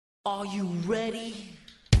Are you ready?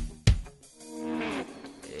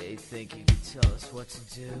 You think you can tell us what to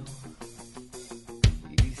do?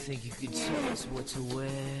 You think you can tell us what to wear?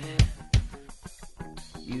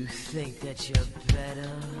 You think that you're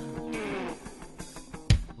better?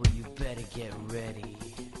 Well, you better get ready.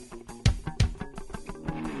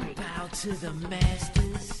 Bow to the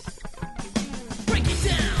masters. Break it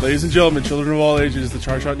down! Ladies and gentlemen, children of all ages, the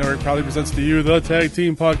Charge Shot Network proudly presents to you the tag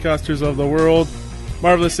team podcasters of the world,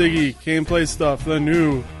 Marvelous Iggy, Kane Play Stuff, the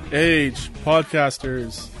New Age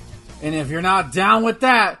Podcasters. And if you're not down with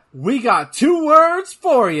that, we got 2 words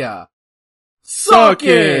for you. Suck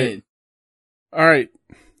it! Alright,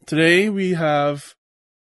 today we have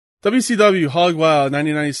WCW Hog Wild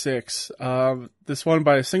 1996. This one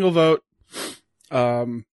by a single vote.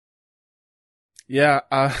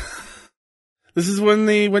 This is when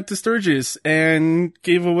they went to Sturgis and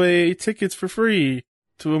gave away tickets for free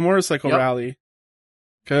to a motorcycle rally.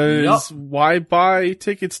 Because why buy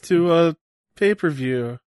tickets to a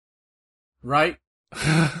pay-per-view? Right?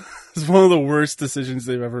 It's one of the worst decisions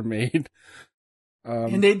they've ever made.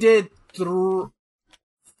 And they did 96,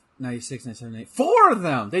 97, 98. 4 of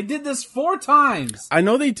them! They did this 4 times! I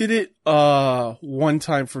know they did it one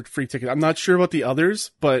time for free ticket. I'm not sure about the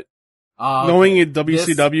others, but knowing it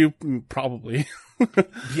WCW, probably.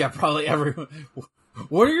 Yeah, probably everyone.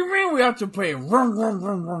 What do you mean we have to pay?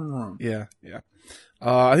 Rum. Yeah.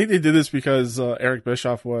 I think they did this because Eric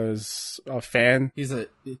Bischoff was a fan. He's a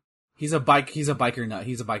biker nut.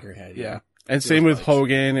 He's a biker head. Yeah. And same with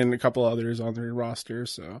Hogan and a couple others on their roster,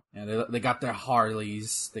 so. Yeah, they got their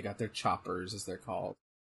Harleys. They got their choppers, as they're called.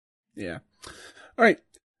 Yeah. Alright.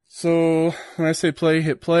 So, when I say play,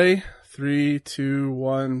 hit play. 3, 2,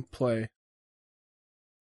 1, play.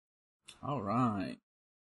 Alright.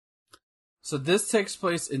 So this takes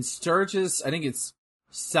place in Sturgis. I think it's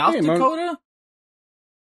South Dakota?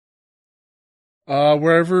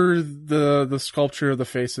 Wherever the sculpture of the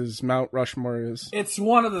faces, Mount Rushmore is. It's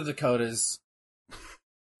one of the Dakotas.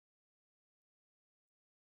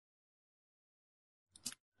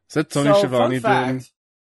 Is that Tony Schiavone doing?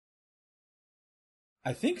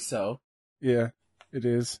 I think so. Yeah, it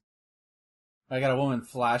is. I got a woman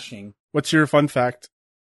flashing. What's your fun fact?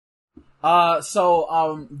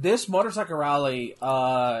 This motorcycle rally,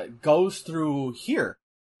 goes through here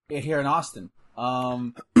in Austin.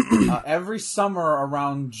 Every summer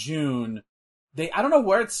around June, I don't know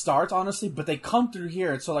where it starts, honestly, but they come through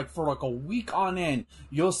here. So, like, for like a week on end,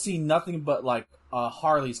 you'll see nothing but, like,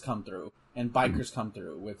 Harleys come through and bikers come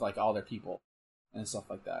through with, like, all their people and stuff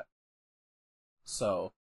like that.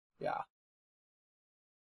 So, yeah.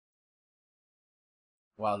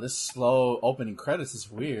 Wow, this slow opening credits is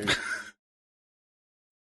weird.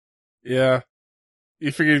 Yeah.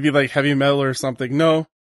 You figured it'd be like heavy metal or something. No.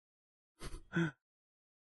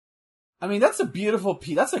 I mean, that's a beautiful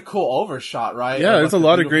piece. That's a cool overshot, right? Yeah, there's a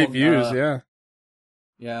lot of great views, yeah.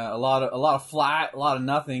 Yeah, a lot of flat, a lot of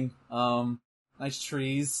nothing. Nice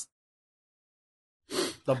trees.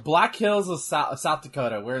 The Black Hills of South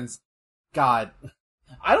Dakota. God,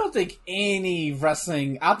 I don't think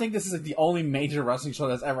this is like the only major wrestling show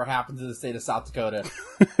that's ever happened to the state of South Dakota.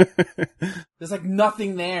 There's like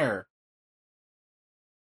nothing there.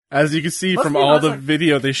 As you can see from all the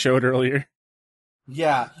video they showed earlier.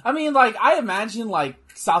 Yeah. I mean, like, I imagine, like,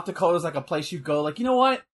 South Dakota's like a place you go, like, you know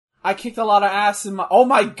what? I kicked a lot of ass in oh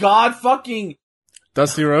my god, fucking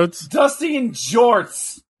Dusty Rhodes? Dusty and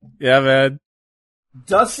Jorts. Yeah, man.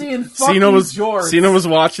 Dusty and fucking Jorts. Cena was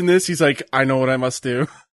watching this, he's like, I know what I must do.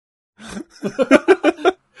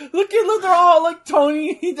 Look, they're all like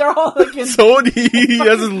Tony. They're all like Tony, he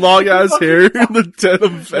has his long ass hair, the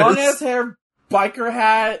denim vest. Long ass hair, biker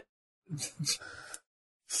hat.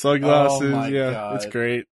 Sunglasses, oh yeah, God. It's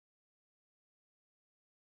great.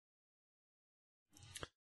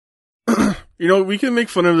 You know, we can make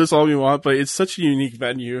fun of this all we want, but it's such a unique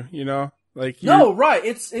venue, you know? Like, no, right.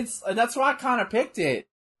 It's, that's why I kind of picked it.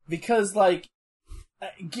 Because, like,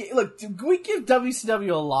 look, we give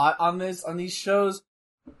WCW a lot on these shows,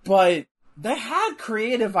 but they had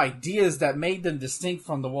creative ideas that made them distinct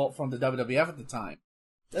from the WWF at the time.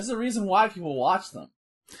 That's the reason why people watch them.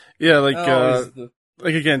 Yeah, like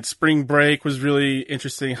again, Spring Break was really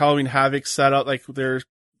interesting. Halloween Havoc set up like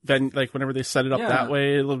whenever they set it up that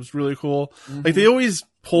way, it was really cool. Mm-hmm. Like they always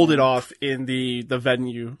pulled it off in the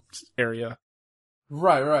venue area.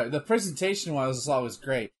 Right. The presentation was always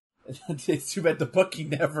great. It's too bad the booking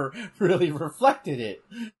never really reflected it.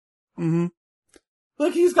 Mm-hmm.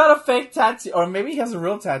 Look, he's got a fake tattoo, or maybe he has a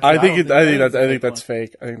real tattoo. I think that's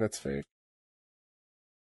fake. I think that's fake.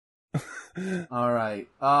 All right.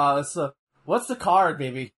 So what's the card,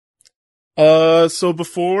 baby? So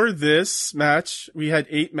before this match, we had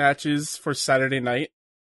 8 matches for Saturday night.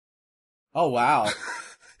 Oh, wow.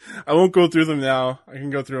 I won't go through them now. I can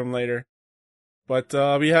go through them later. But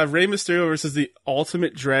we have Rey Mysterio versus the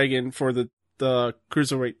Ultimate Dragon for the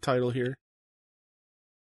Cruiserweight title here.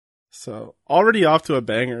 So, already off to a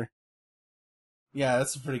banger. Yeah,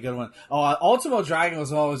 that's a pretty good one. Oh, Ultimo Dragon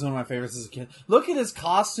was always one of my favorites as a kid. Look at his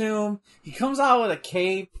costume. He comes out with a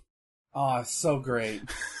cape. Oh, it's so great.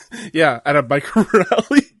 Yeah, at a biker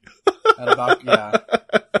rally. Yeah.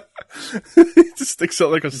 He just sticks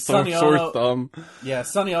out like a sore thumb. Yeah,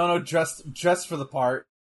 Sonny Ono dressed for the part.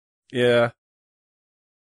 Yeah.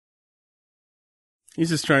 He's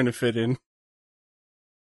just trying to fit in.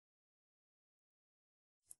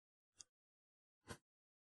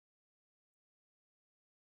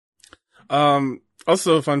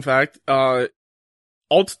 Also a fun fact,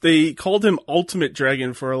 they called him Ultimate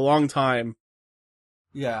Dragon for a long time.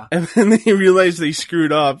 Yeah. And then they realized they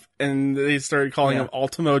screwed up and they started calling him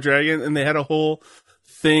Ultimo Dragon, and they had a whole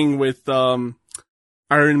thing with, Iron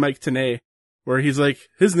Mike Tenay, where he's like,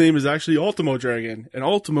 his name is actually Ultimo Dragon, and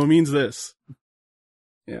Ultimo means this.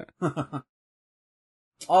 Yeah.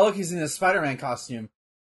 Oh, look, he's in a Spider-Man costume.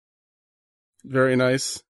 Very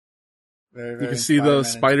nice. Very, you can see the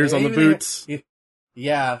spiders on the boots.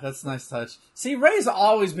 Yeah, that's a nice touch. See, Ray's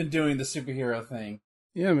always been doing the superhero thing.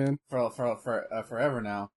 Yeah, man. For forever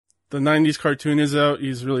now. The 90s cartoon is out.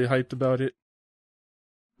 He's really hyped about it.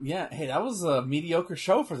 Yeah, hey, that was a mediocre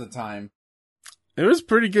show for the time. It was a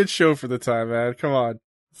pretty good show for the time, man. Come on.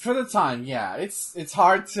 For the time, yeah. It's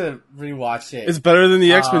hard to rewatch it. It's better than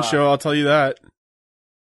the X-Men show, I'll tell you that.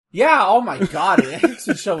 Yeah, oh my god, the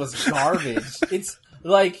X-Men show was garbage. It's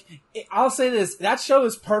like, I'll say this, that show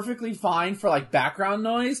is perfectly fine for like background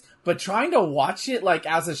noise, but trying to watch it like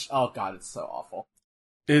as oh god, it's so awful.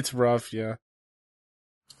 It's rough, yeah.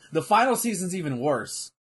 The final season's even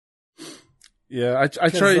worse. Yeah, I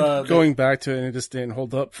tried going back to it and it just didn't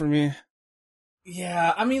hold up for me.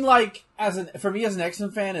 Yeah, I mean, like, for me as an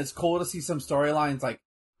X-Men fan, it's cool to see some storylines, like,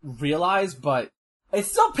 realized, but it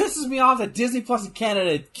still pisses me off that Disney Plus in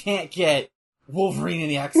Canada can't get Wolverine and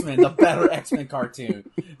the X-Men, the better X-Men cartoon.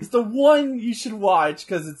 It's the one you should watch,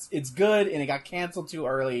 because it's good, and it got canceled too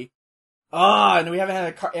early. And we haven't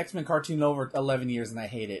had an X-Men cartoon in over 11 years, and I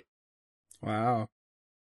hate it. Wow.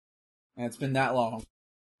 And it's been that long.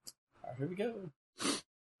 Alright, here we go.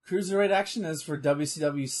 Cruiserweight action is for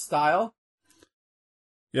WCW style.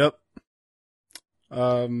 Yep.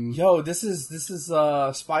 Yo, this is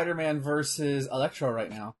Spider-Man versus Electro right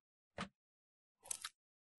now.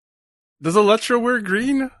 Does Electro wear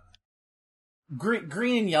green?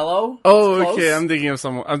 Green and yellow. Oh, okay. I'm thinking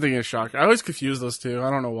of Shocker. I always confuse those two. I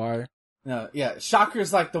don't know why. No, yeah.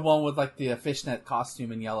 Shocker's like the one with like the fishnet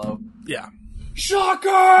costume in yellow. Yeah.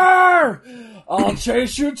 Shocker! I'll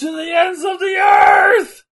chase you to the ends of the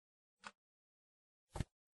earth!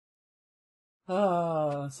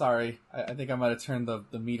 Sorry. I think I might have turned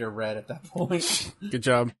the meter red at that point. Good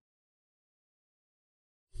job.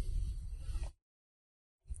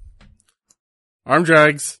 Arm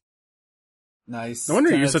drags. Nice. No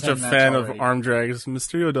wonder you're such a fan of arm drags.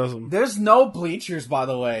 Mysterio does them. There's no bleachers, by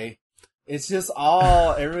the way. It's just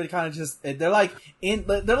all everybody kind of just they're like in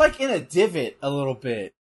a divot a little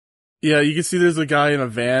bit. Yeah, you can see there's a guy in a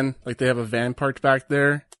van. Like they have a van parked back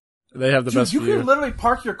there. They have the best view. You can literally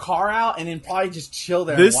park your car out and then probably just chill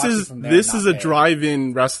there. This and watch is it from there this is a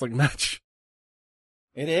drive-in wrestling match.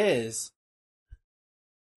 It is.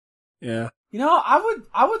 Yeah. You know,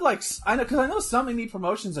 I would like, I know, cause I know some indie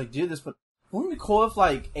promotions like do this, but wouldn't it be cool if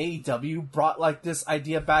like AEW brought like this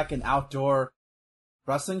idea back, an outdoor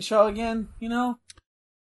wrestling show again, you know?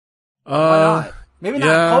 Why not? Maybe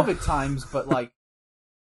not COVID times, but like.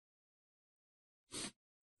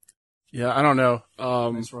 Yeah, I don't know.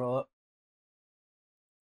 Nice roll up.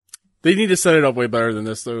 They need to set it up way better than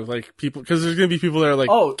this, though. Like people, because there's gonna be people that are like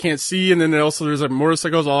can't see, and then also there's like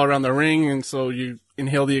motorcycles all around the ring, and so you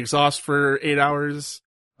inhale the exhaust for 8 hours.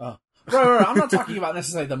 Right. I'm not talking about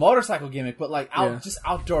necessarily the motorcycle gimmick, but like just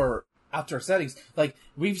outdoor settings. Like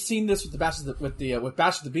we've seen this with the Bash of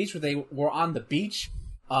the Beach, where they were on the beach.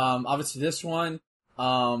 Obviously this one,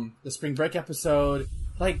 the Spring Break episode.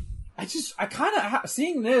 Like I kind of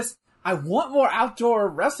seeing this. I want more outdoor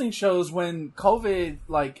wrestling shows when COVID,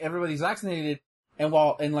 like, everybody's vaccinated and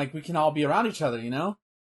like, we can all be around each other, you know?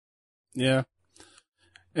 Yeah.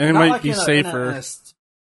 And it might be safer.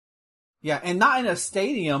 Yeah, and not in a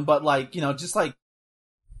stadium, but like, you know, just like,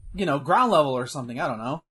 you know, ground level or something, I don't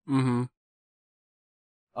know. Mm-hmm.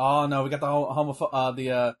 Oh no, we got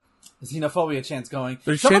the xenophobia chants going.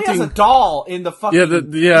 They're Somebody chanting... has a doll in the fucking...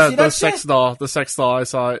 the sex doll. The sex doll, I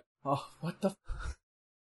saw it. Oh, what the?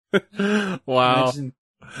 Wow.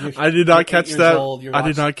 I did not catch that. I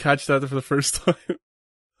did not catch that for the first time.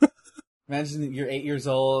 Imagine you're 8 years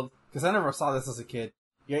old, because I never saw this as a kid.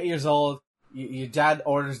 You're 8 years old. Your dad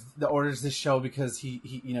orders this show because he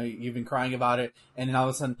you've been crying about it, and then all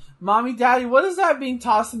of a sudden, Mommy, Daddy, what is that being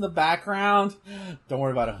tossed in the background? Don't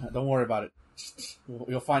worry about it. Don't worry about it.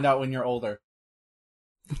 You'll find out when you're older.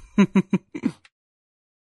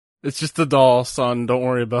 It's just a doll, son. Don't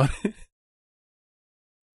worry about it.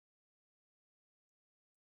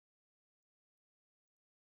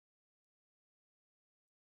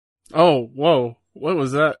 Oh, whoa. What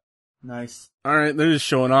was that? Nice. Alright, they're just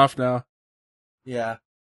showing off now. Yeah.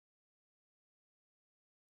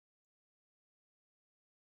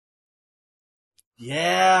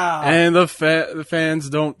 Yeah. And the fans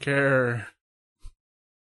don't care.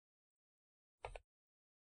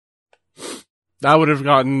 That would have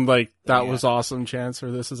gotten, like, that was awesome chance,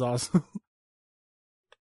 or this is awesome.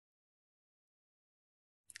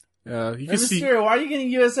 Yeah, you can see. Mysterio, why are you getting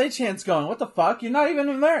USA chants going? What the fuck? You're not even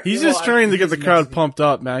in there. He's just trying to get the crowd pumped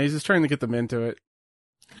up, man. He's just trying to get them into it.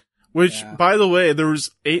 Which, by the way, there was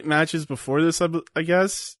 8 matches before this, I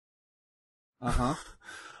guess.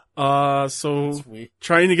 So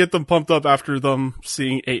trying to get them pumped up after them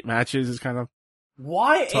seeing 8 matches is kind of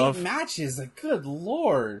why tough. 8 matches? Like, good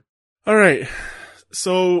lord. All right,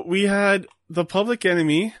 so we had the Public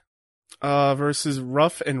Enemy versus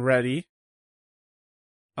Rough and Ready.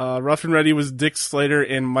 Rough and Ready was Dick Slater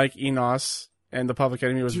and Mike Enos, and the Public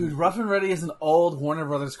Enemy was... Dude, Rough and Ready is an old Warner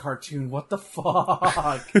Brothers cartoon. What the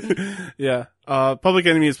fuck? Yeah. Public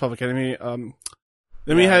Enemy is Public Enemy.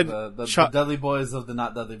 Then we had... The Dudley Boys of the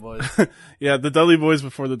not Dudley Boys. Yeah, the Dudley Boys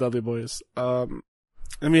before the Dudley Boys. Then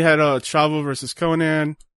we had Chavo versus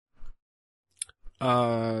Conan.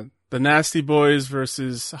 The Nasty Boys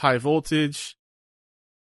versus High Voltage.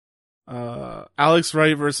 Alex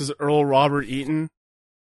Wright versus Earl Robert Eaton.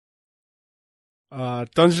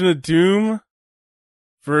 Dungeon of Doom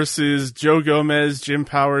versus Joe Gomez, Jim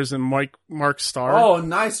Powers, and Mark Starr. Oh,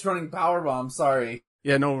 nice running powerbomb. Sorry.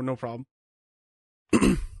 Yeah, no problem.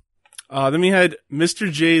 Then we had Mr.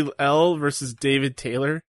 JL versus David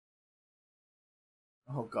Taylor.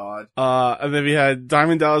 Oh, God. And then we had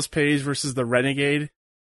Diamond Dallas Page versus the Renegade.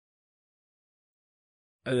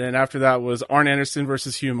 And then after that was Arn Anderson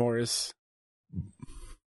versus Hugh Morris.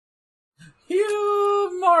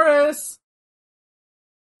 Hugh Morris!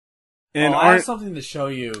 And I have something to show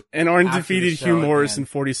you. And Arn defeated Hugh Morris in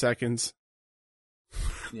 40 seconds.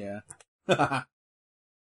 Yeah. I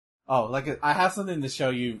have something to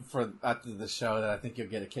show you for after the show that I think you'll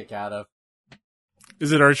get a kick out of.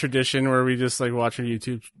 Is it our tradition where we just like watch a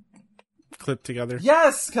YouTube clip together?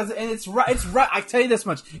 Yes, I tell you this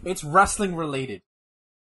much, it's wrestling related.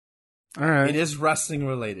 All right, it is wrestling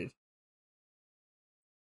related.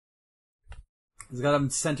 He's got him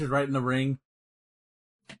centered right in the ring.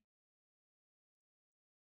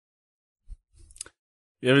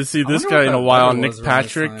 You haven't seen this guy in a while, Nick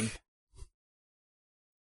Patrick.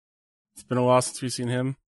 It's been a while since we've seen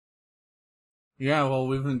him. Yeah, well,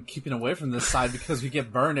 we've been keeping away from this side because we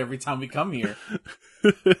get burned every time we come here.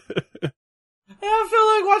 Yeah, I feel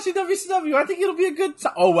like watching WCW. I think it'll be a good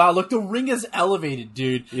time. Oh, wow, look, the ring is elevated,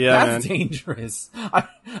 dude. Yeah, that's dangerous. I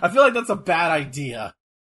feel like that's a bad idea.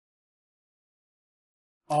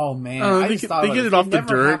 Oh, man. They get it off the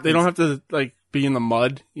dirt. Happens. They don't have to, like, be in the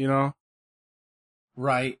mud, you know?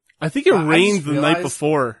 Right. I think it rained the night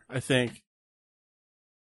before, I think.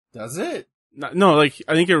 Does it? No, like,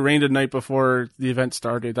 I think it rained the night before the event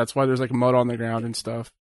started. That's why there's, like, mud on the ground and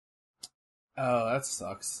stuff. Oh, that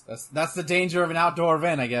sucks. That's the danger of an outdoor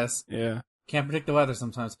event, I guess. Yeah. Can't predict the weather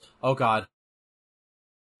sometimes. Oh, God.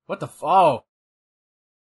 What the oh.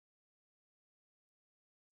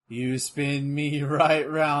 You spin me right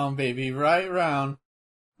round, baby, right round.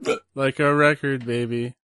 Like a record,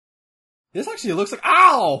 baby. This actually looks like...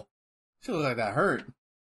 Ow! She looks like that hurt.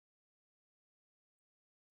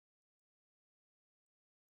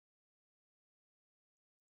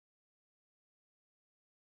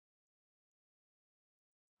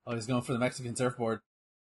 Oh, he's going for the Mexican surfboard.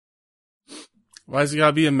 Why does it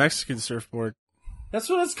gotta be a Mexican surfboard? That's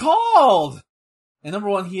what it's called! And number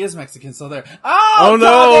one, he is Mexican, so there. Oh no!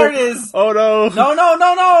 God, there it is! Oh no!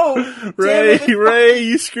 No! Ray,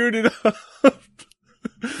 you screwed it up.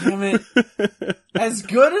 Damn it. As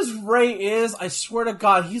good as Ray is, I swear to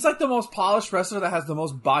God, he's like the most polished wrestler that has the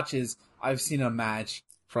most botches I've seen in a match.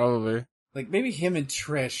 Probably. Like, maybe him and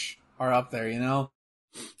Trish are up there, you know?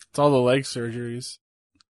 It's all the leg surgeries.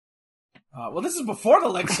 Well, this is before the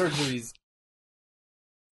leg surgeries.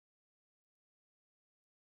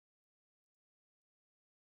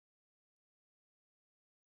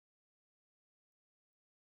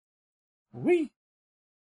 Wee.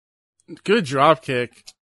 Good drop kick.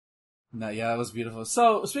 No, yeah, that was beautiful.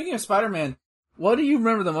 So, speaking of Spider-Man, what do you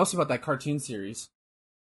remember the most about that cartoon series?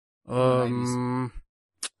 I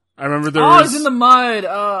remember there was... he's in the mud!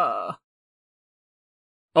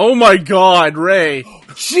 Oh my god, Ray!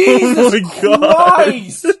 Jesus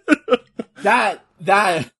Christ! That...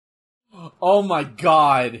 Oh my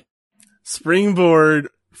god. Springboard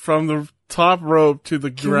from the top rope to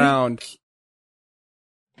the ground.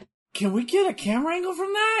 Can we get a camera angle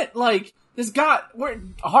from that? Like, this guy...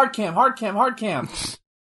 Hard cam.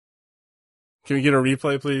 Can we get a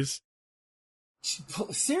replay, please?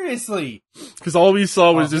 Seriously. Because all we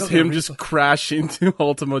saw was just him just crash into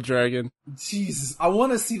Ultimo Dragon. Jesus. I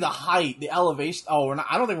want to see the height, the elevation. Oh,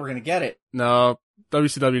 I don't think we're going to get it. No,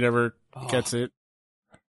 WCW never gets it.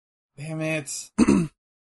 Damn it.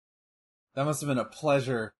 That must have been a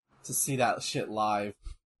pleasure to see that shit live.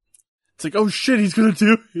 It's like, oh shit, he's gonna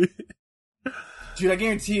do it. Dude, I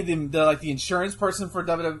guarantee you the insurance person for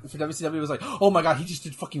WCW was like, oh my god, he just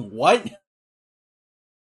did fucking what? What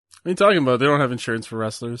are you talking about? They don't have insurance for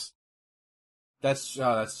wrestlers. That's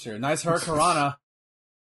true. Nice Hurricanrana.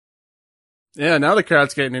 Yeah, now the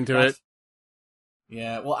crowd's getting into it.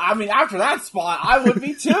 Yeah, well, I mean, after that spot, I would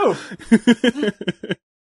be too.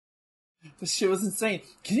 This shit was insane.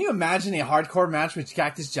 Can you imagine a hardcore match with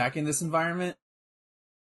Cactus Jack in this environment?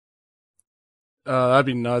 That'd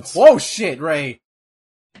be nuts. Whoa, shit, Ray.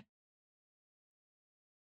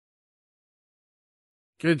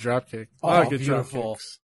 Good dropkick. Oh, good beautiful.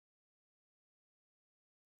 Dropkicks.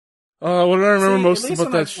 What did I remember most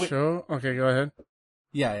about that show? Okay, go ahead.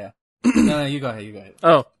 Yeah. No, you go ahead.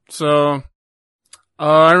 Oh, so,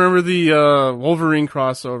 I remember the, Wolverine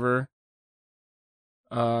crossover.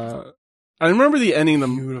 I remember the ending.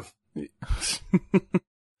 Beautiful.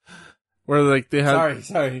 Where, like, they had...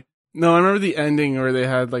 Sorry. No, I remember the ending where they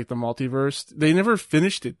had, like, the multiverse. They never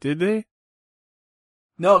finished it, did they?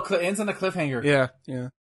 No, it ends on a cliffhanger. Yeah. I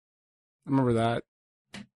remember that.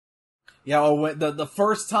 Yeah, when the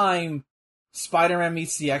first time Spider-Man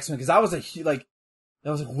meets the X-Men, because I was like,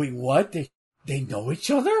 wait, what? They know each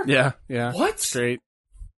other? Yeah. What? Great.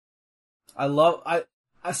 I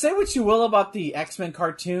say what you will about the X-Men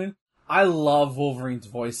cartoon. I love Wolverine's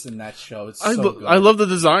voice in that show. It's so good. I love the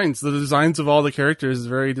designs. The designs of all the characters is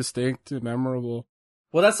very distinct and memorable.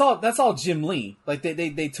 Well, that's all Jim Lee. Like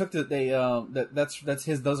they took that's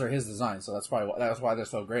his. Those are his designs. So that's why they're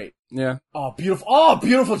so great. Yeah. Oh,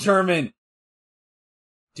 beautiful German.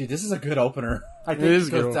 Dude, this is a good opener. I think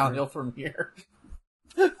it goes downhill from here.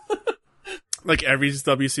 Like every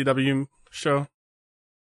WCW show.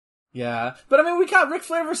 Yeah, but I mean, we got Ric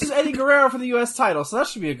Flair versus Eddie Guerrero for the U.S. title, so that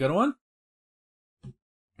should be a good one.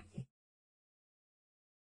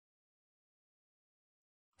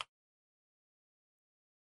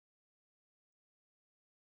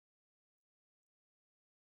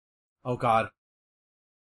 Oh god.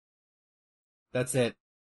 That's it.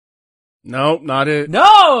 Nope, not it.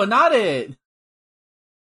 No, not it!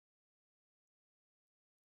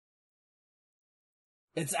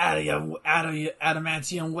 It's out of your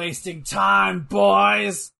adamantium wasting time,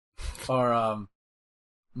 boys! Or,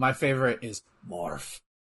 my favorite is Morph.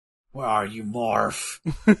 Where are you, Morph?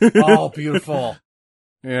 Oh, beautiful.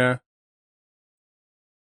 Yeah.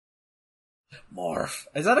 Morph.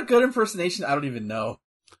 Is that a good impersonation? I don't even know.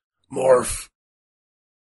 Morph.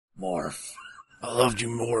 I loved you,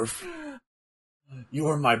 Morph. You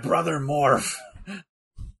were my brother, Morph.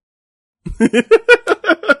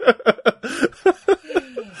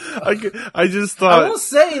 I just thought... I will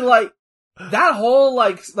say, like, that whole,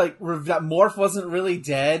 like, that Morph wasn't really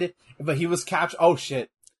dead, but he was captured. Oh, shit.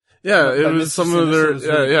 Yeah, it was some of their...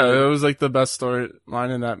 Yeah, it was, like, the best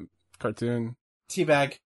storyline in that cartoon.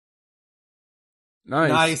 Teabag.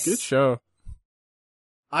 Nice. Good show.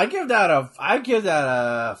 I give that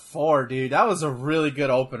a 4, dude. That was a really good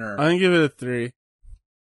opener. I'm gonna give it a 3.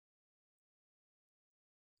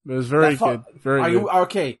 But it was very good. Very good.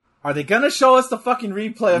 Okay? Are they gonna show us the fucking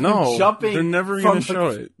replay of him jumping? They're never gonna show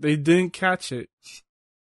it. They didn't catch it.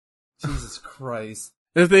 Jesus Christ.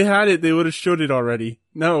 If they had it, they would have showed it already.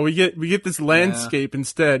 No, we get this landscape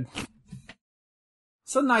instead.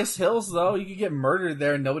 Some nice hills, though. You could get murdered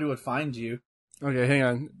there and nobody would find you. Okay, hang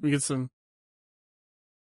on. We get some...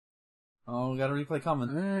 Oh, we got a replay coming.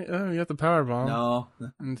 Alright, we got the power bomb. No.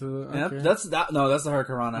 Okay. That's the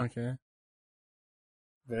Hurricanrana. Okay.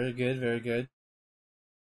 Very good, very good.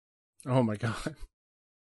 Oh my god.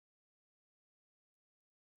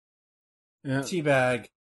 Yeah. Teabag.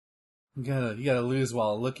 You gotta lose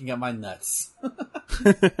while looking at my nuts.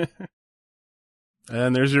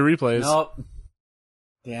 And there's your replays. Nope.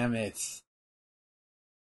 Damn it.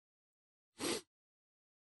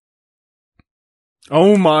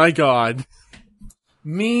 Oh my god.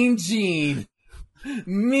 Mean Gene.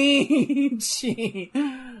 Mean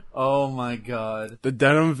Gene. Oh my god. The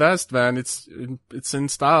denim vest, man. It's in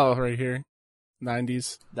style right here.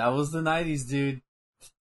 90s. That was the 90s, dude.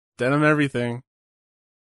 Denim everything.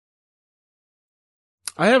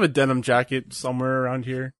 I have a denim jacket somewhere around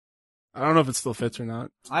here. I don't know if it still fits or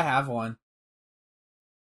not. I have one.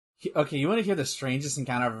 Okay, you want to hear the strangest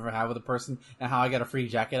encounter I've ever had with a person and how I got a free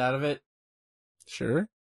jacket out of it? Sure.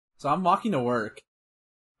 So I'm walking to work,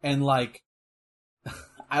 and like,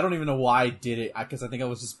 I don't even know why I did it, because I think I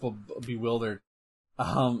was just bewildered.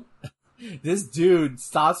 This dude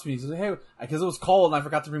stops me. He says, "Hey," because it was cold and I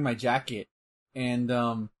forgot to bring my jacket, and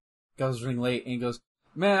I was running late. And he goes,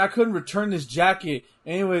 "Man, I couldn't return this jacket.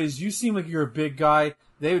 Anyways, you seem like you're a big guy.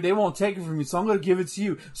 They won't take it from me, so I'm gonna give it to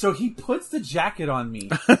you." So he puts the jacket on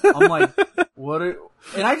me. I'm like, "What?"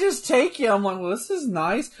 And I just take it. I'm like, "Well, this is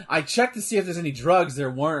nice." I checked to see if there's any drugs.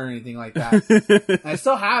 There weren't or anything like that. And I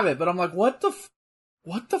still have it, but I'm like, "What the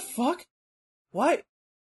fuck? What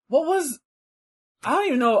was?" I don't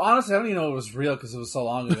even know. Honestly, I don't even know it was real because it was so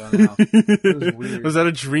long ago now. It was weird. Was that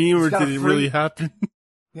a dream or did it really happen?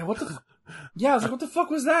 Yeah, Yeah, I was like, what the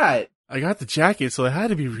fuck was that? I got the jacket, so it had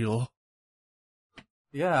to be real.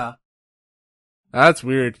 Yeah. That's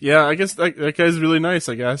weird. Yeah, I guess that guy's really nice,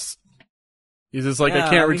 I guess. He's just like, I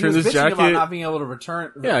can't return this jacket. About not being able to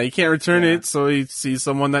return. Yeah, he can't return it, so he sees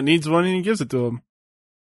someone that needs one and he gives it to him.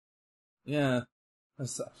 Yeah. Like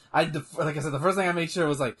I said, the first thing I made sure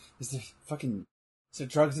was like, is there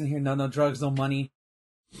drugs in here? No drugs, no money.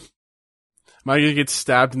 Am I gonna get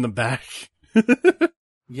stabbed in the back?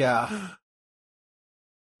 Yeah.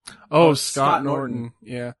 Oh, Scott Norton.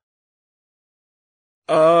 Yeah.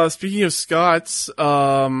 Speaking of Scott's,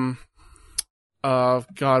 God,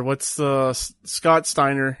 what's Scott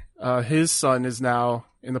Steiner? His son is now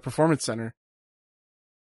in the Performance Center.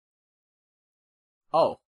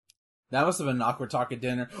 Oh. That must have been an awkward talk at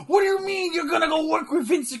dinner. What do you mean you're gonna go work with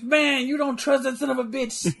Vince McMahon? You don't trust that son of a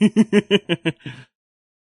bitch.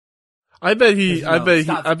 I bet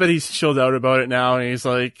he's chilled out about it now, and he's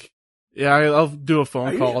like, "Yeah, I'll do a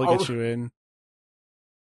phone call to get you in."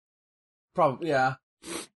 Probably, yeah.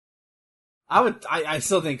 I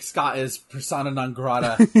still think Scott is persona non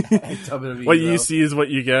grata at WWE. What you see is what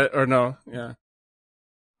you get, or no? Yeah.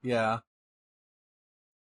 Yeah.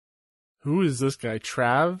 Who is this guy?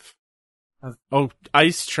 Trav?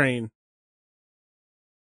 Ice Train.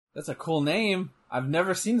 That's a cool name. I've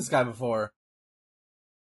never seen this guy before.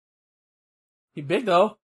 He big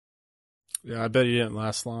though. Yeah, I bet he didn't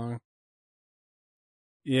last long.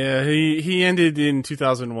 Yeah, he ended in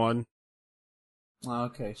 2001.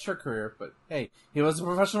 Okay, short career, but hey, he was a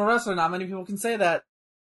professional wrestler. Not many people can say that.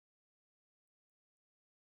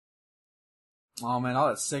 Oh man, all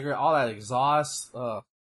that cigarette, all that exhaust. Ugh.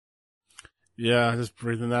 Yeah, just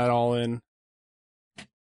breathing that all in.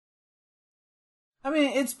 I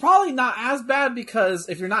mean, it's probably not as bad because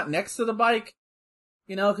if you're not next to the bike,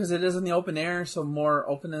 because it is in the open air, so more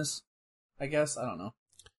openness, I guess. I don't know.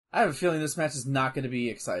 I have a feeling this match is not going to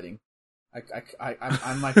be exciting.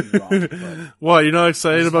 I might be wrong. But what, you're not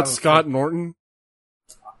excited about Scott Norton?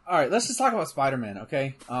 Alright, let's just talk about Spider-Man,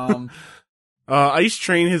 okay? Ice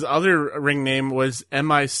Train, his other ring name was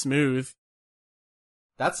M.I. Smooth.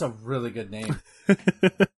 That's a really good name.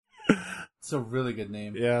 It's a really good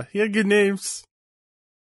name. Yeah, he had good names.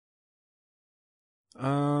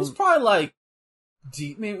 He's probably like,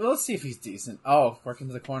 maybe, let's see if he's decent. Oh, working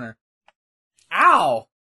to the corner. Ow!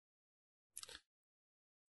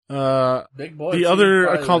 Big boy. The other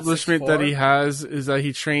accomplishment that he has is that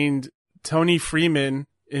he trained Tony Freeman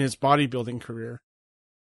in his bodybuilding career.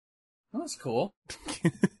 Oh, that's cool.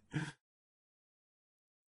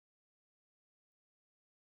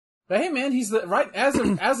 But hey, man, he's right as of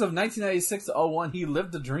 1996 to 01, he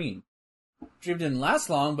lived the dream. Dream didn't last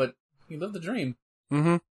long, but he lived the dream.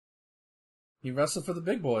 Mm-hmm. He wrestled for the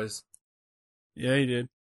big boys. Yeah, he did.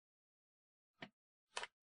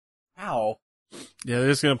 Ow. Yeah, they're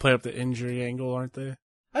just gonna play up the injury angle, aren't they?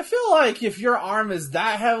 I feel like if your arm is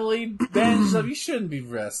that heavily bandaged up, you shouldn't be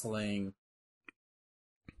wrestling.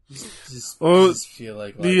 Just feel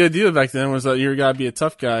like the idea back then was that you gotta be a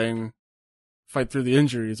tough guy and fight through the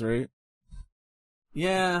injuries, right?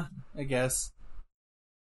 Yeah, I guess.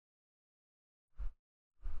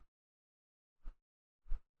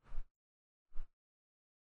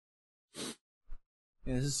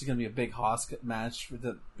 Yeah, this is gonna be a big Hoss match with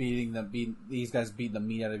these guys beating the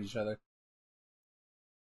meat out of each other.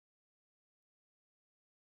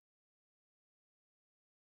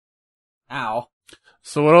 Ow.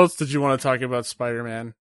 So what else did you want to talk about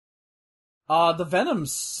Spider-Man? The Venom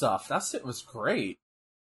stuff. That shit was great.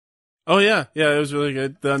 Oh yeah, it was really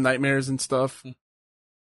good. The nightmares and stuff.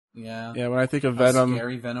 Yeah. Yeah, when I think of Venom, how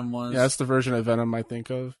scary Venom was. Yeah, that's the version of Venom I think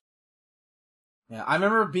of. Yeah, I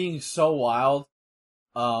remember being so wild,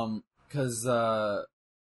 because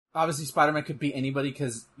obviously Spider-Man could beat anybody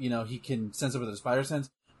because he can sense it with a spider sense.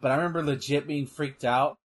 But I remember legit being freaked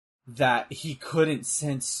out that he couldn't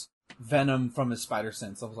sense Venom from his spider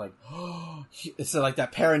sense. I was like, so like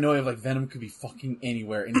that paranoia of like Venom could be fucking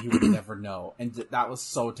anywhere and he would never know, and that was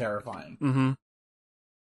so terrifying. Mm-hmm.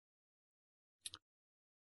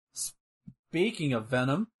 Speaking of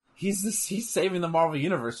Venom, he's saving the Marvel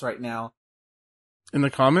Universe right now. In the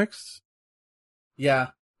comics? Yeah,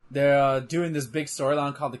 they're doing this big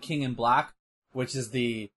storyline called the King in Black, which is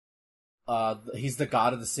he's the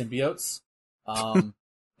god of the symbiotes, and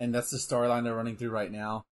that's the storyline they're running through right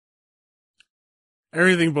now.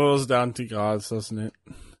 Everything boils down to gods, doesn't it?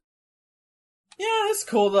 Yeah, it's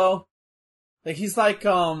cool though. Like he's like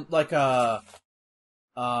an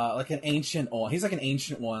ancient one. He's like an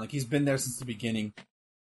ancient one. Like he's been there since the beginning.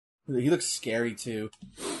 He looks scary too.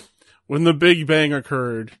 When the Big Bang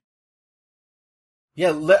occurred.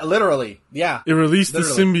 Yeah, literally. Yeah. It released the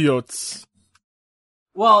symbiotes.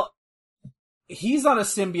 Well, he's not a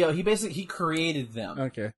symbiote. He created them.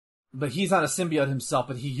 Okay. But he's not a symbiote himself,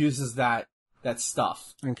 but he uses that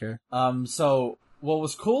stuff. Okay. So what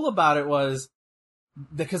was cool about it was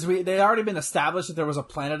because they'd already been established that there was a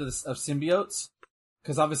planet of symbiotes,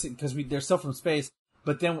 because they're still from space.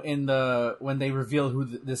 But then when they reveal who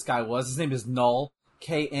this guy was, his name is Null,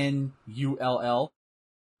 Knull.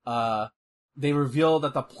 They reveal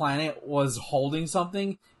that the planet was holding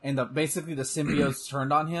something, and basically the symbiotes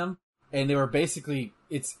turned on him, and they were basically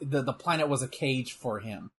the planet was a cage for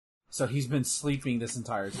him. So he's been sleeping this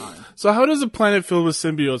entire time. So how does a planet filled with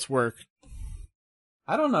symbiotes work?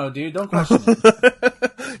 I don't know, dude. Don't question it.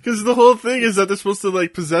 Because the whole thing is that they're supposed to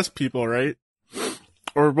like possess people, right?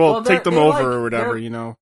 Or take them over or whatever,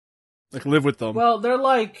 like live with them. Well, they're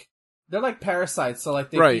like parasites, so like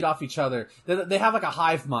they feed off each other. They have like a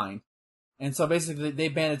hive mind, and so basically they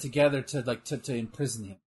banded together to imprison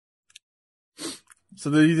him. So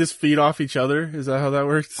they just feed off each other? Is that how that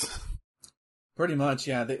works? Pretty much,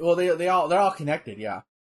 yeah. They're all connected, yeah.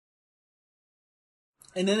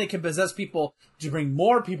 And then they can possess people to bring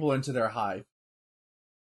more people into their hive.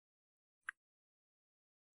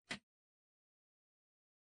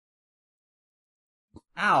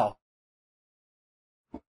 Ow.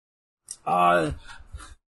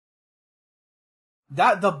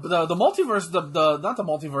 That the multiverse, not the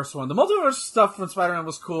multiverse one. The multiverse stuff from Spider-Man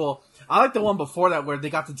was cool. I like the one before that where they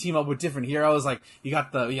got to team up with different heroes. Like you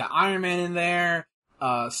got Iron Man in there,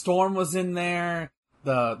 Storm was in there,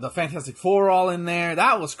 the Fantastic Four all in there.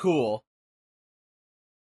 That was cool.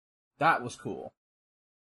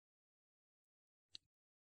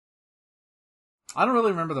 I don't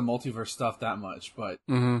really remember the multiverse stuff that much, but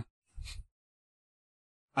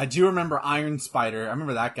I do remember Iron Spider. I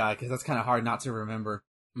remember that guy because that's kind of hard not to remember.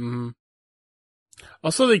 Mm-hmm.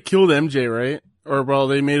 Also, they killed MJ, right? Or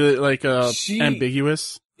they made it like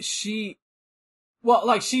ambiguous. She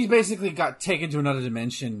basically got taken to another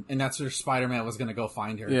dimension, and that's where Spider-Man was gonna go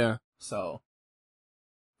find her. Yeah. So,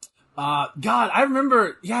 God, I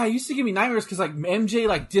remember. Yeah, it used to give me nightmares because like MJ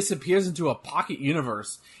like disappears into a pocket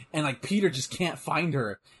universe, and like Peter just can't find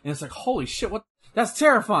her, and it's like, holy shit, what? That's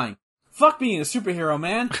terrifying. Fuck being a superhero,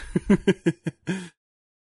 man.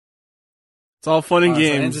 It's all fun and games.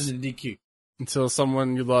 So it ends in the DQ. Until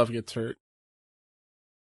someone you love gets hurt.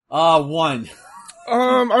 1.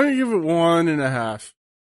 I'm gonna give it 1.5.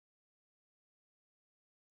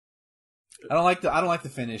 I don't like the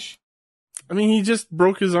finish. I mean, he just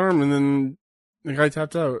broke his arm and then the guy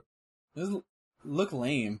tapped out. It looked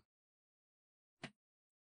lame.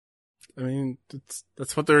 I mean,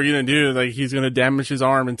 that's what they're gonna do. Like, he's gonna damage his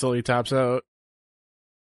arm until he taps out.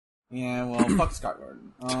 Yeah, well, fuck Scott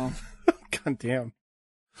Gordon. God damn.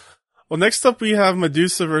 Well, next up we have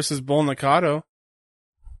Medusa versus Bull Nakano.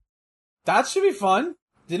 That should be fun.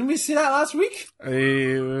 Didn't we see that last week?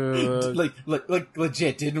 Like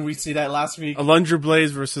legit, didn't we see that last week? Alundra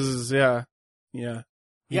Blaze versus, yeah. Yeah,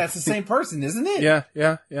 it's the same person, isn't it?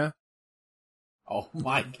 Yeah. Oh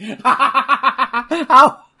my.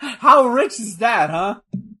 How rich is that, huh?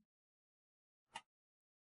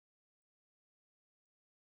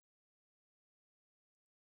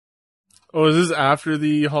 Oh, is this after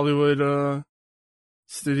the Hollywood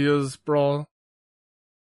Studios brawl?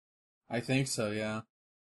 I think so, yeah.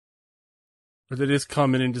 Or they just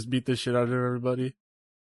come in and just beat the shit out of everybody?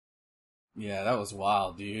 Yeah, that was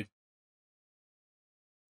wild, dude.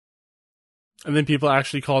 And then people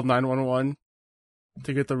actually called 911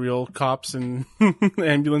 to get the real cops and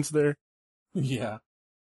ambulance there. Yeah.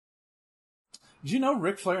 Did you know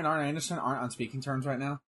Ric Flair and Arn Anderson aren't on speaking terms right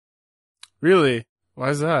now? Really? Why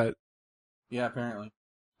is that? Yeah, apparently.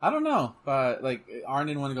 I don't know, but like Arn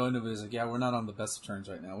didn't want to go into it. He's like, yeah, we're not on the best of terms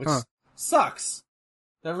right now, which sucks.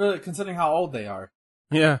 That really, considering how old they are.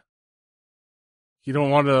 Yeah. You don't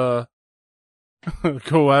want to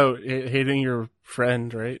go out hating your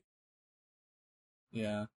friend, right?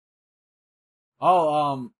 Yeah.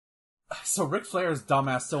 Oh, so Ric Flair's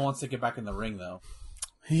dumbass still wants to get back in the ring, though.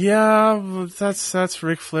 Yeah, but that's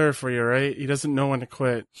Ric Flair for you, right? He doesn't know when to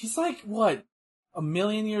quit. He's like, what,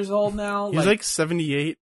 1,000,000 years old now? He's like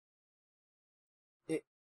 78.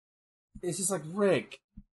 It's just like, Rick,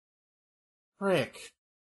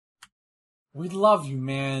 we love you,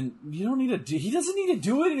 man. You don't need to he doesn't need to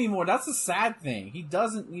do it anymore. That's the sad thing. He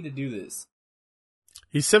doesn't need to do this.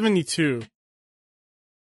 He's 72.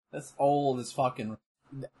 That's old as fucking.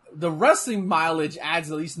 The wrestling mileage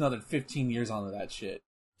adds at least another 15 years onto that shit.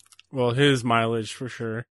 Well, his mileage for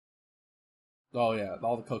sure. Oh yeah,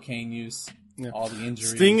 all the cocaine use, all the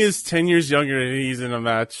injuries. Sting is 10 years younger and he's in a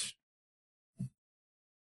match.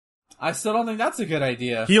 I still don't think that's a good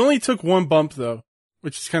idea. He only took one bump though,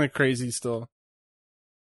 which is kind of crazy still.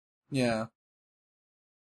 Yeah.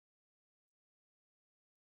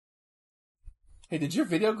 Hey, did your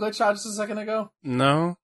video glitch out just a second ago?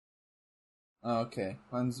 No. Oh, okay.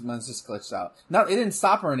 Mine's just glitched out. No, it didn't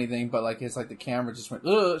stop or anything, but like it's like the camera just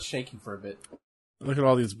went shaking for a bit. Look at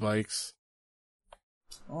all these bikes.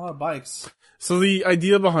 A lot of bikes. So the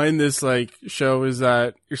idea behind this like show is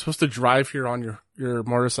that you're supposed to drive here on your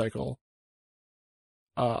motorcycle.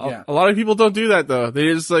 A lot of people don't do that though.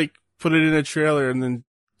 They just like put it in a trailer and then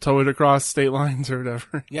tow it across state lines or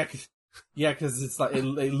whatever. Yeah, because it's like it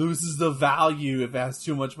loses the value if it has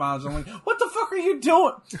too much mileage. I'm like, what the fuck are you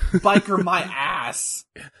doing, biker? My ass.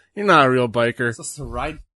 You're not a real biker. Supposed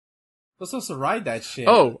to ride that shit.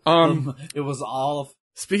 Oh, it was all.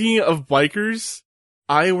 Speaking of bikers,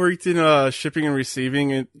 I worked in shipping and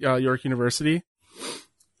receiving at York University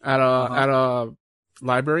at a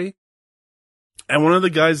library, and one of the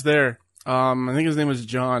guys there, I think his name was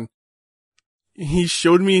John. He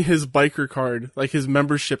showed me his biker card, like his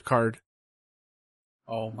membership card.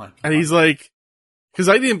 Oh my god! And he's like, because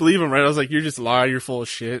I didn't believe him, right? I was like, "You're just lying. You're full of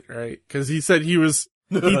shit," right? Because he said he was.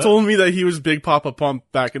 He told me that he was Big Papa Pump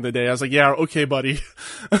back in the day. I was like, "Yeah, okay, buddy."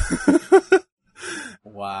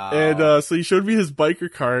 Wow. And so he showed me his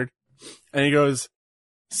biker card, and he goes,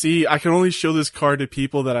 "See, I can only show this card to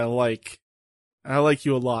people that I like. And I like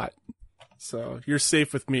you a lot, so you're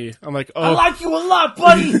safe with me." I'm like, "Oh, I like you a lot,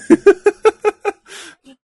 buddy."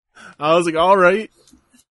 I was like, "All right."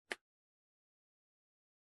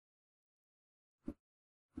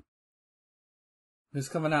 Who's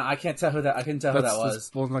coming out? I can't tell who that. I couldn't tell who that was.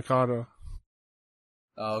 Bull Nakano.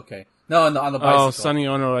 Oh, okay. No, on the bicycle. Oh, Sonny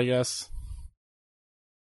Ono, I guess.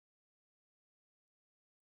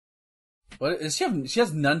 What is she have? She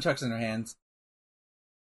has nunchucks in her hands.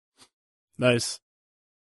 Nice.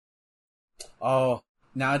 Oh,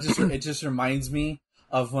 now it just reminds me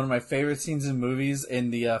of one of my favorite scenes in movies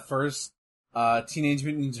in the first Teenage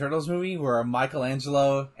Mutant Ninja Turtles movie, where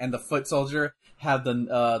Michelangelo and the Foot Soldier have the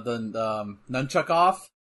nunchuck off.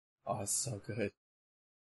 Oh, it's so good.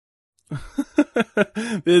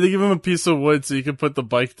 They give him a piece of wood so you can put the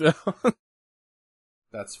bike down.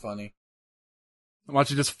 That's funny.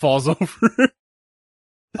 Watch, it just falls over.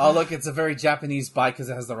 Oh, look, it's a very Japanese bike because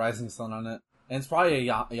it has the Rising Sun on it. And it's probably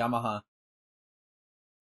a Yamaha.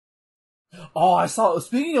 Oh,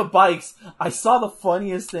 speaking of bikes, I saw the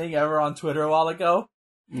funniest thing ever on Twitter a while ago.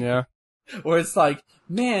 Yeah. Where it's like,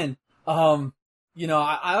 man, I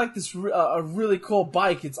like this, a really cool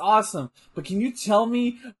bike. It's awesome. But can you tell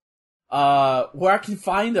me, where I can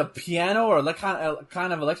find a piano or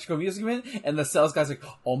kind of electrical music instrument? And the sales guy's like,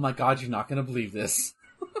 oh my god, you're not gonna believe this.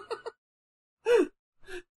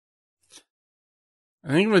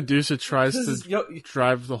 I think Medusa tries to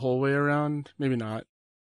drive the whole way around. Maybe not.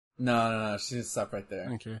 No. She just stopped right there.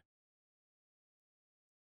 Okay.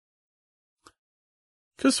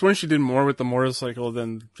 Could've sworn she did more with the motorcycle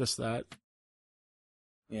than just that.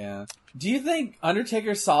 Yeah. Do you think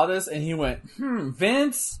Undertaker saw this and he went,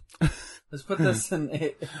 Vince, let's put this in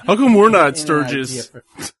it. How come we're not Sturgis?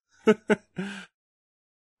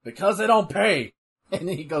 Because they don't pay. And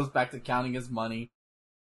then he goes back to counting his money.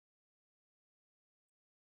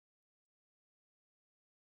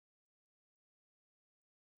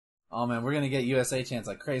 Oh man, we're gonna get USA chants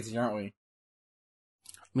like crazy, aren't we?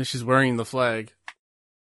 I mean, she's wearing the flag.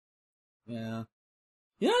 Yeah.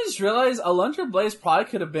 You know, I just realized Alundra Blaze probably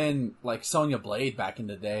could have been like Sonya Blade back in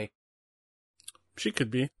the day. She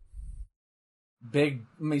could be. Big,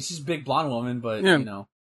 I mean, she's a big blonde woman, but, Yeah. you know.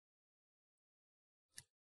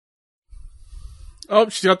 Oh,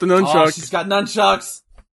 she's got the nunchuck. Oh, she's got nunchucks.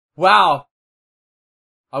 Wow.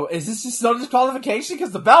 Oh, is this just no disqualification?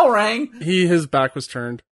 Because the bell rang. His back was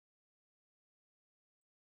turned.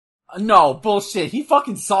 No, bullshit. He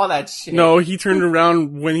fucking saw that shit. No, he turned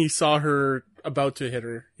around when he saw her about to hit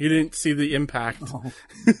her. He didn't see the impact. Oh.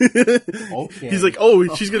 Okay. He's like,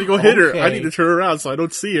 oh, she's gonna go hit her. I Okay. need to turn around so I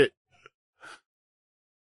don't see it.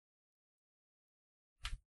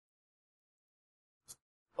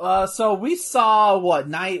 So we saw what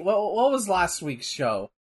was last week's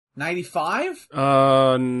show? 95?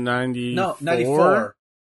 94? No, 94.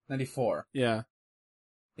 94. Yeah.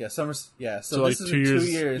 Yeah, so So, this like, is 2 in 2 years,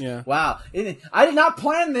 years. yeah. Wow. I did not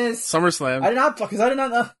plan this. SummerSlam.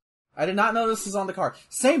 I did not know this was on the card.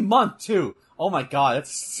 Same month too. Oh my god,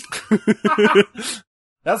 that's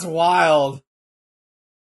that's wild.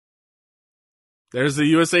 There's the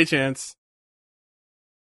USA chance.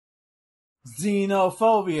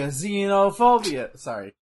 Xenophobia.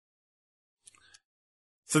 Sorry.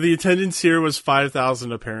 So the attendance here was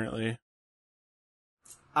 5,000 apparently.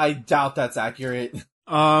 I doubt that's accurate.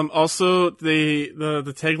 Also the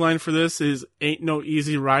tagline for this is "Ain't no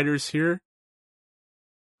easy riders here."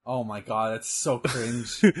 Oh my god, that's so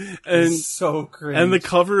cringe. and It's so cringe. and the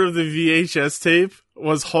cover of the VHS tape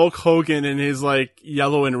was Hulk Hogan in his like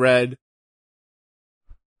yellow and red.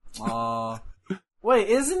 Wait,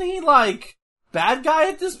 isn't he like bad guy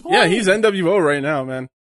at this point? Yeah, he's NWO right now, man.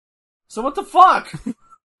 So what the fuck?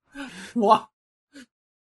 What?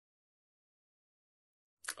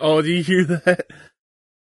 Oh, do you hear that?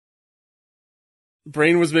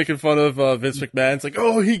 Brain was making fun of Vince McMahon. It's like,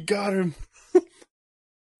 oh, he got him.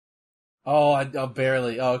 Oh,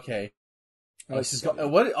 barely. Oh, okay. Oh, she's got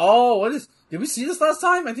what? Oh, what is? Did we see this last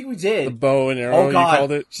time? I think we did. The bow and arrow, Oh god, you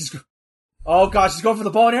called it. she's going for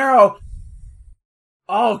the bow and arrow.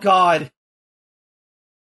 Oh god,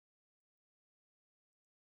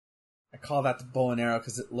 I call that the bow and arrow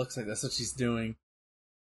because it looks like that's what she's doing.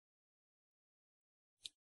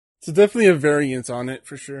 So definitely a variant on it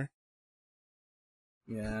for sure.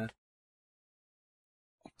 Yeah.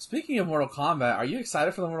 Speaking of Mortal Kombat, are you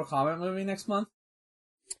excited for the Mortal Kombat movie next month?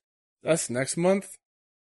 That's next month.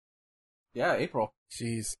 Yeah, April.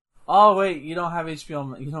 Jeez. Oh wait, you don't have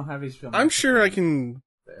HBO. You don't have HBO. I'm sure I can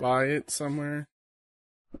buy it somewhere.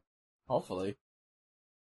 Hopefully.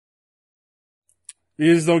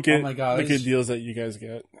 You just don't get Oh my God, the good deals that you guys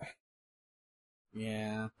get.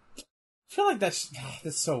 Yeah. I feel like that's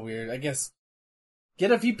so weird. I guess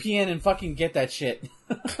get a VPN and fucking get that shit.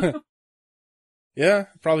 Yeah,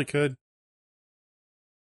 probably could.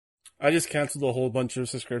 I just canceled a whole bunch of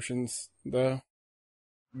subscriptions, though.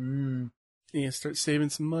 Yeah, start saving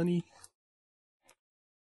some money.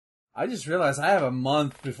 I just realized I have a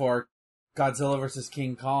month before Godzilla vs.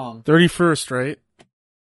 King Kong. 31st, right?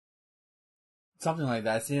 Something like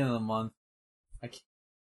that. It's the end of the month.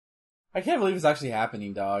 I can't believe it's actually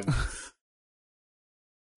happening, dog.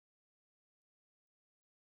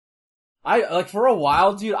 For a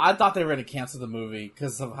while, dude, I thought they were going to cancel the movie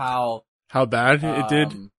because of how bad it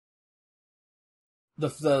did.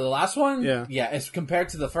 The last one, yeah, as compared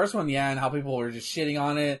to the first one, and how people were just shitting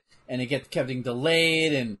on it, and it kept getting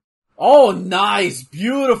delayed, and oh, nice,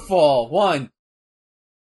 beautiful one.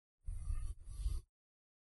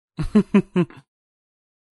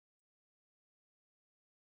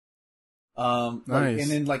 Nice.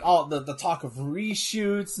 And then all the talk of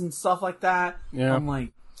reshoots and stuff like that. Yeah, I'm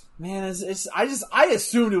like, man, I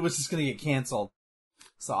assumed it was just gonna get canceled,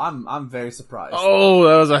 so I'm very surprised. Oh,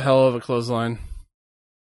 that was a hell of a clothesline.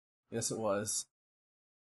 Yes, it was.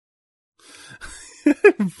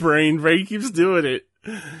 Brain keeps doing it.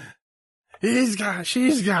 She's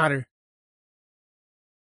got her.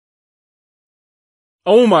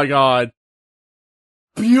 Oh my god.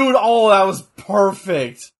 Beautiful. Oh, that was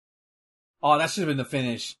perfect. Oh, that should have been the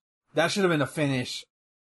finish.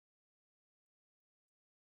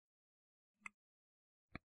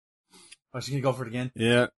 Oh, she's gonna go for it again?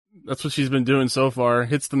 Yeah, that's what she's been doing so far.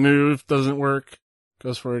 Hits the move, doesn't work,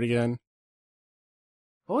 goes for it again.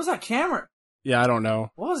 What was that camera? Yeah, I don't know.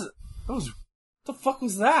 What was it? What the fuck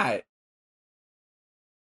was that?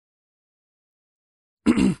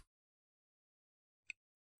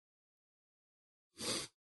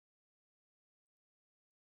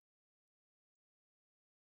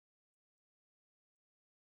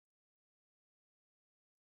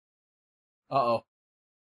 Uh-oh.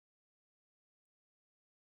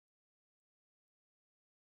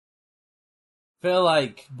 feel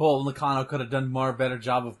like Bull Nakano could have done more better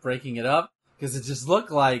job of breaking it up, because it just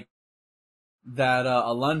looked like that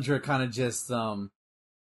Alundra kind of just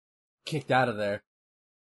kicked out of there.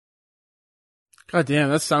 God damn,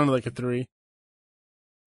 that sounded like a 3.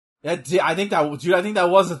 I think that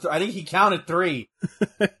was I think he counted 3.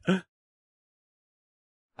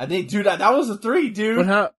 I think, dude, that was a 3,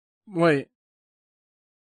 dude. Wait.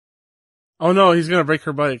 Oh no, he's gonna break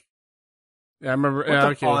her bike. Yeah, I remember. Yeah,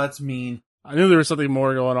 okay. Oh, that's mean. I knew there was something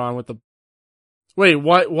more going on with the. Wait,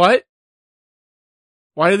 what? What?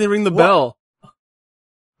 Why did they ring the bell?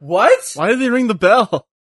 What? Why did they ring the bell?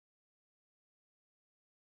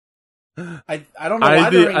 I don't know why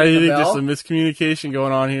they're ringing the bell. I think there's some miscommunication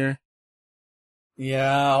going on here.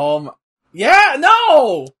 Yeah. Yeah.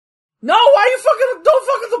 No. No. Why you don't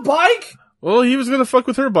fuck with the bike? Well, he was gonna fuck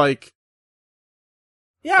with her bike.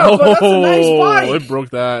 Yeah, but that's a nice bike. It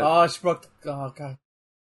broke that. Oh, she broke. Oh god.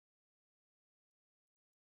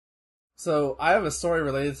 So I have a story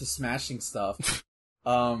related to smashing stuff.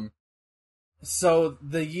 So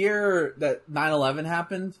the year that 9/11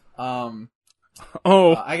 happened, I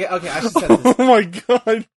should say this. Oh my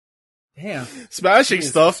god. Damn. Smashing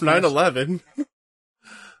stuff, 9/11.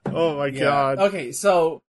 Oh my god. Okay,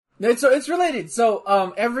 so it's related.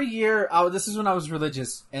 So every year, this is when I was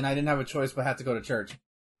religious and I didn't have a choice but had to go to church.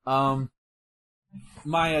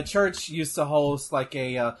 My church used to host like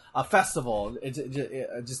a festival,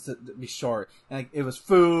 just to be short. And it was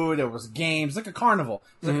food, it was games, like a carnival.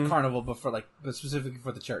 It was like a carnival, but specifically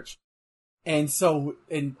for the church. And so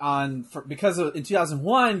in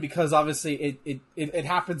 2001, because obviously it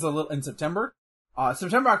happens a little in September,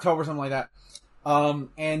 October, something like that.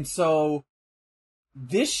 And so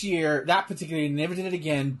this year, that particular year, never did it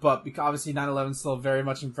again, but because obviously 9/11 is still very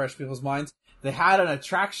much in fresh people's minds, they had an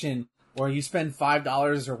attraction where you spend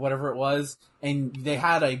 $5 or whatever it was, and they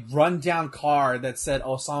had a rundown car that said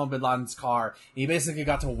Osama bin Laden's car. And you basically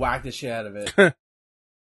got to whack the shit out of it.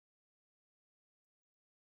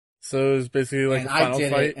 So it was basically like and a final I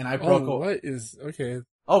did fight. It, and I broke. What is okay?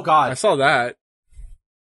 Oh god, I saw that.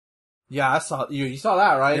 Yeah, I saw you. You saw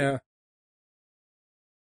that, right? Yeah.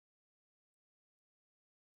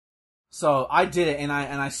 So I did it, and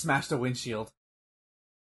I smashed a windshield.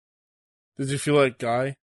 Did you feel like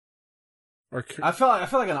Guy? Or I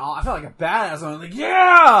felt like a badass. I was like,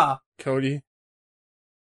 yeah, Cody.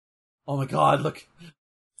 Oh my god, look.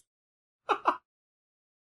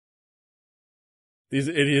 These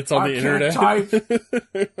idiots on the internet.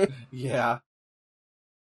 Yeah.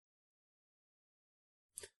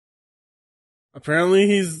 Apparently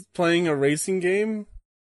he's playing a racing game.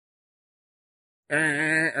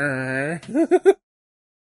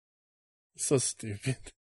 So stupid.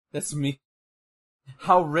 That's me.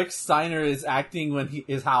 How Rick Steiner is acting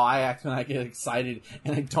is how I act when I get excited,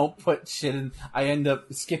 and I don't put shit in. I end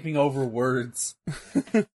up skipping over words.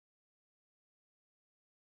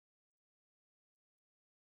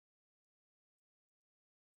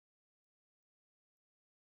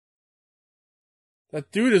 That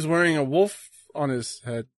dude is wearing a wolf on his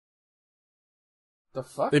head. The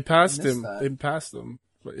fuck? They passed him. They passed him.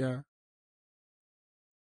 But yeah.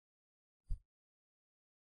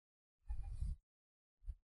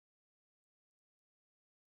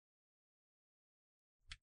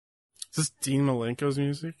 Is this Dean Malenko's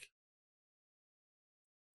music?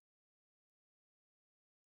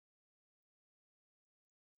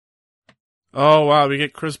 Oh wow, we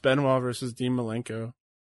get Chris Benoit versus Dean Malenko.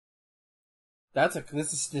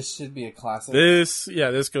 This should be a classic.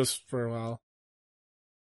 This goes for a while.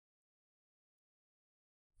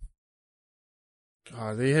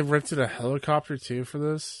 God, they have rented a helicopter too for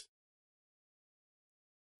this?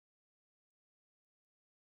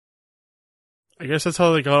 I guess that's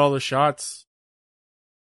how they got all the shots.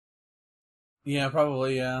 Yeah,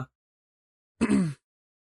 probably, yeah. Dean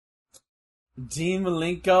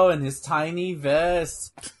Malenko and his tiny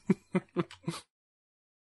vest.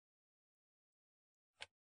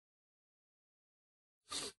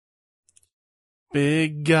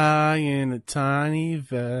 Big guy in a tiny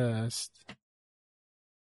vest.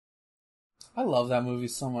 I love that movie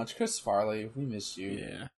so much. Chris Farley, we miss you.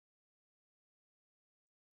 Yeah.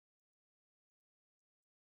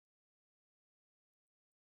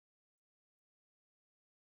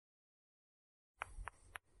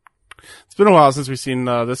 It's been a while since we've seen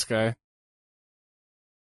this guy.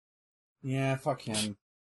 Yeah, fuck him.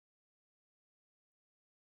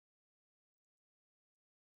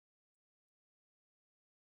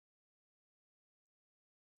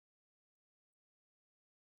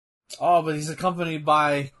 Oh, but he's accompanied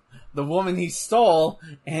by the woman he stole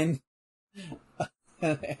and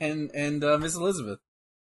Miss Elizabeth.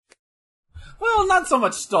 Well, not so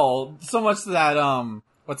much stole, so much that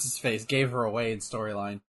what's his face gave her away in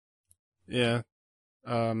storyline. Yeah,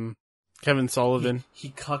 Kevin Sullivan. He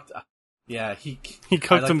cucked. Yeah, he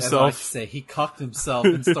cucked himself. I like to say he cucked himself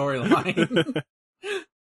in storyline.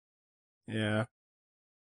 Yeah,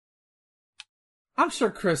 I'm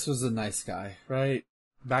sure Chris was a nice guy, right?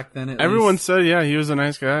 Back then, everyone said, yeah, he was a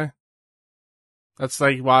nice guy. That's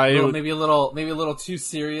like why maybe a little too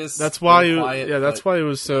serious. That's why quiet, that's why it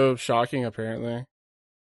was so shocking, apparently,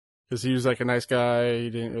 because he was like a nice guy.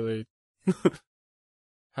 He didn't really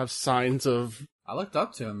have signs of. I looked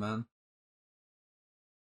up to him, man.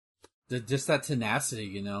 Just that tenacity,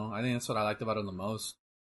 you know. I think that's what I liked about him the most.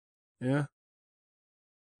 Yeah.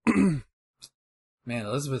 Man,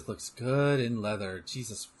 Elizabeth looks good in leather.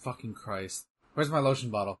 Jesus fucking Christ. Where's my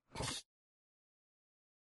lotion bottle?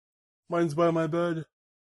 Mine's by my bed.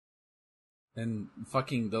 And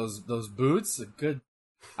fucking those boots, good.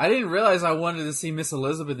 I didn't realize I wanted to see Miss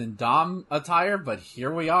Elizabeth in Dom attire, but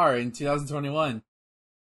here we are in 2021.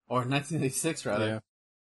 Or 1986, rather. Yeah.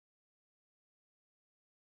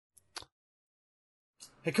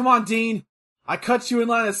 Hey, come on, Dean. I cut you in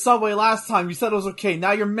line at Subway last time. You said it was okay.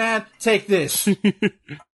 Now you're mad. Take this.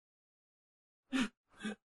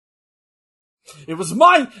 It was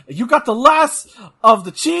mine. You got the last of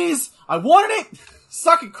the cheese. I wanted it.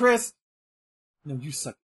 Suck it, Chris. No, you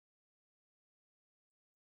suck.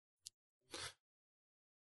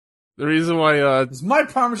 The reason why it's my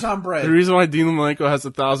Parmesan bread. The reason why Dean Malenko has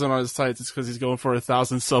 1,000 on his tights is because he's going for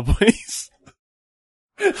 1,000 Subways.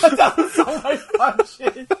 1,000 Subway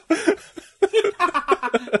punches.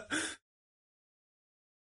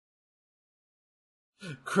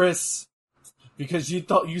 Chris, because you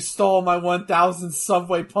thought you stole my 1,000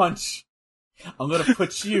 Subway punch, I'm gonna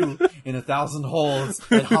put you in 1,000 holes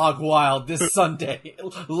at Hog Wild this Sunday,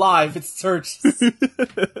 live at Churches.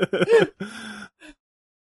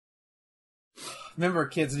 Remember,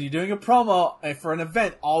 kids, when you're doing a promo for an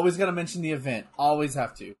event, always gotta mention the event. Always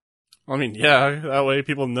have to. I mean, yeah, that way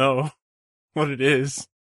people know what it is.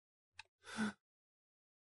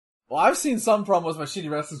 Well, I've seen some promos by shitty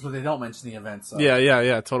wrestlers where they don't mention the event, so.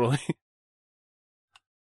 Yeah, totally.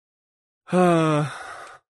 Oh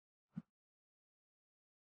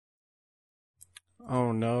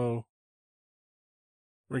no.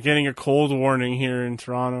 We're getting a cold warning here in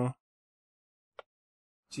Toronto.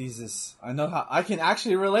 Jesus. I know how I can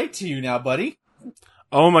actually relate to you now, buddy.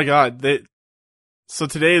 Oh my god. So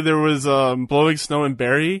today there was blowing snow in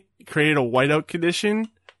Barrie. It created a whiteout condition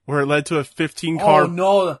where it led to a 15-car. Oh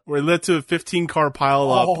no! Where it led to a 15-car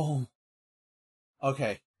pile-up. Oh.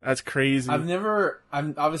 Okay. That's crazy. I've never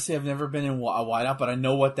been in a whiteout, but I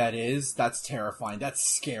know what that is. That's terrifying. That's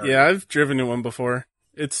scary. Yeah, I've driven in one before.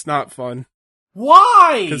 It's not fun.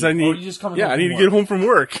 Why? Because I need. Or you just coming I need to get home from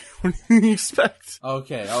work. What do you expect?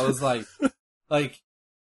 Okay, I was like,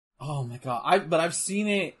 oh my god! But I've seen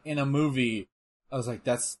it in a movie. I was like,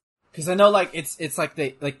 that's because I know, like it's like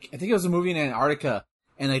I think it was a movie in Antarctica,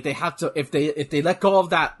 and like they have to if they let go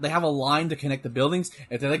of that, they have a line to connect the buildings.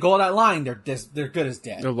 If they let go of that line, they're good as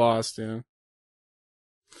dead. They're lost. Yeah.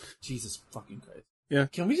 Jesus fucking Christ. Yeah.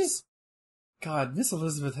 Can we just? God, Miss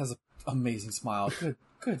Elizabeth has an amazing smile.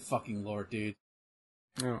 Good fucking Lord, dude.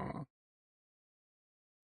 Oh.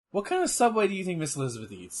 What kind of Subway do you think Miss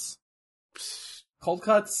Elizabeth eats? Cold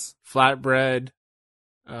cuts? Flatbread.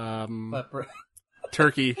 Flatbread.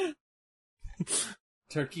 Turkey.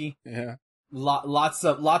 Turkey. Yeah. Lots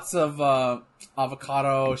of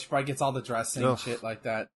avocado. She probably gets all the dressing, Ugh. shit like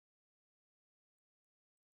that.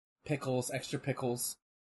 Pickles, extra pickles.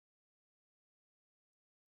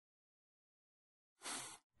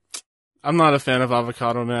 I'm not a fan of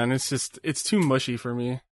avocado, man. It's too mushy for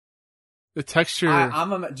me. The texture.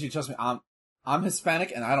 Dude, trust me, I'm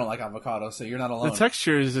Hispanic and I don't like avocado, so you're not alone. The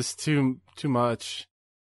texture is just too much.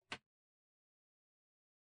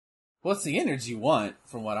 What's the energy you want,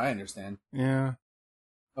 from what I understand? Yeah.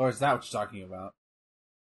 Or is that what you're talking about?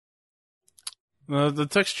 The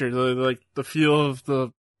texture, the feel of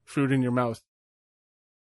the food in your mouth.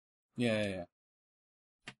 Yeah.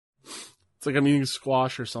 It's like I'm eating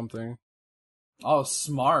squash or something. Oh,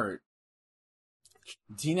 smart.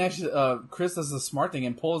 Dean actually, Chris does the smart thing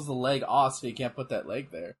and pulls the leg off so you can't put that leg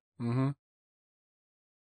there. Mm-hmm.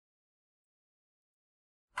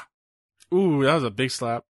 Ooh, that was a big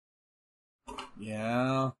slap.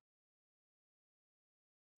 Yeah.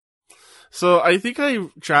 So I think I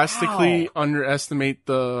drastically underestimate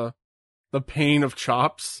the pain of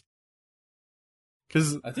chops.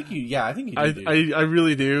 Cause I think you do. I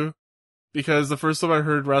really do. Because the first time I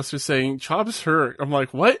heard wrestlers saying, chops hurt, I'm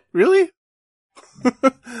like, what? Really?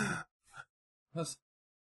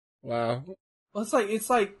 Wow. Well, it's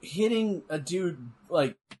like hitting a dude,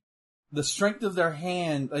 like, the strength of their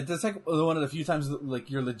hand. Like, that's like one of the few times, like,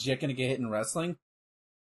 you're legit gonna get hit in wrestling.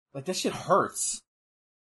 Like, that shit hurts.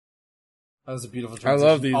 That was a beautiful transition.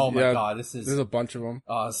 I love these. Oh my god, there's a bunch of them.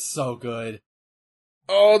 Oh, so good.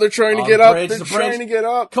 Oh, they're trying to get up. They're trying to get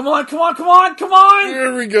up. Come on, come on, come on, come on!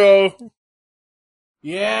 Here we go.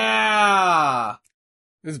 Yeah!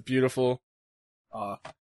 This is beautiful.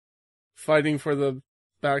 Fighting for the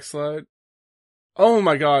backslide. Oh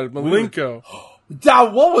my god, Malenko.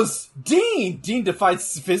 That, what was Dean? Dean defied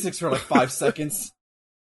physics for like 5 seconds.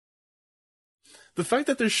 The fact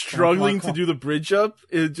that they're struggling to do the bridge up,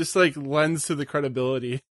 it just like lends to the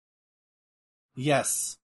credibility.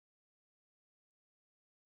 Yes.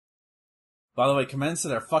 By the way, commends to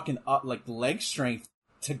their fucking like leg strength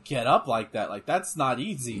to get up like that. Like, that's not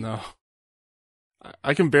easy. No.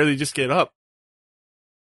 I can barely just get up.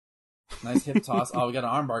 Nice hip toss. Oh, we got an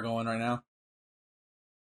armbar going right now.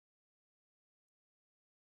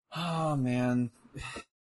 Oh man,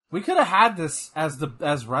 we could have had this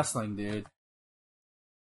as wrestling, dude.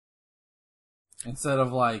 Instead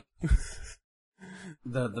of like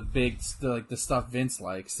the stuff Vince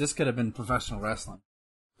likes, this could have been professional wrestling.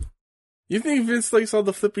 You think Vince likes all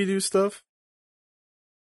the flippy do stuff?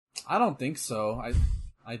 I don't think so.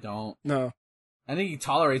 I don't. No. I think he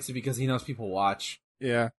tolerates it because he knows people watch.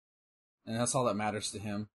 Yeah. And that's all that matters to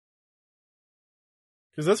him.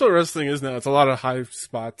 Because that's what wrestling is now. It's a lot of high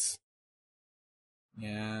spots.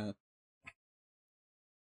 Yeah.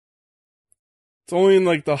 It's only in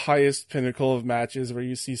like the highest pinnacle of matches where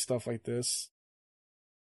you see stuff like this.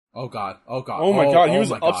 Oh god. Oh god. Oh my god, he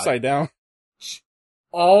was upside down.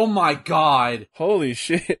 Oh my god. Holy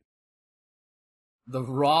shit. The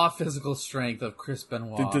raw physical strength of Chris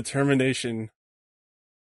Benoit. The determination.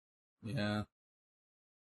 Yeah.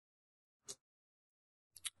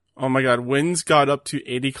 Oh my god, winds got up to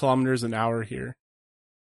 80 kilometers an hour here.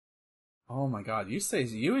 Oh my god,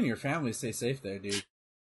 you and your family stay safe there, dude.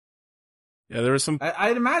 Yeah, there was some...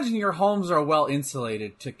 I'd imagine your homes are well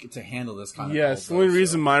insulated to handle this kind of cold. Yes, the only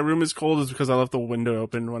reason my room is cold is because I left the window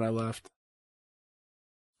open when I left.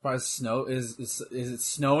 Is snow? Is it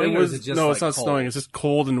snowing or is it just No, like it's not cold? snowing, it's just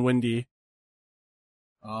cold and windy.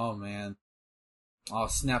 Oh man. Oh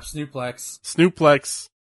snap, Snooplex. Snooplex.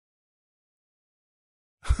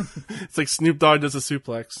 It's like Snoop Dogg does a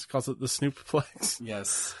suplex. Calls it the Snooplex.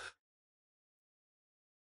 Yes.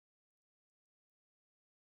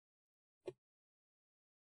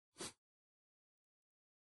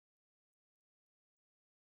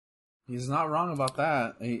 He's not wrong about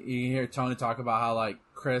that. You hear Tony talk about how, like,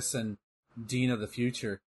 Chris and Dean of the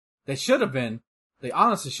future. They should have been. They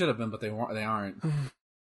honestly should have been, but they aren't.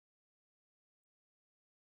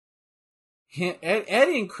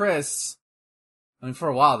 Eddie and Chris, I mean, for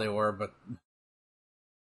a while they were, but...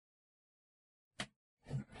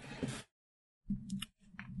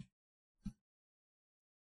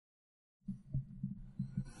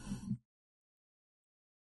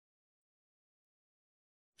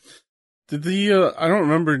 Did I don't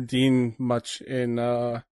remember Dean much in,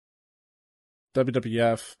 WWF.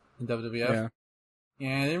 In WWF? Yeah.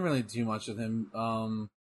 Yeah, they didn't really do much with him.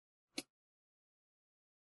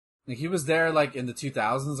 Like, he was there, like, in the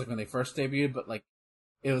 2000s, like, when they first debuted, but, like,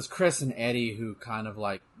 it was Chris and Eddie who kind of,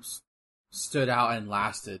 like, stood out and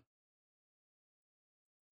lasted.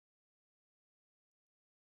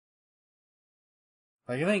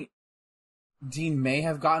 Like, I think Dean may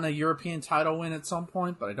have gotten a European title win at some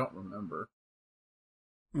point, but I don't remember.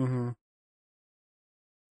 Mm-hmm.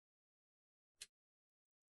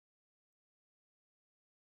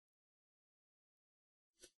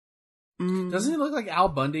 Doesn't he look like Al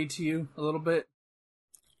Bundy to you a little bit?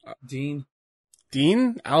 Dean?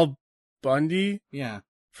 Dean? Al Bundy? Yeah.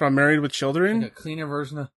 From Married with Children? Like a cleaner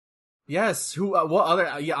version of... Yes, who, what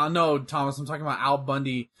other... Yeah, I know, Thomas, I'm talking about Al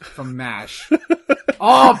Bundy from MASH.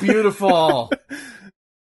 Oh, beautiful!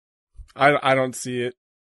 I don't see it.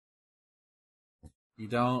 You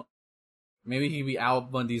don't? Maybe he'd be Al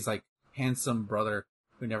Bundy's, like, handsome brother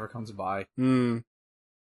who never comes by.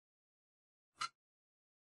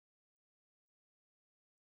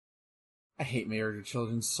 I hate Married with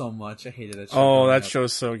Children so much. I hated that show. Oh, that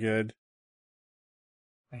show's so good.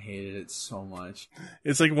 I hated it so much.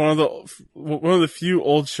 It's like one of the few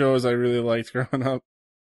old shows I really liked growing up.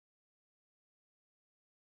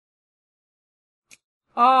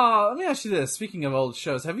 Let me ask you this. Speaking of old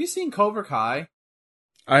shows, have you seen Cobra Kai?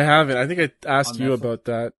 I haven't. I think I asked you Netflix? about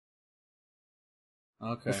that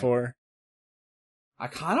before. I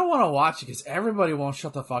kind of want to watch it because everybody won't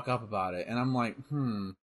shut the fuck up about it. And I'm like,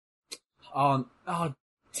 Oh,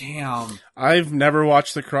 damn. I've never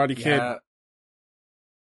watched The Karate Kid.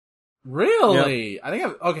 Really? Yep. I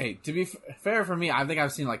think okay, to be fair for me, I think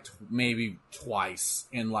I've seen like maybe twice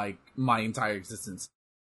in like my entire existence.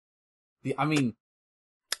 I don't know.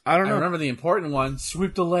 I remember the important one,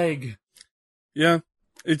 sweep the leg. Yeah.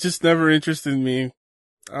 It just never interested me.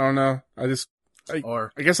 I don't know. I guess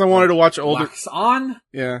I wanted to watch older. Wax on?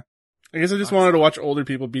 Yeah. I guess I just wanted to watch older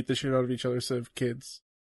people beat the shit out of each other instead of kids.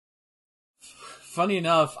 Funny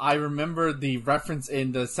enough, I remember the reference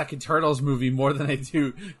in the second Turtles movie more than I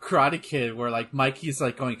do Karate Kid, where like Mikey's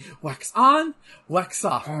like going, wax on, wax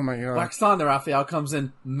off. Oh my god. Wax on, the Raphael comes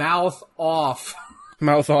in, mouth off.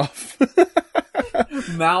 Mouth off.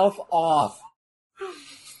 Mouth off.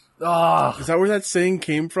 Oh. Is that where that saying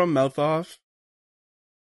came from? Mouth off?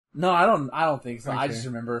 No, I don't think so. Okay. I just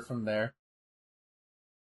remember it from there.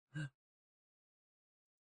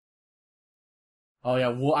 Oh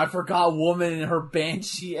yeah, I forgot woman and her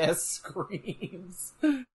banshee-esque screams.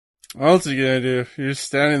 What else are you gonna do? You're just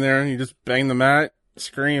standing there and you just bang the mat,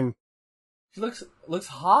 scream. She looks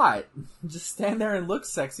hot. Just stand there and look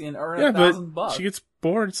sexy and earn $1,000 bucks. She gets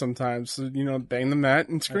bored sometimes, so bang the mat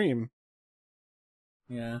and scream.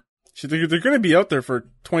 Yeah. They're gonna be out there for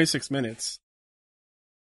 26 minutes.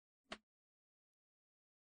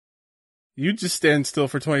 You just stand still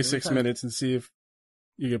for 26 minutes and see if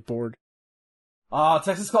you get bored. Oh,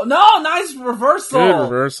 Texas call. No, nice reversal. Good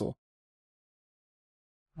reversal.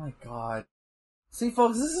 My God. See,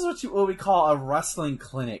 folks, this is what we call a wrestling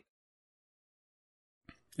clinic.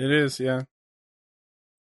 It is, yeah.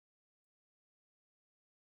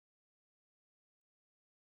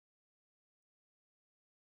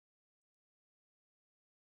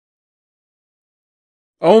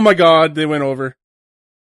 Oh my God, they went over.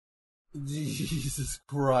 Jesus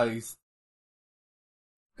Christ.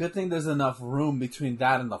 Good thing there's enough room between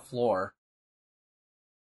that and the floor.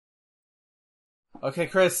 Okay,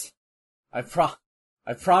 Chris. I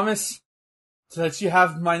promise to let you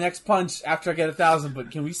have my next punch after I get 1,000, but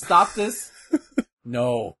can we stop this?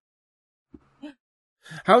 No.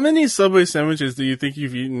 How many Subway sandwiches do you think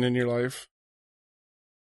you've eaten in your life?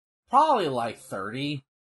 Probably like 30.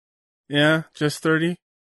 Yeah, just 30?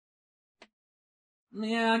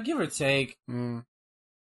 Yeah, give or take. Mm.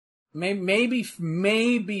 Maybe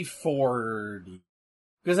 40.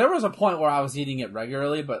 Because there was a point where I was eating it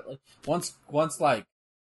regularly, but once like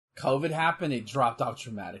COVID happened, it dropped off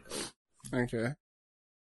dramatically. Okay.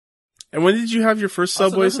 And when did you have your first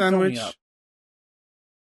Subway sandwich?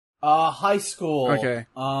 High school. Okay.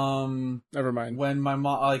 Never mind. When my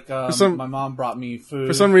mom, my mom brought me food.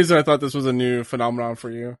 For some reason, I thought this was a new phenomenon for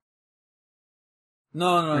you.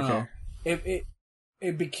 No.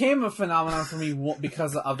 It became a phenomenon for me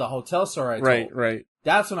because of the hotel story I told. Right.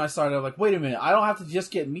 That's when I started like, wait a minute, I don't have to just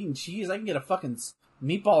get meat and cheese. I can get a fucking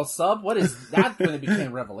meatball sub. What is that? When it became a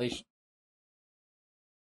revelation.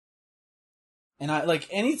 And I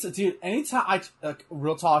anytime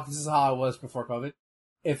real talk, this is how I was before COVID.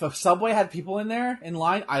 If a Subway had people in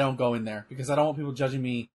line, I don't go in there because I don't want people judging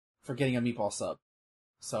me for getting a meatball sub.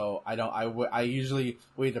 So I usually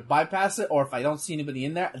will either bypass it, or if I don't see anybody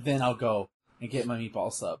in there, then I'll go and get my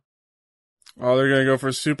meatball sub. Oh, they're gonna go for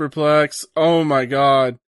Superplex. Oh my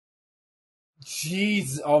God.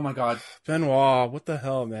 Jeez. Oh my God. Benoit, what the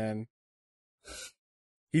hell, man?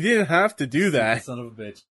 He didn't have to do that. Son of a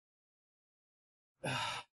bitch.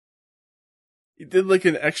 He did like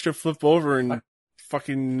an extra flip over and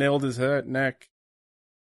fucking nailed his neck.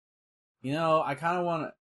 I kind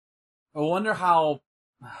of I wonder how...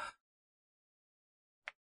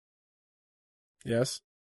 Yes?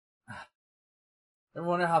 I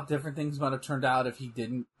wonder how different things might have turned out if he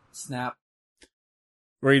didn't snap.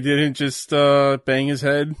 Where he didn't just bang his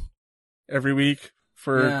head every week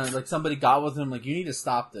for... Yeah, like somebody got with him, like, you need to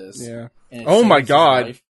stop this. Yeah. Oh my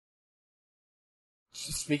God.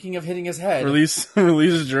 Speaking of hitting his head... Release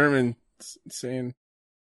German. It's insane.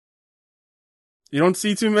 You don't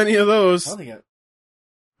see too many of those. I don't think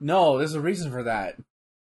No, there's a reason for that.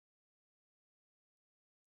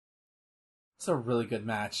 It's a really good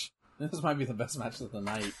match. This might be the best match of the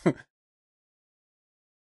night.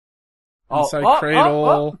 Inside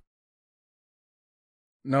cradle.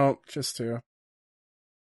 No, just two.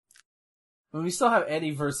 Well, we still have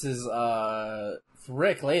Eddie versus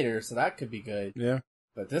Rick later, so that could be good. Yeah.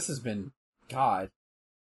 But this has been God.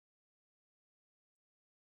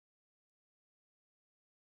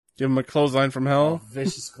 Give him a clothesline from hell. Oh,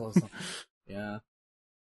 vicious clothesline. Yeah.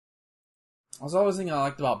 I was always thinking I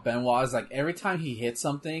liked about Benoit is like every time he hit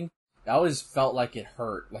something, it always felt like it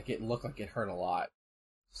hurt. Like it looked like it hurt a lot.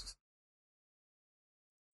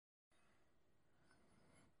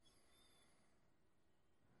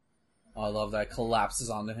 Oh, I love that.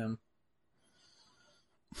 Collapses onto him.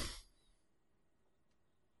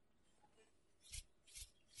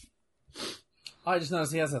 Oh, I just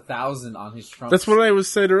noticed he has 1,000 on his trunk. That's what I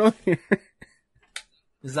was saying earlier.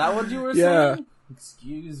 Is that what you were Yeah. saying?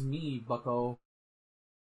 Excuse me, bucko.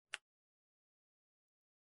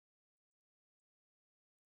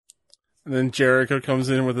 And then Jericho comes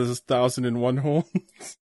in with his 1,001 hole.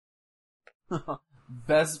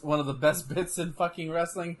 One of the best bits in fucking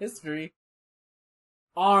wrestling history.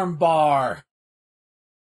 Armbar.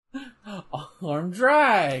 Arm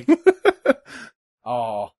drag.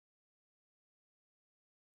 Oh.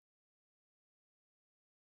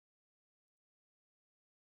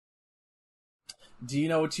 Do you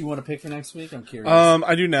know what you want to pick for next week? I'm curious.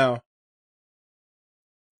 I do now.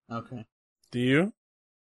 Okay. Do you?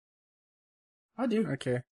 I do.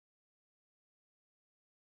 Okay.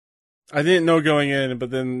 I didn't know going in,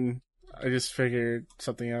 but then I just figured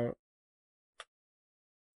something out.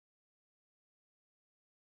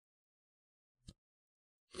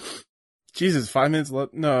 Jesus, 5 minutes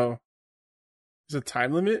left? No. Is a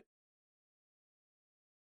time limit?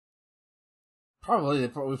 Probably. We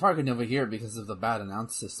probably could never hear it because of the bad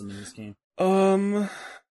announce system in this game.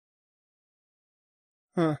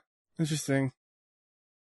 Huh. Interesting.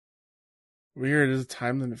 Weird, there's a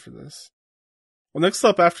time limit for this. Well, next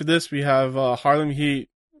up after this, we have Harlem Heat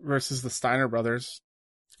versus the Steiner Brothers.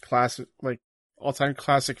 Classic, all-time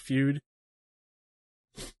classic feud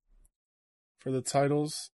for the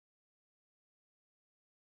titles.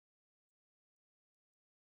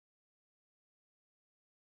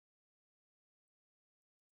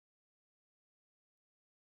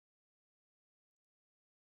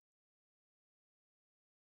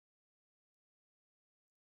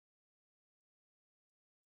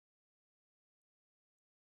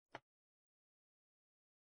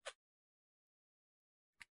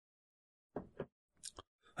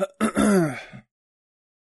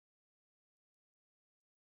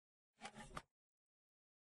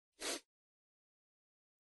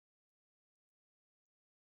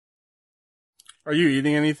 Are you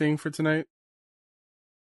eating anything for tonight?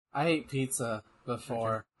 I ate pizza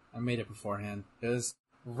before. Okay. I made it beforehand. It was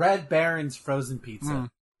Red Baron's frozen pizza.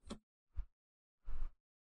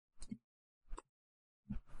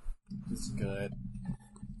 It's good.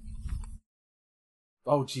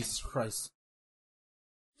 Oh, Jesus Christ.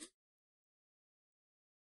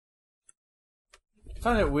 I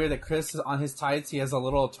find it weird that Chris, on his tights, he has a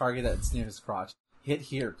little target that's near his crotch. Hit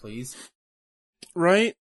here, please.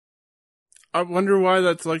 Right? I wonder why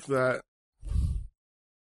that's like that.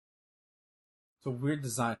 It's a weird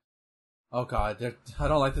design. Oh god, I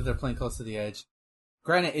don't like that they're playing close to the edge.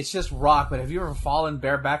 Granted, it's just rock, but have you ever fallen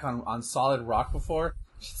bareback on solid rock before?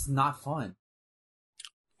 It's not fun.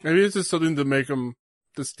 Maybe it's just something to make them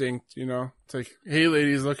distinct, you know? It's like, hey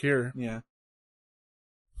ladies, look here. Yeah.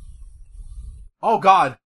 Oh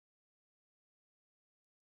god!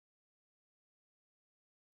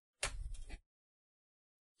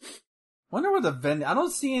 Wonder where the I don't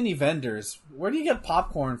see any vendors. Where do you get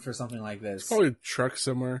popcorn for something like this? Probably a truck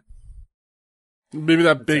somewhere. Maybe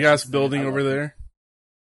that big ass building over there.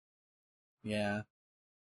 Yeah.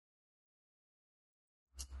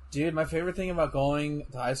 Dude, my favorite thing about going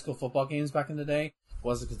to high school football games back in the day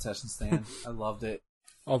was the concession stand. I loved it.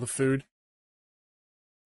 All the food.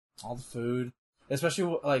 All the food.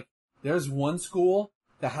 Especially, there's one school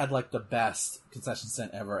that had, the best concession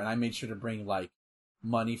stand ever, and I made sure to bring,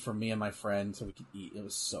 money for me and my friend so we could eat. It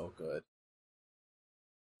was so good.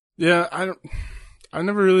 Yeah, I've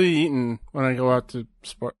never really eaten when I go out to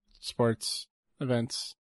sports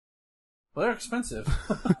events. Well, they're expensive.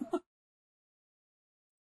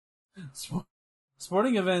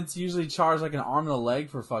 Sporting events usually charge an arm and a leg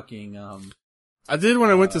for fucking. I did when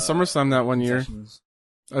I went to SummerSlam that one year.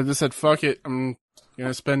 I just said, "Fuck it, I'm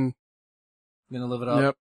gonna spend." Gonna live it up.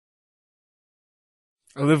 Yep.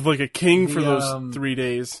 I lived like a king for those 3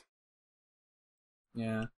 days.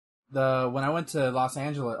 Yeah. When I went to Los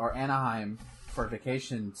Angeles or Anaheim for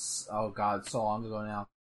vacations, oh god, so long ago now.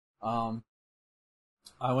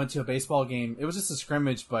 I went to a baseball game. It was just a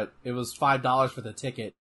scrimmage, but it was $5 for the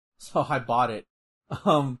ticket, so I bought it.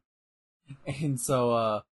 And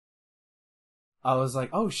so I was like,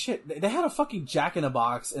 oh shit, they had a fucking Jack in the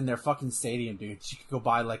Box in their fucking stadium, dude. You could go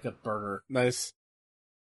buy a burger. Nice.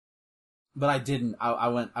 But I didn't.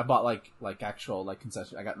 I bought actual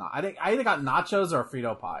concession. I either got nachos or a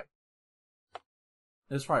Frito pie.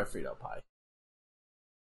 It was probably a Frito pie.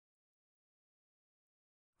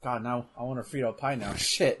 God, now I want a Frito pie now.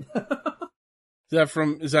 Shit.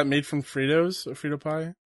 Is that made from Fritos, a Frito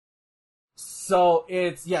pie? So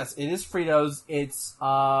yes, it is Fritos. It's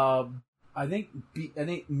I think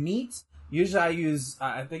meat. Usually I use.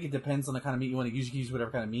 I think it depends on the kind of meat you want to use. You can use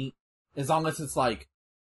whatever kind of meat, as long as it's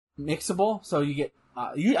mixable. So you get,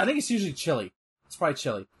 I think it's usually chili. It's probably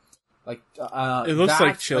chili. Like, it looks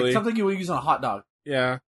like chili. Like something you would use on a hot dog.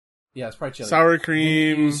 Yeah. Yeah, it's probably chili. Sour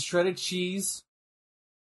cream. Shredded cheese.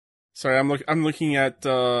 Sorry, I'm looking at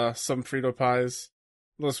some Frito pies.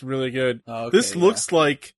 It looks really good. Okay, this looks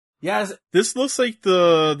like this looks like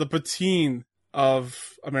the poutine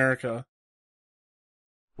of America.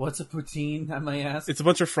 What's a poutine, I may ask? It's a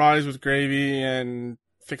bunch of fries with gravy and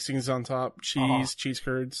fixings on top, cheese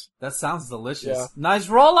curds. That sounds delicious. Yeah. Nice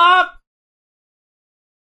roll up.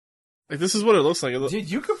 Like this is what it looks like. Dude,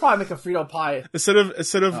 you could probably make a Frito pie. Instead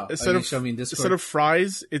of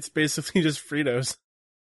fries, it's basically just Fritos.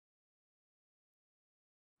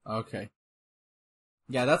 Okay.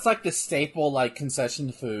 Yeah, that's like the staple, like,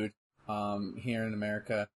 concession food, here in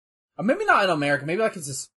America. Or maybe not in America, maybe like it's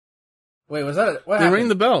just... Wait, was that what happened? They rang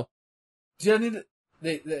the bell. Do you need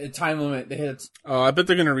the time limit? They hit it. Oh, I bet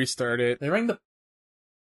they're gonna restart it. They rang the...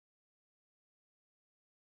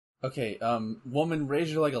 Okay, woman,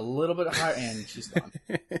 raise your leg a little bit higher, and she's gone.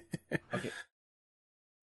 Okay.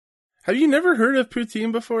 Have you never heard of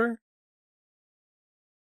poutine before?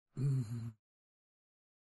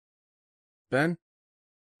 Ben?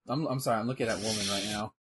 I'm sorry, I'm looking at woman right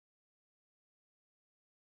now.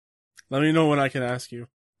 Let me know when I can ask you.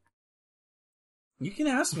 You can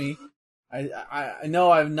ask me. I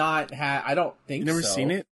know I've not had... I don't think so. You never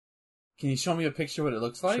seen it? Can you show me a picture of what it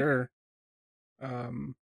looks like? Sure.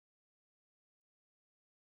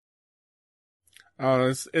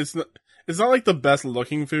 It's not like the best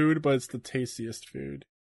looking food, but it's the tastiest food.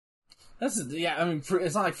 I mean,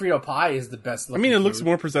 it's not like Frito pie is the best looking it food. looks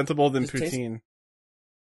more presentable than poutine.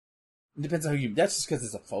 It depends on that's just because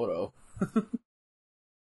it's a photo.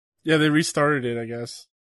 Yeah, they restarted it, I guess.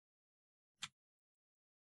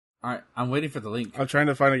 Alright, I'm waiting for the link. I'm trying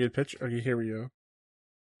to find a good picture. Okay, here we go.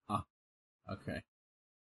 Oh, okay.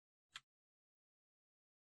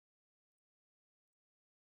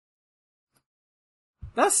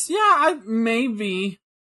 Maybe.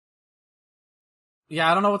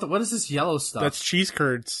 Yeah, I don't know what is this yellow stuff? That's cheese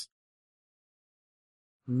curds.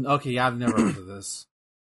 Okay, yeah, I've never heard of this.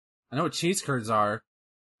 I know what cheese curds are.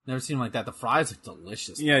 Never seen them like that. The fries look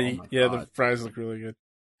delicious. Yeah, the fries look really good.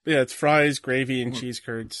 But yeah, it's fries, gravy, and cheese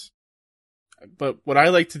curds. But what I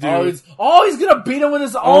like to do... he's gonna beat him with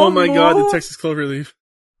his own Oh my move? God, the Texas Cloverleaf.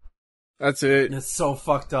 That's it. It's so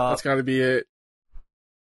fucked up. That's gotta be it.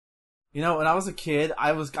 You know, when I was a kid,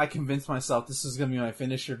 I convinced myself this was gonna be my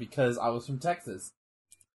finisher because I was from Texas.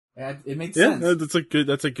 It made sense. Yeah,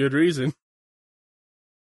 that's a good reason.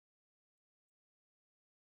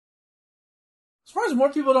 As far as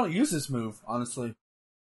more people don't use this move, honestly.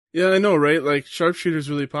 Yeah, I know, right? Like, sharpshooter's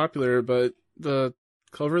really popular, but the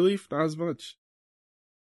Cloverleaf, not as much.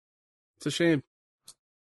 It's a shame.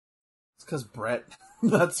 It's because Brett.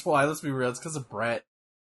 That's why, let's be real. It's because of Brett.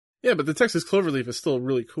 Yeah, but the Texas Cloverleaf is still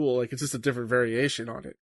really cool. Like, it's just a different variation on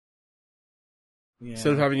it. Yeah.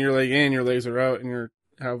 Instead of having your leg in, your legs are out, and you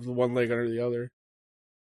have the one leg under the other.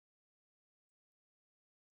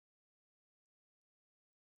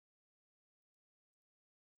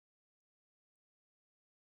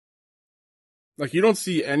 Like, you don't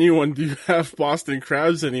see anyone do half Boston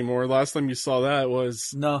crabs anymore. Last time you saw that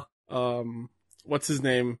was... No. What's his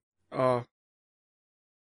name?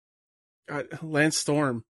 Lance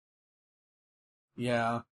Storm.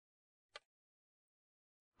 Yeah.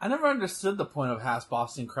 I never understood the point of half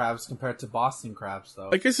Boston crabs compared to Boston crabs, though.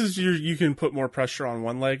 I guess you can put more pressure on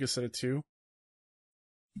one leg instead of two.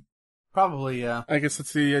 Probably, yeah. I guess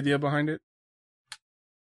that's the idea behind it.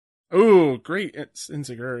 Oh, great. It's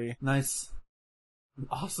Enziguri. Nice.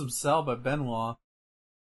 Awesome sell by Benoit.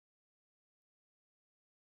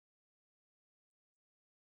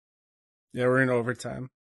 Yeah, we're in overtime.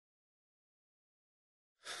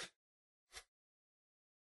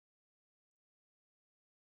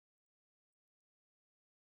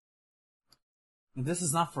 And this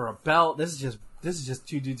is not for a belt. This is just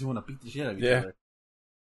two dudes who want to beat the shit out of each other.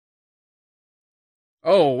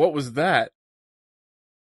 Oh, what was that?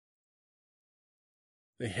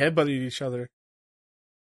 They headbutted each other.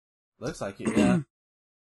 Looks like it, yeah.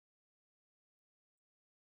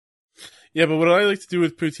 Yeah, but what I like to do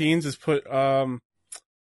with poutines is put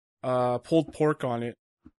pulled pork on it.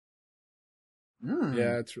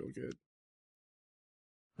 Yeah, it's real good.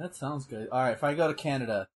 That sounds good. All right, if I go to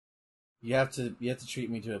Canada, you have to treat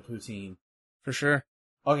me to a poutine. For sure.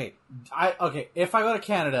 Okay, if I go to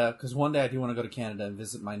Canada, because one day I do want to go to Canada and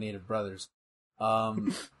visit my native brothers,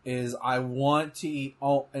 is I want to eat,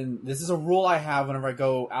 and this is a rule I have whenever I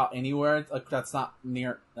go out anywhere, like that's not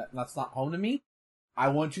home to me, I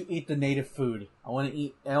want to eat the native food. I want to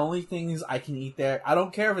eat the only things I can eat there. I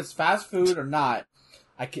don't care if it's fast food or not.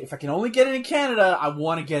 If I can only get it in Canada, I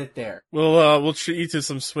want to get it there. We'll treat you to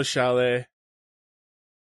some Swiss Chalet.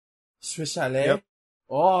 Swiss Chalet? Yep.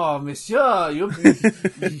 Oh, monsieur,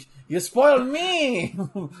 you spoiled me.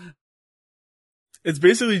 It's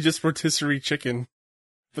basically just rotisserie chicken,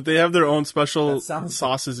 but they have their own special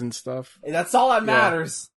sauces and stuff. That's all that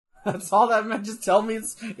matters. That's all that matters. Just tell me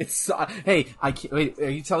it's. Hey, I can't, wait. Are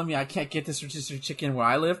you telling me I can't get this rotisserie chicken where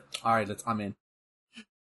I live? All right, I'm in.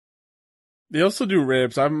 They also do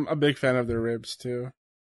ribs. I'm a big fan of their ribs too.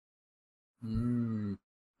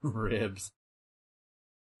 Ribs.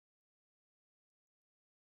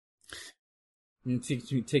 You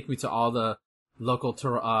take me to all the local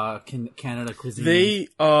Canada cuisine. They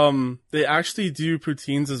actually do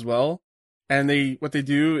poutines as well, and what they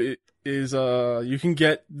do is you can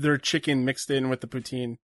get their chicken mixed in with the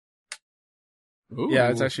poutine. Ooh. Yeah,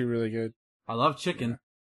 it's actually really good. I love chicken.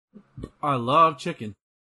 I love chicken.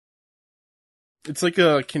 It's like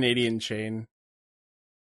a Canadian chain.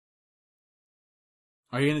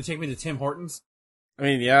 Are you going to take me to Tim Hortons? I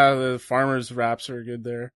mean, yeah, the farmers wraps are good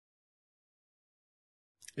there.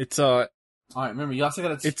 It's all right, remember, you also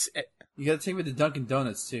got to you got to take me to Dunkin'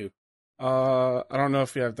 Donuts too. I don't know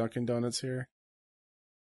if we have Dunkin' Donuts here.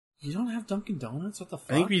 You don't have Dunkin' Donuts? What the fuck?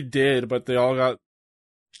 I think we did, but they all got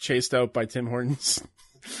chased out by Tim Hortons.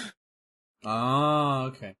 Oh,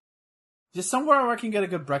 okay. Just somewhere where I can get a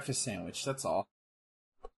good breakfast sandwich, that's all.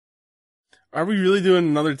 Are we really doing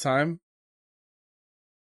another time?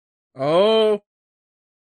 Oh.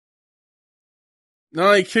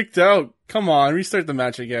 No, he kicked out. Come on, restart the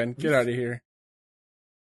match again. Get out of here.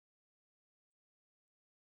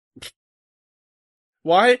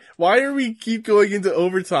 Why are we keep going into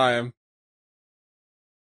overtime?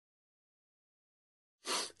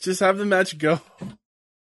 Just have the match go.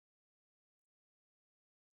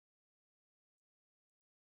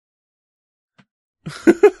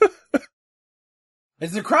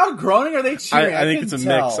 Is the crowd groaning or are they cheering? I think it's a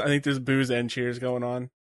mix. I think there's boos and cheers going on.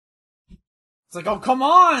 It's like, oh, come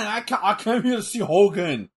on! I came here to see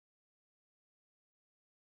Hogan.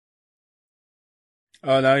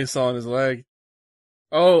 Oh, now he's sawing his leg.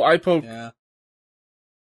 Oh, eye poke. Yeah.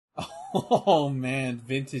 Oh, man.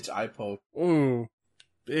 Vintage eye poke. Ooh.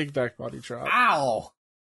 Big back body drop. Ow!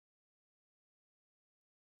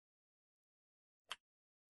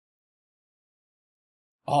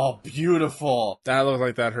 Oh, beautiful. That looked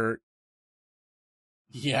like that hurt.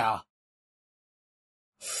 Yeah.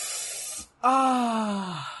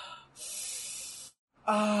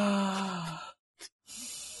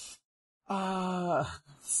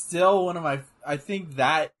 Still one of my, I think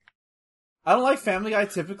that, I don't like Family Guy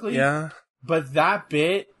typically. Yeah. But that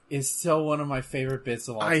bit is still one of my favorite bits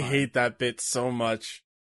of all time. I hate that bit so much.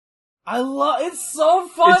 It's so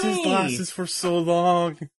funny! It just lasts for so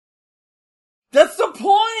long. That's the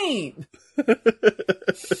point!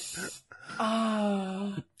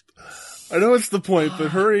 I know it's the point, but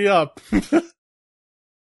hurry up.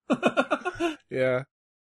 Yeah.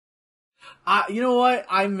 You know what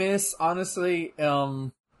I miss, honestly,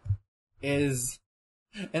 is,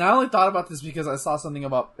 and I only thought about this because I saw something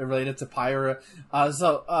about it related to Pyra.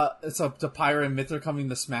 So to Pyra and Mithra coming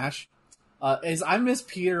to Smash. Is I miss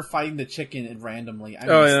Peter fighting the chicken randomly. That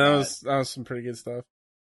was some pretty good stuff.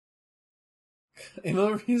 And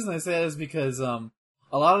the reason I say that is because a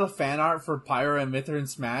lot of the fan art for Pyra and Mithra in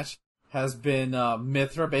Smash has been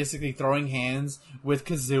Mithra basically throwing hands with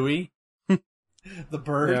Kazooie, the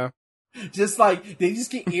bird. Yeah. Just like, they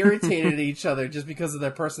just get irritated at each other just because of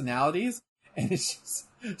their personalities. And it's just,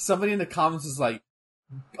 somebody in the comments was like,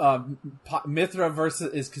 Mithra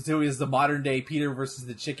versus Kazooie is the modern day Peter versus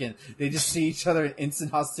the chicken. They just see each other in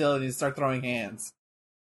instant hostility and start throwing hands.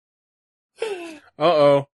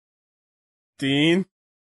 Uh-oh. Dean?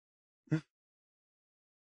 He's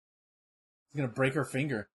gonna break her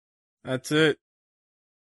finger. That's it.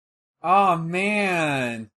 Oh,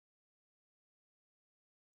 man.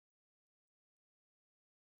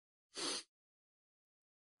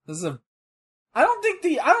 I don't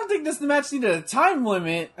think this match needed a time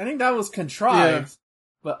limit. I think that was contrived. Yeah.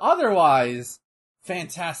 But otherwise,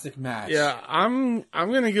 fantastic match. Yeah, I'm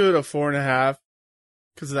gonna give it a 4.5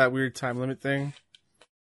 because of that weird time limit thing.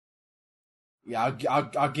 Yeah,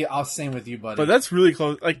 I'll same with you, buddy. But that's really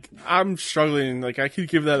close. Like, I'm struggling. Like, I could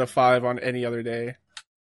give that a 5 on any other day.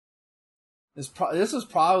 This was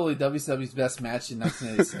probably WCW's best match in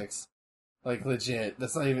 1986. Like, legit.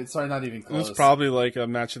 That's not even, sorry, not even close. It was probably like a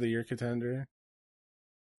match of the year contender.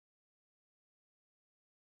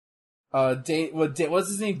 what's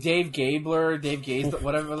his name? Dave Gabler,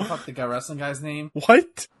 whatever the fuck the guy wrestling guy's name.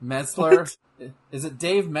 What? Metzler. What? Is it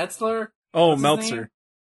Dave Metzler? Oh, Meltzer.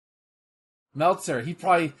 Meltzer. He's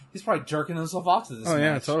probably jerking himself off to this. Oh match.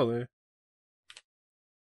 yeah, totally.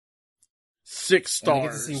 6 stars. And I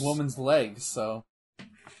get to see woman's legs. So. All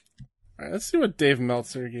right, let's see what Dave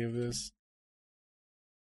Meltzer gave this.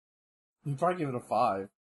 He'd probably give it a 5.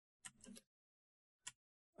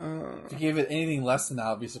 If you gave it anything less than that,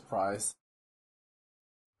 I'd be surprised.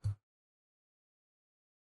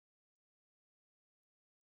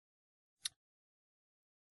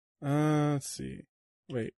 Let's see.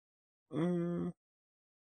 Wait.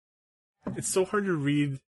 It's so hard to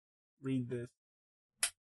read this.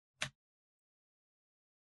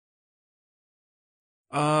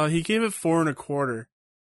 He gave it 4 1/4.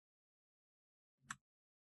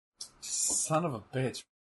 Son of a bitch.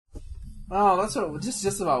 Oh, that's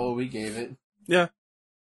just about what we gave it. Yeah.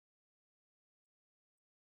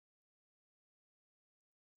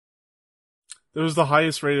 It was the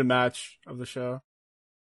highest rated match of the show.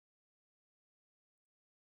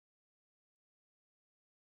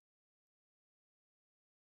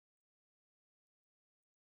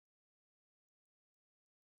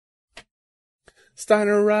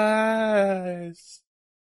 Steiner Rise.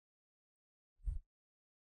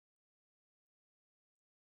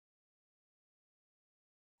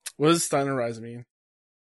 What does Steiner Rise mean?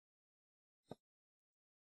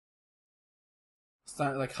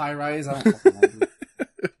 Steiner, like high rise? I don't fucking know.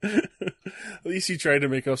 At least you tried to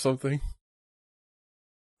make up something.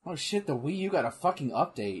 Oh shit, the Wii U got a fucking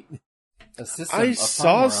update. I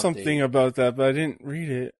saw something about that, but I didn't read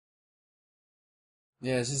it.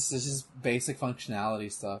 Yeah, it's just basic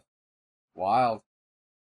functionality stuff. Wild.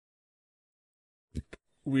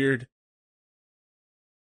 Weird.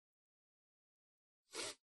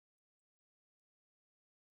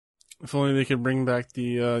 If only they could bring back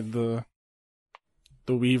the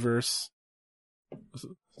Weverse.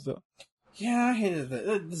 Yeah, I hated that.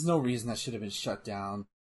 There's no reason that should have been shut down.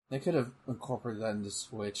 They could have incorporated that into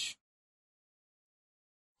Switch.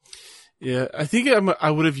 Yeah, I think I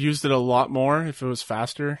would have used it a lot more if it was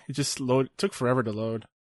faster. It took forever to load.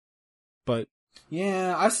 But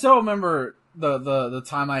yeah, I still remember the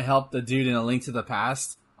time I helped the dude in A Link to the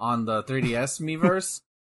Past on the 3DS Miiverse.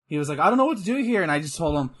 He was like, I don't know what to do here, and I just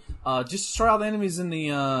told him, just destroy all the enemies in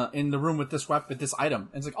the room with this weapon, with this item.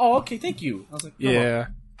 And it's like, oh, okay, thank you. I was like, yeah.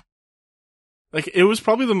 Like, it was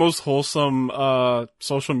probably the most wholesome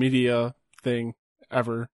social media thing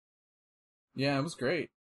ever. Yeah, it was great.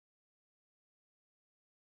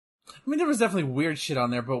 I mean, there was definitely weird shit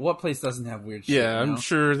on there, but what place doesn't have weird shit? Yeah, you know? I'm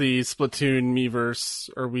sure the Splatoon Miiverse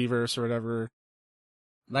or Weverse or whatever.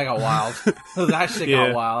 That got wild. That shit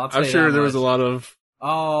got wild. I'm sure there was a lot of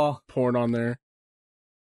porn on there.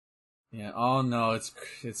 Yeah. Oh no, it's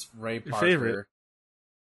Ray Parker. Your favorite.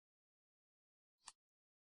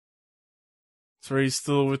 That's where he's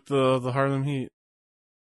still with the Harlem Heat.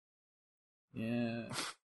 Yeah.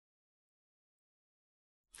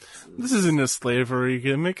 This isn't a slavery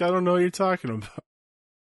gimmick. I don't know what you're talking about.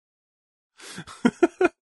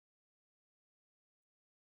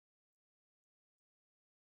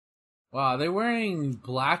 Wow, they're wearing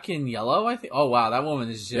black and yellow, I think. Oh wow, that woman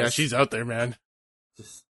is just... Yeah, she's out there, man.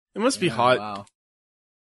 It must be hot. Wow.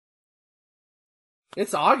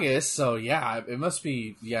 It's August, so yeah, it must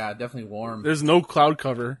be, definitely warm. There's no cloud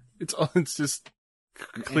cover. It's just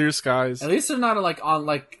clear skies. At least they're not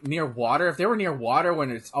on near water. If they were near water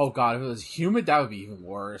when it's, oh god, if it was humid, that would be even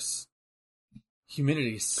worse.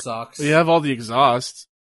 Humidity sucks. But you have all the exhaust.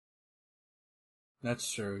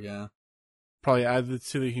 That's true, yeah. Probably added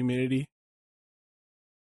to the humidity.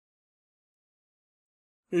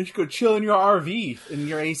 You should go chill in your RV, in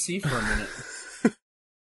your AC for a minute.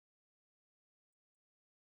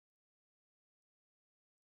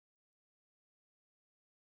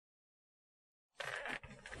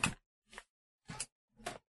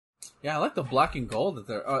 Yeah, I like the black and gold that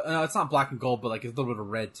they're... no, it's not black and gold, but like it's a little bit of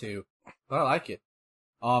red too. But I like it.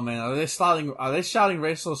 Oh man, are they shouting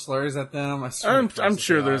racial slurs at them? I'm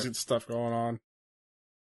sure there's good stuff going on.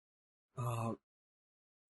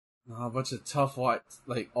 A bunch of tough white,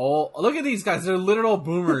 look at these guys, they're literal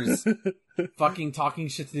boomers. Fucking talking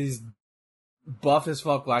shit to these buff as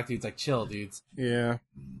fuck black dudes, like chill dudes. Yeah.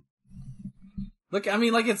 Look, I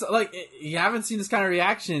mean, it's you haven't seen this kind of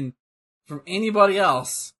reaction from anybody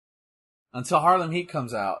else until Harlem Heat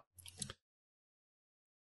comes out.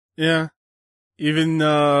 Yeah. Even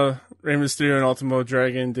Rey Mysterio and Ultimo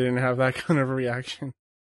Dragon didn't have that kind of a reaction.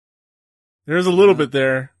 There's a little bit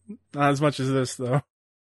there. Not as much as this, though.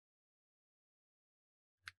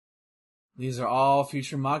 These are all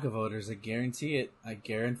future MAGA voters. I guarantee it. I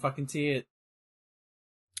guarantee it.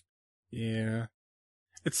 Yeah.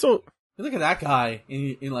 It's so... You look at that guy,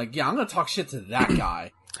 and you're like, yeah, I'm going to talk shit to that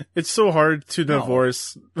guy. It's so hard to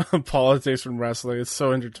divorce politics from wrestling. It's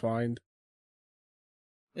so intertwined.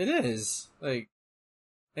 It is. Like,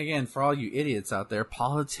 again, for all you idiots out there,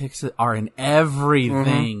 politics are in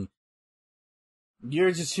everything. You're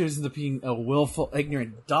just choosing to be a willful,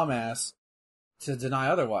 ignorant dumbass to deny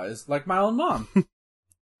otherwise. Like my own mom.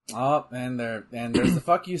 Oh, and there's the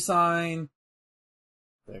fuck you sign.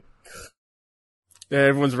 Yeah,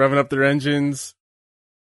 everyone's revving up their engines.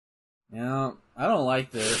 Yeah, I don't like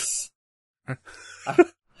this.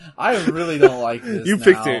 I really don't like this. You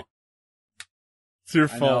picked it. It's your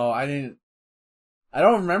fault. No, I didn't. I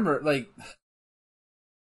don't remember. Like,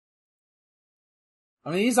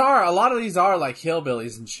 I mean, a lot of these are like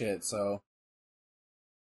hillbillies and shit. So,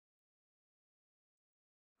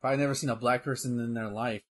 probably never seen a black person in their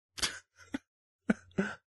life.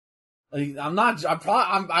 Like,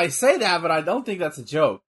 I say that, but I don't think that's a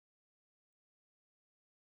joke.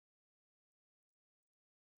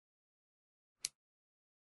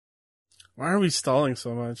 Why are we stalling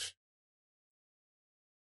so much?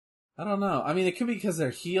 I don't know. I mean, it could be because they're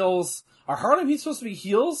heels. Are Harlem Heat supposed to be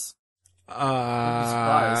heels?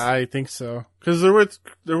 I think so. Because they're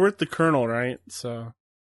with the Colonel, right? So.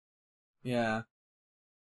 Yeah.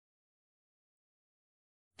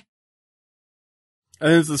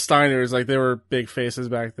 And it's the Steiners, like they were big faces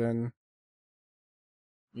back then.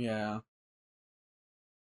 Yeah.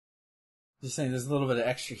 Just saying, there's a little bit of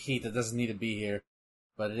extra heat that doesn't need to be here,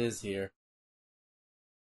 but it is here.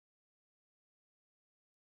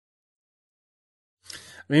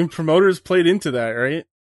 I mean, promoters played into that, right?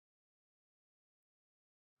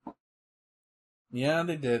 Yeah,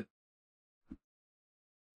 they did.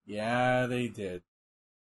 Yeah, they did.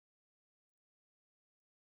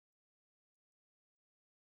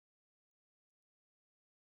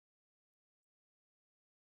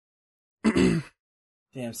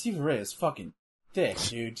 Damn, Stevie Ray is fucking thick,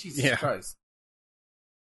 dude. Jesus Christ.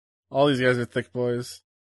 All these guys are thick boys.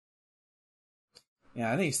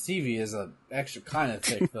 Yeah, I think Stevie is a extra kind of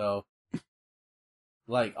thick, though.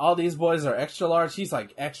 Like, all these boys are extra large. He's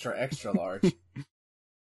like extra large.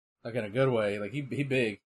 Like, in a good way. Like, he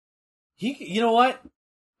big. You know what?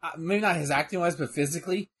 Maybe not his acting wise, but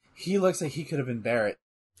physically, he looks like he could have been Barrett.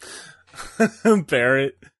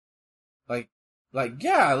 Barrett.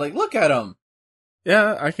 Yeah, look at him.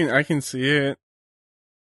 Yeah, I can see it.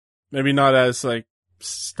 Maybe not as like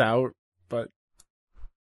stout, but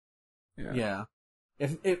yeah. Yeah.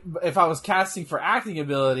 If I was casting for acting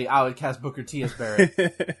ability, I would cast Booker T as Barrett.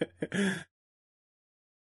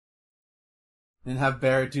 And have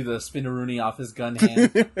Barrett do the spinneroonie off his gun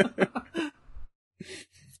hand.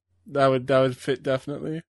 That would fit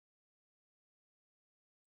definitely.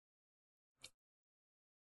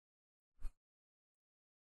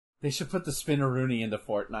 They should put the spinneroonie into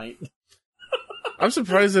Fortnite. I'm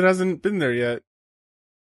surprised it hasn't been there yet.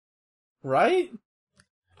 Right?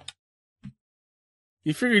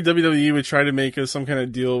 You figured WWE would try to make some kind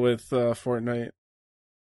of deal with Fortnite.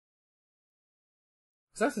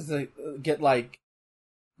 Because that's to get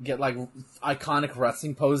iconic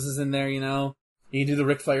wrestling poses in there, you know? You can do the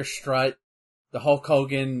Ric Flair strut, the Hulk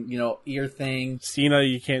Hogan, ear thing. Cena,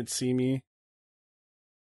 you can't see me.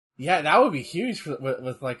 Yeah, that would be huge with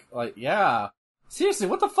yeah. Seriously,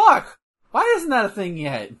 what the fuck? Why isn't that a thing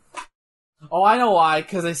yet? Oh, I know why.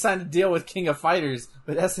 Because they signed a deal with King of Fighters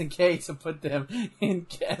with SNK to put them in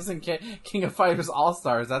SNK King of Fighters All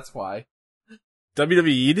Stars. That's why.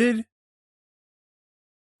 WWE did?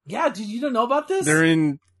 Yeah, dude, you don't know about this? They're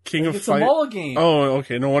in King of Fighters. It's a mobile game. Oh,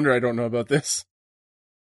 okay. No wonder I don't know about this.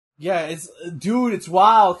 Yeah, it's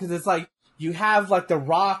wild because it's like you have like The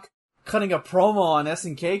Rock cutting a promo on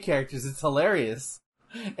SNK characters. It's hilarious.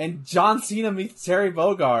 And John Cena meets Terry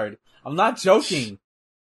Bogard. I'm not joking.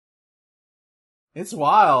 It's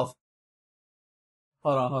wild.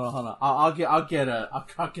 Hold on. I'll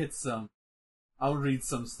get some. I'll read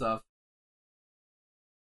some stuff.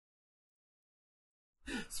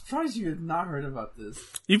 Surprised you had not heard about this.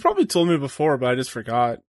 You probably told me before, but I just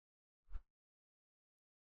forgot.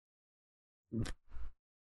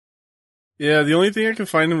 Yeah, the only thing I can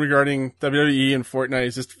find regarding WWE and Fortnite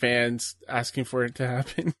is just fans asking for it to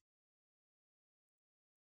happen.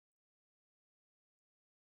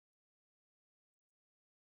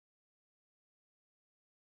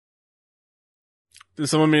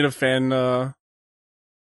 Someone made a fan,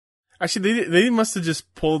 actually, they must have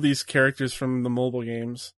just pulled these characters from the mobile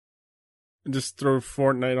games and just throw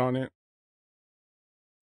Fortnite on it.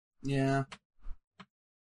 Yeah.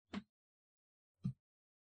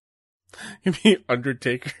 You mean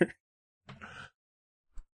Undertaker?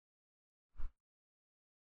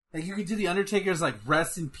 Like, you could do the Undertaker's, like,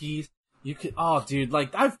 rest in peace. You could, oh, dude,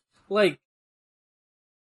 like,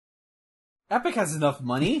 Epic has enough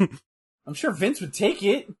money. I'm sure Vince would take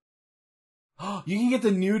it. You can get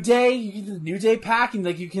the New Day. You can get the New Day pack, and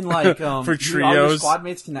like you can like for trios, all your squad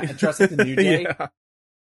mates can dress like the New Day. Yeah.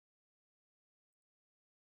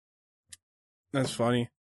 That's funny.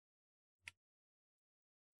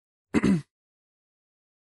 You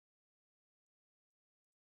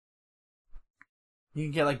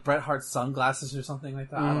can get like Bret Hart's sunglasses or something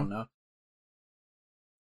like that. I don't know.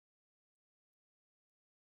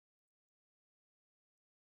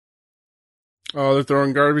 Oh, they're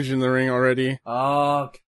throwing garbage in the ring already. Oh,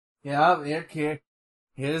 yeah, okay.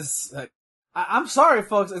 I'm sorry,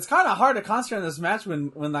 folks. It's kind of hard to concentrate on this match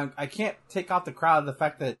when I can't take off the crowd the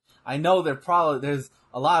fact that I know there's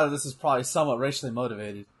a lot of this is probably somewhat racially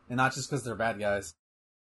motivated, and not just because they're bad guys.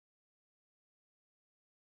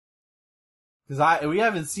 Because we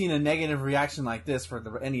haven't seen a negative reaction like this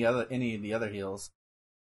for any of the other heels.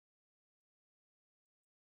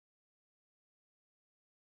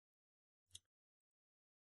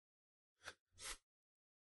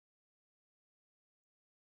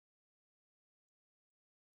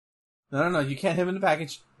 No, you can't hit him in the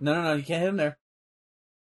package. No, you can't hit him there.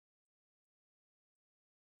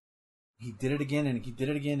 He did it again, and he did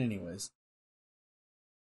it again anyways.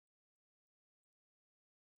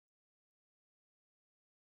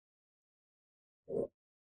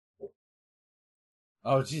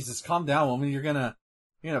 Oh, Jesus, calm down, woman. You're gonna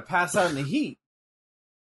pass out in the heat.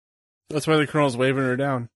 That's why the Colonel's waving her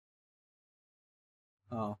down.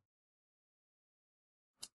 Oh.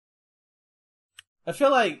 I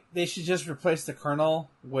feel like they should just replace the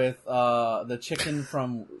Colonel with the chicken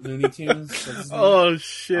from Looney Tunes. Oh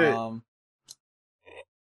shit!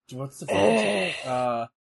 What's the fucking I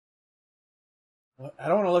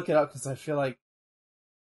don't want to look it up because I feel like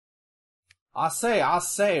I say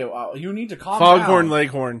you need to calm down. Foghorn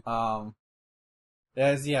Leghorn.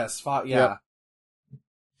 Yes, yeah. Yep.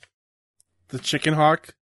 The Chicken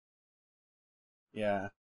Hawk. Yeah.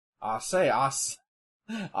 I say.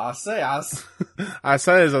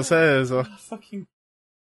 Fucking.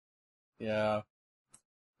 Yeah.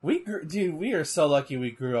 We are so lucky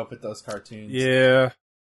we grew up with those cartoons. Yeah.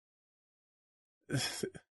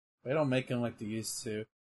 They don't make them like they used to.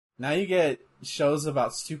 Now you get shows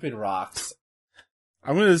about stupid rocks.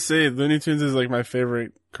 I'm gonna say Looney Tunes is like my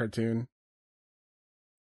favorite cartoon.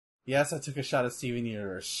 Yes, I took a shot at Steven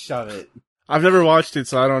Universe. Shove it. I've never watched it,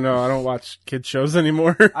 so I don't know. I don't watch kid shows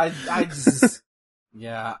anymore. I just,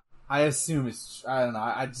 yeah, I assume it's, I don't know,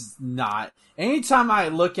 I just not. Anytime I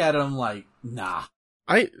look at them, like, nah.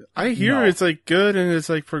 I hear it's like good and it's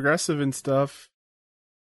like progressive and stuff.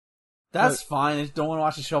 That's fine. I just don't want to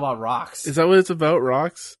watch a show about rocks. Is that what it's about,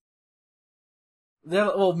 rocks? They're,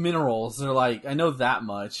 well, minerals. They're like, I know that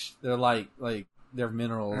much. They're like, they're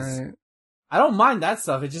minerals. Right. I don't mind that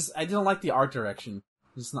stuff. I don't like the art direction.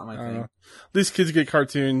 It's not my thing. These kids get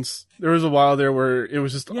cartoons. There was a while there where it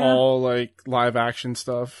was just all like live action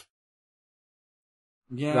stuff.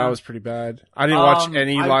 Yeah. That was pretty bad. I didn't watch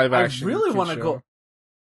any live action. I really want to go.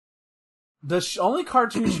 The only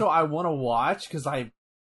cartoon show I want to watch, because I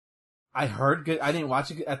heard good. I didn't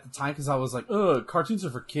watch it at the time because I was like, ugh, cartoons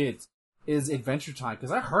are for kids. Is Adventure Time,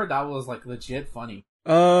 because I heard that was like legit funny.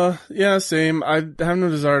 Yeah, same. I have no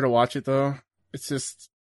desire to watch it though. It's just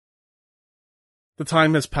the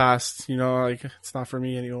time has passed, you know, like it's not for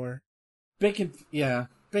me anymore. Bacon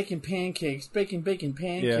pancakes.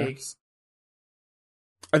 Yeah.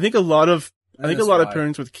 I think a lot of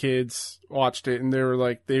parents with kids watched it and they were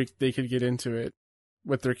like they could get into it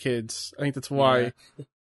with their kids. I think that's why. Yeah.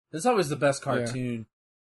 It's always the best cartoon.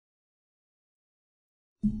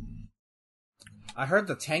 Yeah. I heard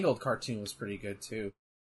the Tangled cartoon was pretty good too.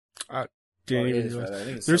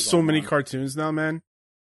 There's so many cartoons now, man.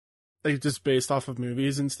 Like just based off of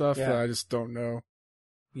movies and stuff that I just don't know.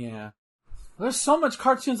 Yeah. There's so much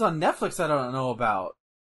cartoons on Netflix I don't know about.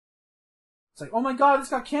 It's like, oh my god, this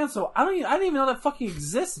got canceled. I didn't even know that fucking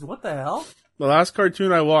existed. What the hell? The last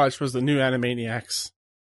cartoon I watched was the new Animaniacs.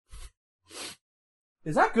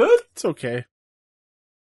 Is that good? It's okay.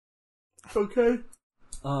 Okay.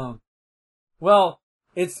 Well,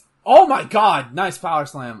 it's, oh my god, nice power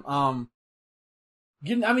slam.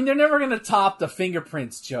 They're never gonna top the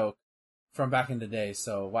fingerprints joke from back in the day,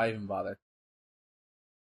 so why even bother?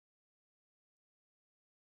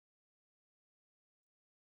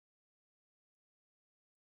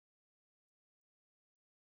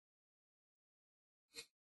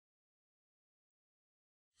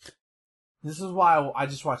 This is why I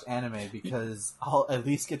just watch anime, because I'll at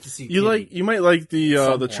least get to see. You might like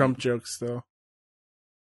the Trump jokes though.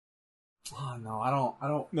 Oh no, I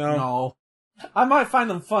don't know. I might find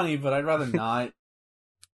them funny, but I'd rather not.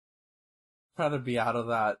 I'd rather be out of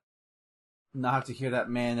that. Not have to hear that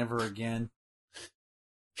man ever again.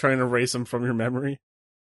 Trying to erase him from your memory.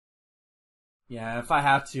 Yeah, if I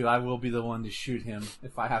have to, I will be the one to shoot him.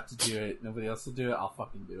 If I have to do it, nobody else will do it, I'll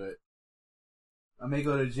fucking do it. I may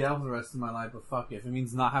go to jail for the rest of my life, but fuck it. If it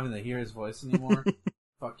means not having to hear his voice anymore,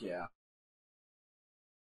 fuck yeah.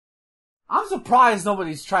 I'm surprised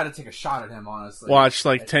nobody's tried to take a shot at him, honestly. Watch,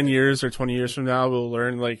 10 years or 20 years from now, we'll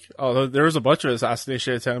learn, there was a bunch of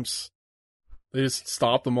assassination attempts. They just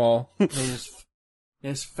stopped them all. They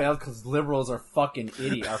just failed because liberals are fucking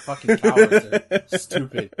fucking cowards. They're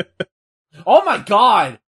stupid. Oh my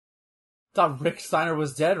god! I thought Rick Steiner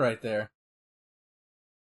was dead right there.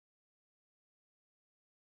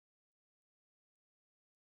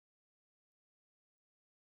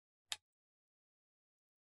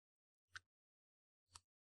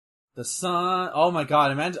 The sun. Oh my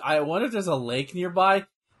god! Imagine. I wonder if there's a lake nearby.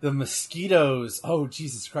 The mosquitoes. Oh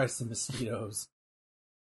Jesus Christ! The mosquitoes.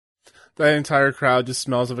 That entire crowd just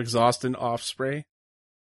smells of exhaust and off spray.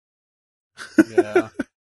 Yeah.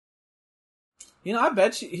 I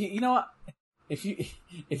bet you. You know what? If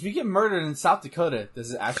you get murdered in South Dakota,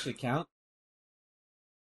 does it actually count?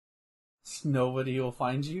 Nobody will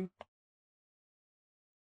find you.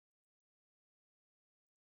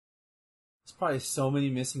 There's probably so many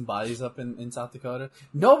missing bodies up in South Dakota.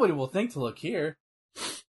 Nobody will think to look here.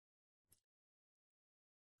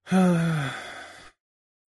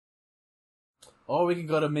 Or we can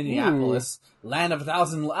go to Minneapolis, land of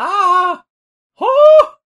 1,000. Ah!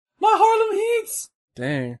 Oh! My Harlem Heats!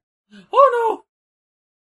 Dang. Oh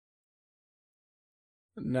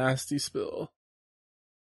no! Nasty spill.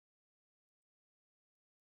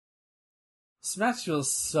 This match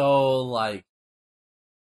feels so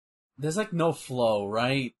there's no flow,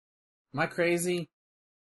 right? Am I crazy?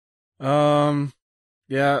 Yeah,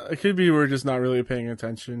 it could be we're just not really paying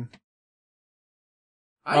attention.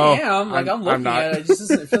 I am. I'm looking at it.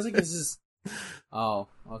 It feels like this is. Oh,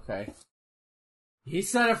 okay. He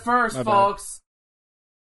said it first, My folks.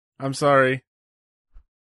 Bad. I'm sorry.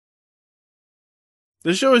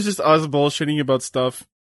 This show is just us bullshitting about stuff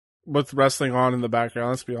with wrestling on in the background,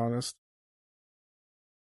 let's be honest.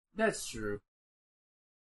 That's true.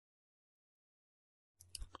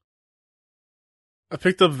 I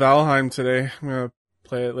picked up Valheim today. I'm gonna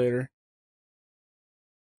play it later.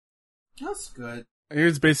 That's good. I hear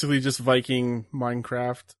it's basically just Viking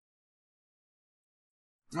Minecraft.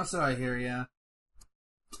 That's what I hear, yeah.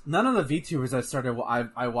 None of the VTubers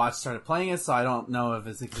I watched started playing it, so I don't know of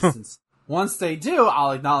its existence. Once they do,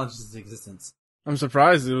 I'll acknowledge its existence. I'm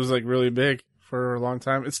surprised it was really big for a long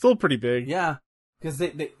time. It's still pretty big. Yeah, because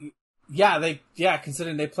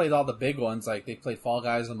considering they played all the big ones, they played Fall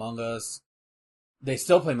Guys, Among Us. They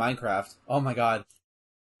still play Minecraft. Oh my god.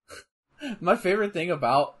 My favorite thing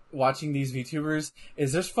about watching these VTubers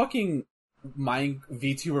is there's fucking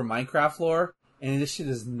VTuber Minecraft lore, and this shit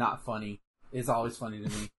is not funny. It's always funny to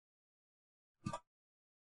me.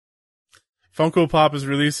 Funko Pop is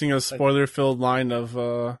releasing a spoiler-filled line of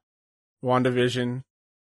WandaVision.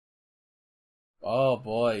 Oh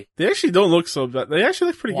boy. They actually don't look so bad. They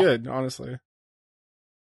actually look pretty good, honestly.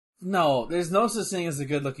 No, there's no such thing as a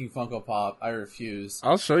good-looking Funko Pop. I refuse.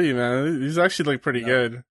 I'll show you, man. These actually look pretty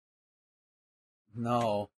good.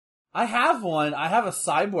 No. I have one. I have a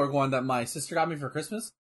Cyborg one that my sister got me for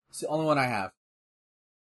Christmas. It's the only one I have.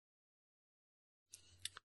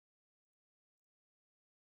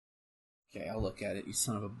 Okay, I'll look at it, you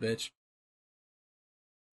son of a bitch.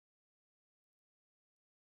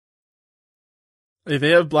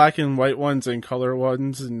 They have black and white ones and color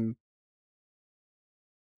ones and...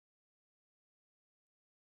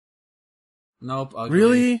 Nope, ugly.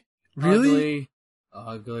 Really? Really?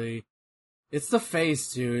 Ugly. It's the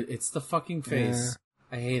face, dude. It's the fucking face.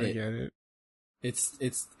 Yeah, I hate it. I get it.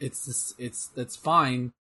 It's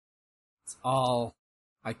fine. It's all...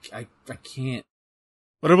 I can't.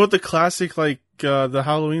 What about the classic, the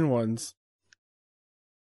Halloween ones?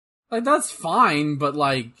 That's fine, but,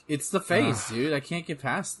 it's the face, dude. I can't get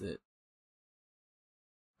past it.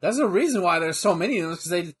 That's the reason why there's so many of them,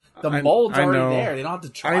 because the mold's already there. They don't have to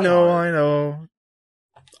try I know.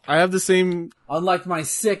 I have the same... Unlike my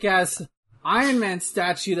sick-ass Iron Man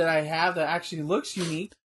statue that I have that actually looks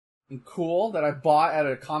unique and cool, that I bought at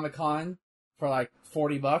a Comic-Con for,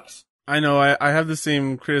 $40. I know, I have the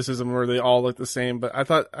same criticism where they all look the same, but I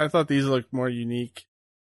thought these looked more unique.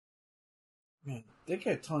 Man, they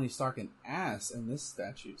gave Tony Stark an ass in this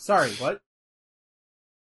statue. Sorry, what?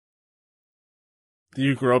 Do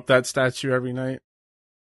you grow up that statue every night?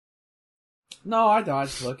 No, I don't. I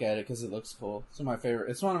just look at it because it looks cool. It's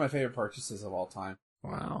one of my favorite purchases of all time.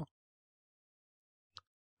 Wow.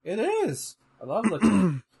 It is. I love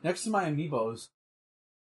looking next to my amiibos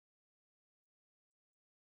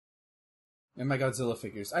and my Godzilla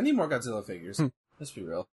figures. I need more Godzilla figures. Let's be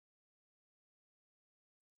real.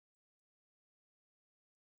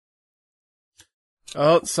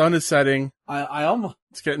 Oh, sun is setting. I almost.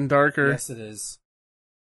 It's getting darker. Yes, it is.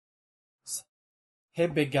 Hey,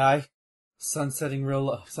 big guy. Sun's getting real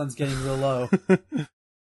low.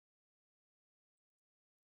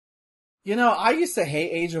 You know, I used to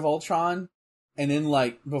hate Age of Ultron, and then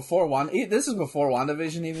before this is before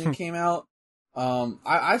WandaVision even came out.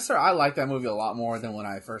 I liked that movie a lot more than when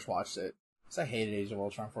I first watched it. Because I hated Age of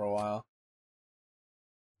Ultron for a while.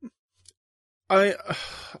 I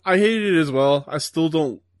hated it as well. I still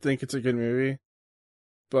don't think it's a good movie,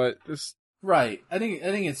 but it's right. I think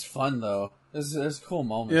it's fun though. There's cool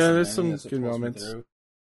moments. Yeah, there's some good moments.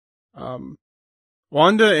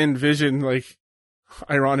 Wanda and Vision,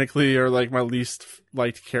 ironically, are my least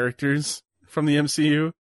liked characters from the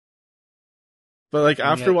MCU. But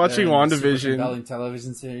after watching WandaVision, compelling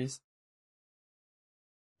television series.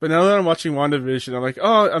 But now that I'm watching WandaVision, I'm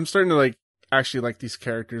I'm starting to actually like these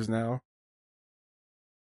characters now.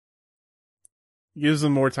 Gives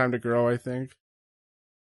them more time to grow, I think.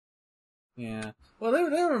 Yeah. Well,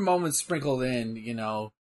 there were moments sprinkled in,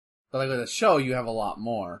 but with a show, you have a lot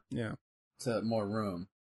more. Yeah. More room.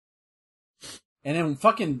 And then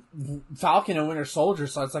fucking Falcon and Winter Soldier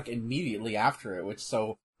starts immediately after it,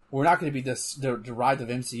 so we're not going to be derived of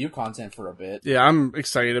MCU content for a bit. Yeah, I'm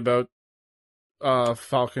excited about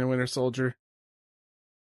Falcon and Winter Soldier.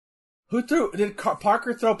 Did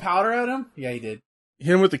Parker throw powder at him? Yeah, he did.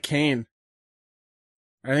 Hit him with the cane.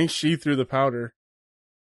 I think she threw the powder.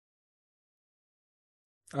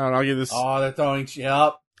 I don't know, I'll give this... Oh, they're throwing...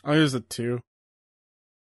 Yep. I'll give this a 2.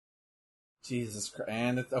 Jesus Christ.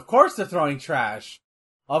 And of course they're throwing trash.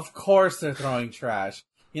 Of course they're throwing trash.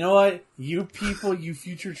 You know what? You people, you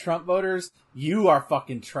future Trump voters, you are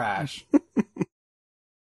fucking trash.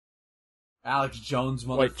 Alex Jones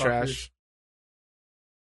motherfuckers. White trash.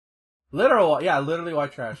 Literally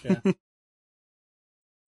white trash, yeah.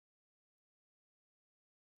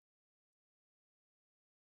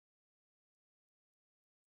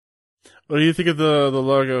 What do you think of the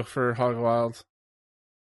logo for Hog Wild?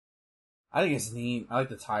 I think it's neat. I like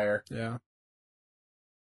the tire. Yeah.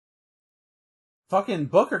 Fucking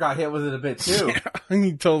Booker got hit with it a bit too. Yeah,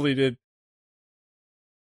 he totally did.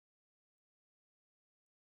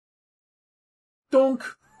 Dunk!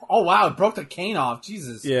 Oh wow, it broke the cane off.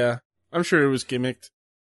 Jesus. Yeah. I'm sure it was gimmicked.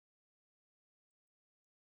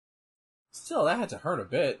 Still, that had to hurt a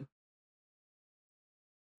bit.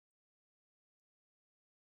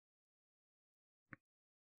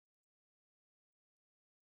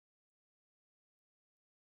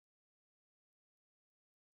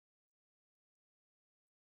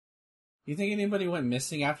 You think anybody went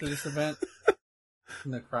missing after this event?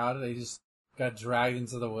 In the crowd, they just got dragged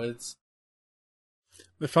into the woods.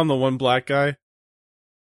 They found the one black guy.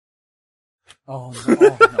 Oh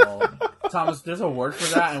no. Thomas, there's a word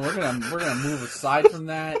for that, and we're gonna move aside from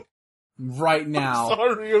that right now.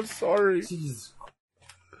 I'm sorry. Jesus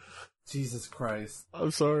Christ.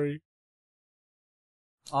 I'm sorry.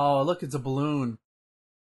 Oh, look, it's a balloon.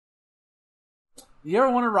 You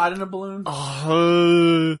ever want to ride in a balloon?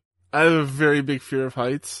 I have a very big fear of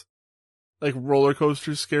heights. Roller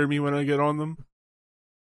coasters scare me when I get on them.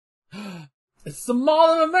 It's the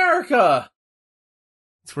Mall of America!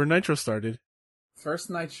 It's where Nitro started. First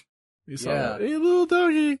Nitro. You saw that. Hey, little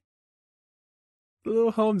doggy. The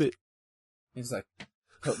little helmet. He's like,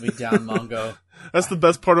 put me down, Mongo. That's the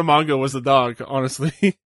best part of Mongo was the dog,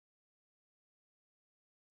 honestly.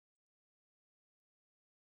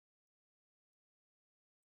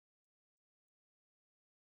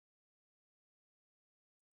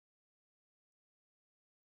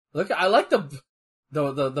 Look, I like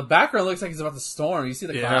the background looks like it's about to storm. You see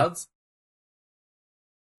the clouds?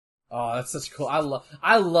 Oh, that's such cool.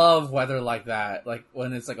 I love weather like that.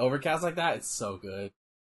 When it's overcast like that, it's so good.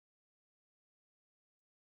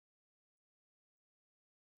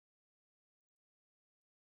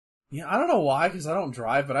 Yeah, I don't know why, because I don't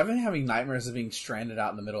drive, but I've been having nightmares of being stranded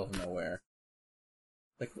out in the middle of nowhere.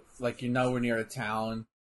 Like you're nowhere near a town.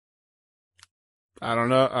 I don't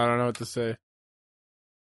know what to say.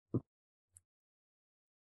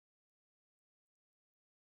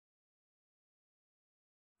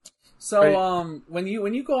 So, when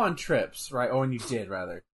you go on trips, right, or when you did,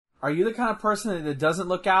 rather, are you the kind of person that doesn't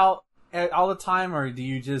look out all the time, or do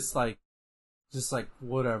you just, Just like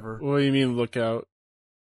whatever. What do you mean look out?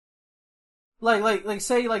 Like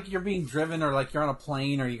say like you're being driven or like you're on a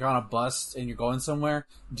plane or you're on a bus and you're going somewhere.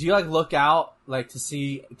 Do you like look out like to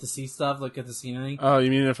see stuff, look at the scenery? Oh,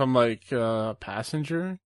 you mean if I'm like a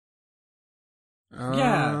passenger?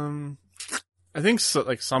 Yeah. I think so,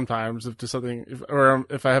 like sometimes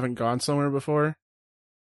if I haven't gone somewhere before.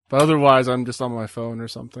 But otherwise I'm just on my phone or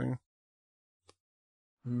something.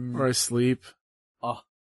 Or I sleep. Oh.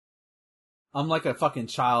 I'm like a fucking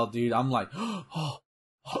child, dude. I'm like, oh,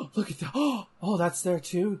 look at that. Oh, that's there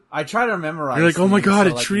too. I try to memorize. You're like, oh my god,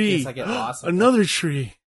 so, a tree. In case I get lost. Another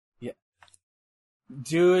tree. Yeah.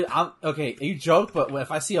 Dude, okay, you joke, but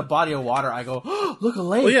if I see a body of water, I go, oh, look, a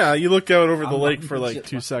lake. Well, yeah, you look out over the lake for like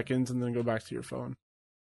 2 seconds and then go back to your phone.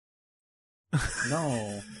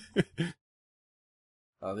 No.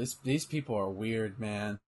 Oh, these people are weird,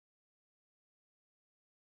 man.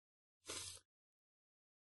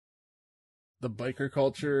 The biker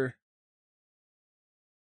culture.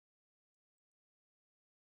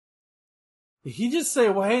 Did he just say,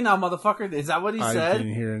 well, hey now, motherfucker? Is that what he said? I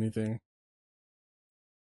didn't hear anything.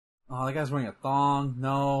 Oh, that guy's wearing a thong.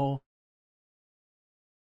 No.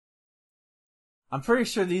 I'm pretty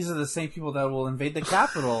sure these are the same people that will invade the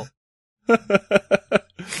Capitol.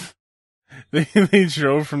 They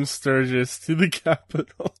drove from Sturgis to the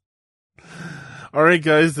Capitol. Alright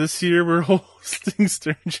guys, this year we're hosting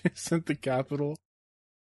Sturgis at the Capitol.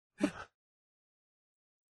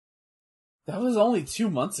 That was only 2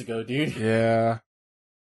 months ago, dude. Yeah.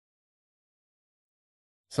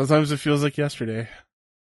 Sometimes it feels like yesterday.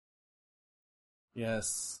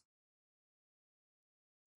 Yes.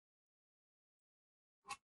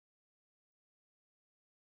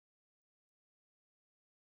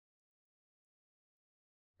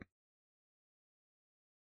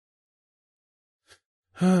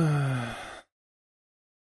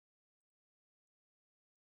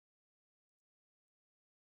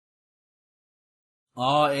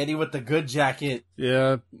 Oh, Eddie with the good jacket.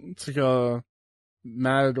 Yeah, it's like a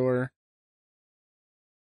Matador.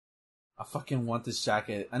 I fucking want this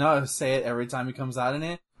jacket. I know I say it every time he comes out in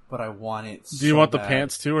it, but I want it. Do you want the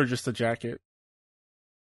pants too, or just the jacket?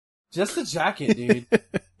 Just the jacket, dude.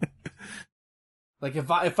 Like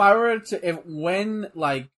if I were to when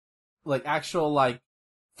actual like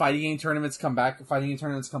fighting game tournaments come back, and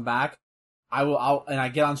I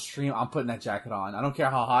get on stream, I'm putting that jacket on. I don't care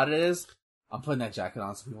how hot it is. I'm putting that jacket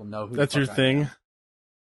on so people know who. That's your thing.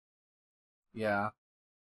 Yeah.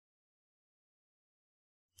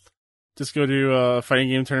 Just go to fighting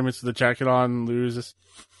game tournaments with a jacket on and lose.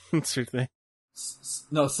 That's your thing.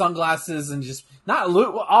 No sunglasses and just not lose.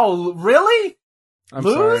 Oh, really? I'm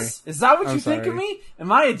lose? Sorry. Is that what I'm you think sorry. of me?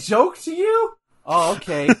 Am I a joke to you? Oh,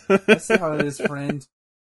 okay. I see how it is, friend.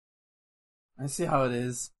 I see how it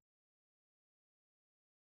is.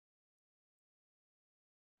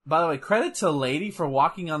 By the way, credit to Lady for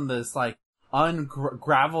walking on this, like,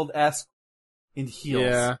 ungraveled-esque in heels.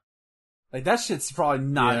 Yeah. Like, that shit's probably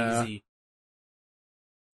not easy.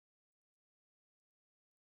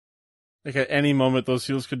 Like, at any moment, those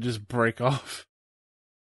heels could just break off.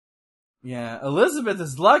 Yeah. Elizabeth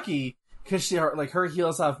is lucky, because her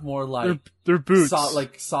heels have more, like... They're boots.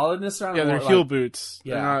 Solidness around them. Yeah, they're heel boots.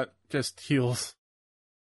 Yeah. They're not just heels.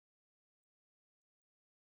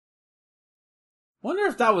 Wonder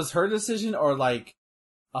if that was her decision or like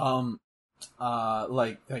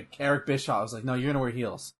Eric Bischoff was like, no, you're gonna wear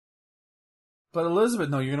heels. But Elizabeth,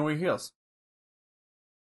 no, you're gonna wear heels.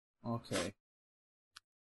 Okay.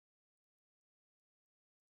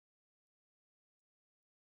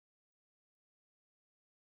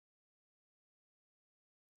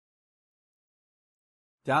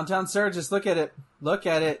 Downtown Sturgis, look at it. Look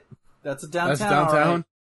at it. That's a downtown. That's downtown. Right.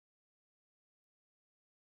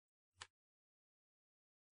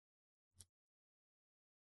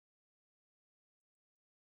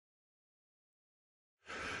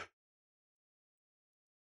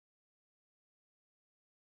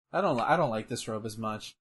 I don't like this robe as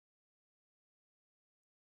much.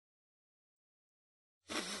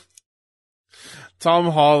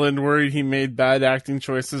 Tom Holland worried he made bad acting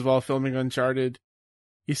choices while filming Uncharted.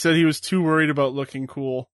 He said he was too worried about looking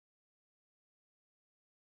cool.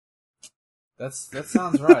 That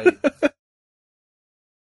sounds right.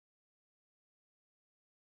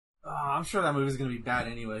 I'm sure that movie's gonna be bad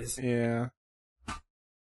anyways. Yeah.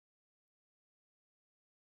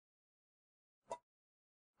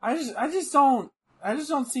 I just don't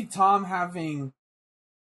see Tom having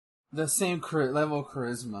the same level of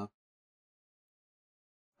charisma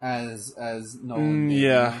as Nolan did.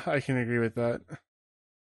 Yeah, I can agree with that.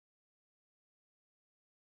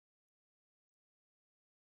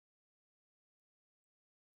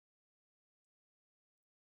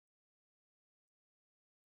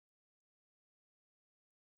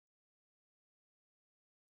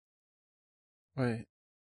 Wait.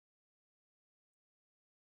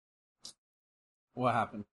 What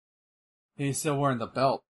happened? He's still wearing the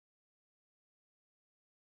belt.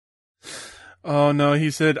 Oh no,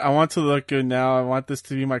 he said, I want to look good now. I want this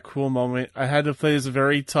to be my cool moment. I had to play as a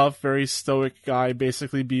very tough, very stoic guy,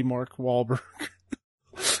 basically be Mark Wahlberg.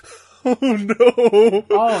 Oh no.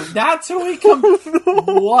 Oh, that's who he comes. Oh,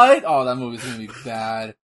 no. What? Oh, that movie's gonna be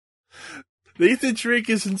bad. Nathan Drake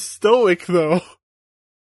isn't stoic though.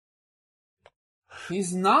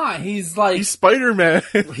 He's not. He's like... He's Spider-Man.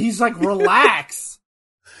 He's like, relax.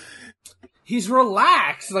 He's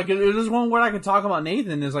relaxed. Like, there's one word I can talk about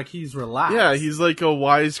Nathan is like, he's relaxed. Yeah, he's like a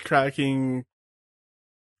wisecracking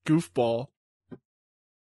goofball.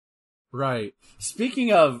 Right.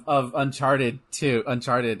 Speaking of Uncharted 2, a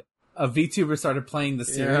VTuber started playing the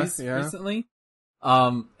series recently.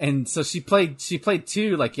 And so she played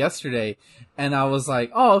 2 like yesterday, and I was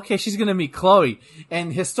like, oh, okay, she's gonna meet Chloe.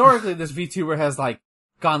 And historically, this VTuber has like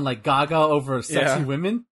gone like gaga over sexy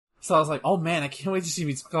women. So I was like, oh man, I can't wait till she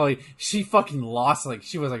meets Chloe. She fucking lost, like,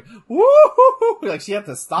 she was like, woo! Like, she had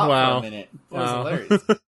to stop for a minute. It was hilarious.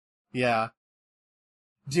 Yeah.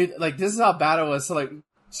 Dude, like, this is how bad it was. So like,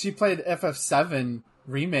 she played FF7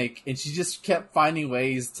 remake, and she just kept finding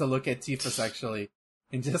ways to look at Tifa sexually.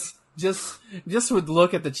 And just would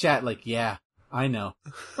look at the chat like, yeah, I know.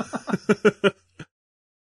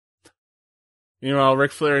 Meanwhile,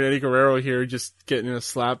 Ric Flair and Eddie Guerrero here just getting in a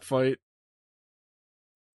slap fight.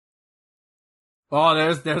 Oh,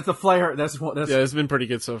 there's the Flair. Yeah, it's been pretty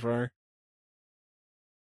good so far.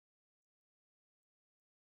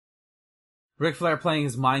 Ric Flair playing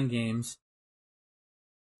his mind games.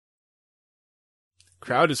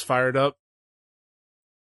 Crowd is fired up.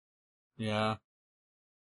 Yeah.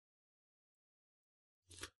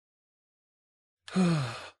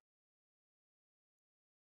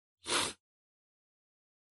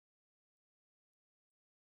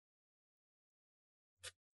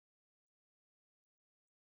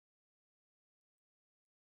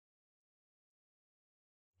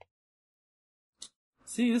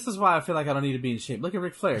 See, this is why I feel like I don't need to be in shape. Look at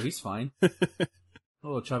Ric Flair. He's fine. A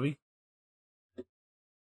little chubby.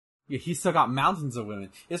 Yeah, he's still got mountains of women.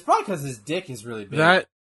 It's probably because his dick is really big.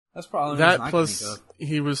 That's probably the reason plus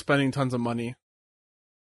he was spending tons of money.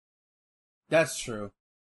 That's true.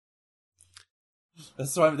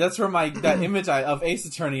 That's where that image of Ace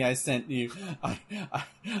Attorney I sent you.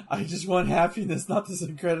 I just want happiness, not this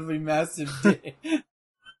incredibly massive dick.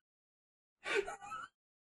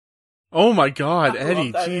 Oh my God, I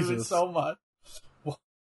Eddie! love that Jesus, image so much. What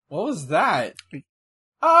was that?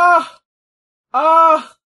 I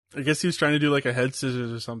guess he was trying to do like a head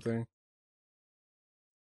scissors or something.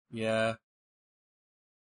 Yeah.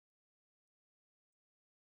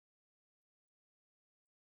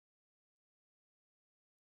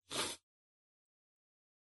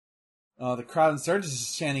 Oh, the crowd insurgents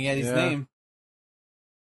is chanting Eddie's name.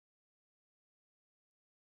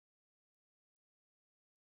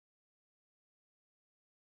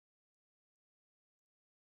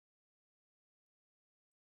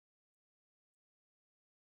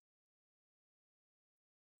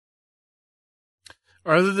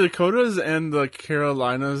 Are the Dakotas and the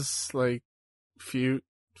Carolinas like feud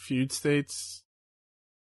states?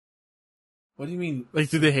 What do you mean? Like,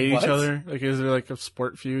 do they hate each other? Like, is there like a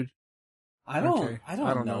sport feud? I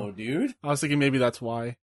don't know, dude. I was thinking maybe that's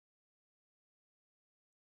why.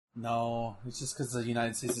 No, it's just because the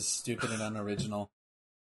United States is stupid and unoriginal.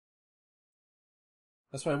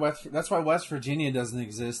 That's why West Virginia doesn't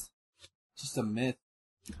exist. It's just a myth.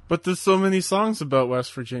 But there's so many songs about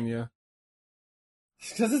West Virginia.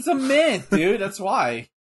 Because it's a myth, dude. That's why.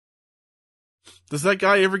 Does that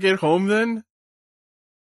guy ever get home then?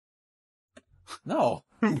 No.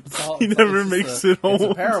 He never makes it home. It's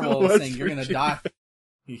a parable saying you're going to die.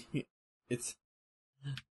 It's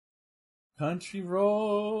country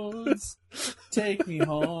roads, take me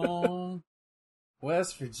home.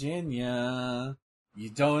 West Virginia, you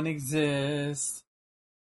don't exist.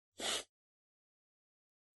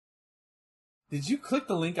 Did you click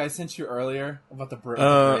the link I sent you earlier about the bridge?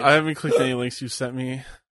 I haven't clicked any links you sent me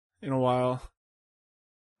in a while.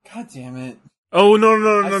 God damn it. Oh, no.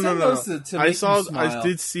 I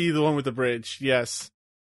did see the one with the bridge. Yes.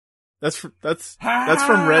 That's from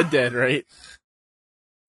Red Dead, right?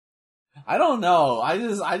 I don't know.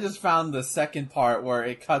 I just found the second part where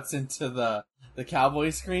it cuts into the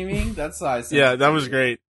cowboy screaming. That's why I said. Yeah, that was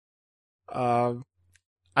great. I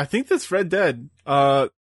think that's Red Dead.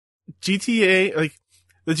 GTA, like,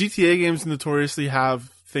 the GTA games notoriously have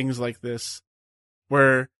things like this,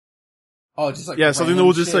 where, just like something that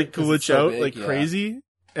will just like glitch so out big, like crazy,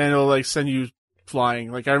 and it'll like send you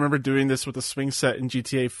flying. Like I remember doing this with a swing set in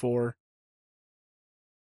GTA 4.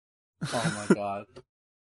 Oh my god.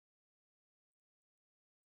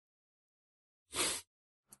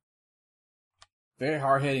 Very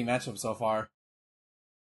hard-hitting matchup so far.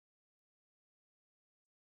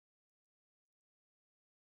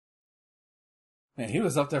 Man, he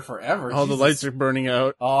was up there forever. Oh, Jesus. The lights are burning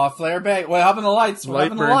out. Oh, flare back. What happened to the lights? What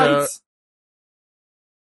happened to the lights?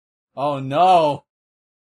 Oh, no.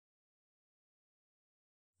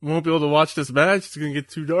 We won't be able to watch this match. It's going to get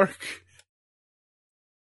too dark.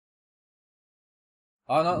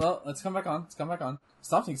 Oh, no. Let's come back on.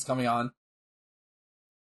 Something's coming on.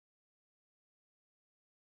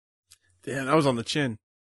 Damn, that was on the chin.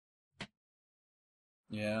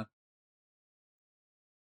 Yeah.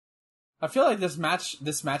 I feel like this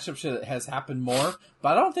matchup has happened more, but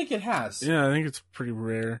I don't think it has. Yeah, I think it's pretty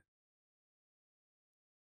rare.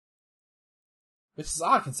 Which is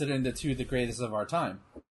odd considering the two of the greatest of our time.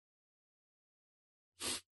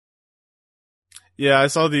 Yeah, I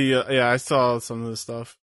saw I saw some of the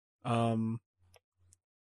stuff. The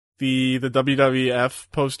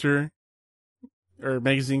WWF poster or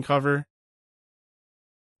magazine cover.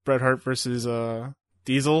 Bret Hart versus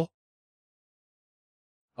Diesel.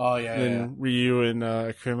 Oh yeah, and Ryu and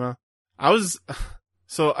Akuma. I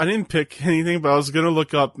didn't pick anything, but I was gonna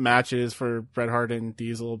look up matches for Bret Hart and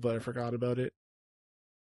Diesel, but I forgot about it.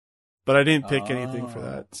 But I didn't pick anything for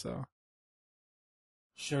that, so.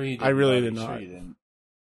 Sure you did. I really did not. Sure you didn't.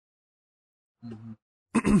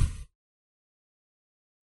 Mm-hmm.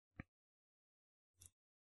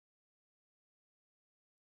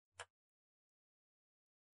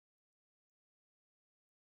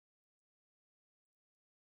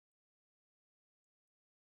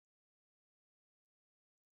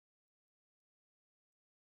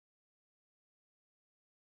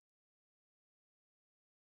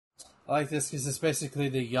 I like this because it's basically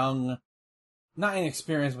the young, not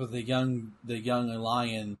inexperienced, but the young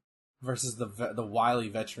lion versus the wily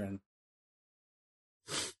veteran.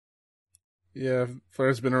 Yeah,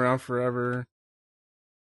 Flair's been around forever.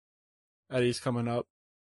 Eddie's coming up.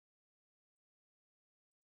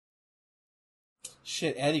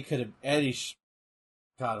 Shit,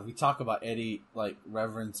 God, we talk about Eddie like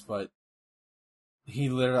reverence, but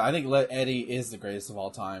I think Eddie is the greatest of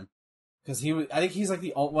all time. Because I think he's like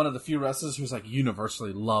one of the few wrestlers who's like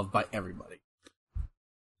universally loved by everybody.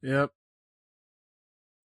 Yep.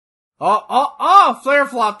 Oh! Flare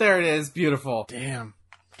flop, there it is. Beautiful. Damn.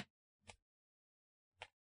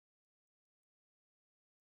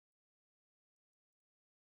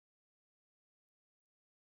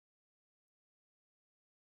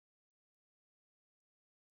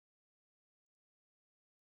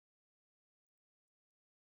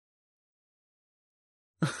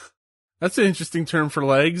 That's an interesting term for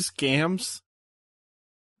legs. Gams.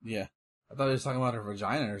 Yeah. I thought he was talking about her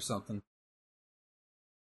vagina or something.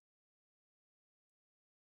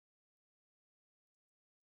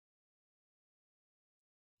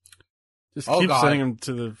 Just keep sending him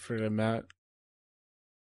to the friggin' mat.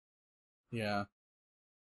 Yeah.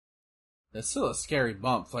 That's still a scary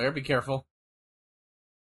bump. Flair, be careful.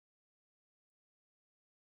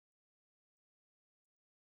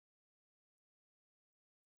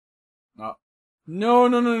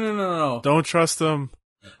 No. Don't trust him.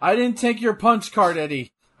 I didn't take your punch card,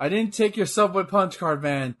 Eddie. I didn't take your Subway punch card,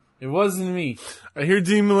 man. It wasn't me. I hear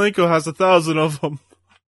Dean Malenko has 1,000 of them.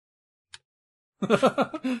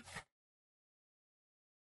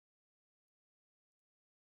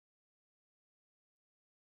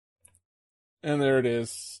 And there it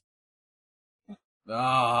is.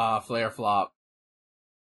 Flair flop.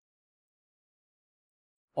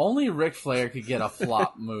 Only Ric Flair could get a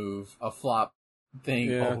flop move, a flop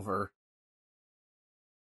thing over.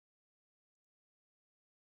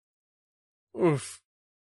 Oof.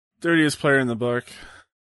 Dirtiest player in the book.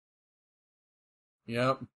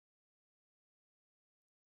 Yep.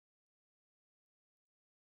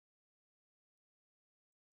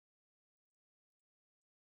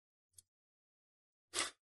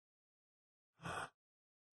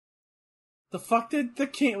 What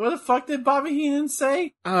the fuck did Bobby Heenan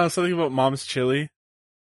say? Something about mom's chili.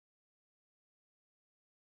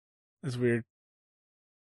 It's weird.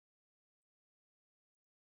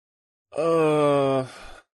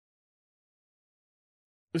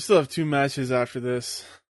 We still have 2 matches after this.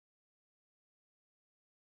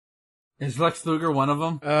 Is Lex Luger one of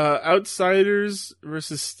them? Outsiders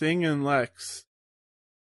versus Sting and Lex.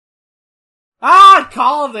 I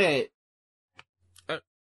called it!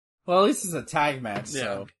 Well, at least it's a tag match,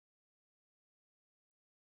 so.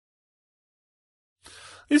 At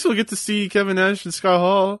least we'll get to see Kevin Nash and Scott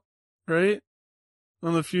Hall, right?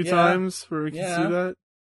 on the few times where we can see that.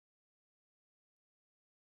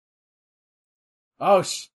 Oh,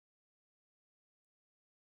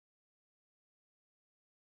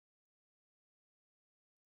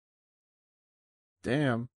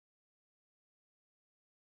 Damn.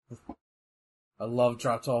 I love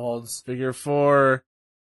drop toe holds. Figure 4.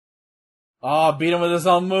 Oh, beat him with his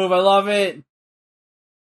own move. I love it.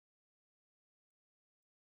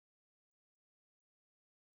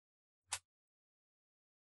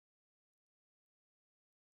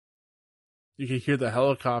 You can hear the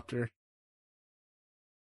helicopter.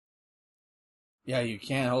 Yeah, you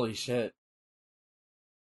can. Holy shit.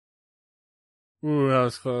 Ooh, that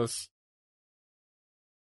was close.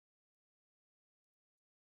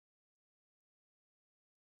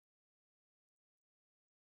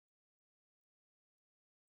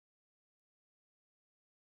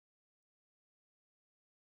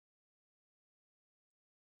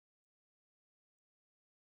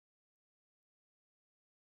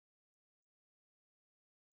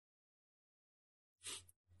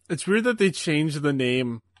 It's weird that they changed the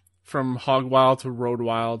name from Hog Wild to Road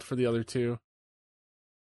Wild for the other two.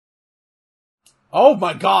 Oh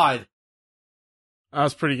my god! That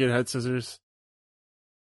was pretty good head scissors.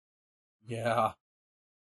 Yeah.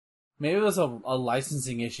 Maybe it was a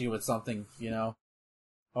licensing issue with something, you know?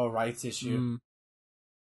 A rights issue.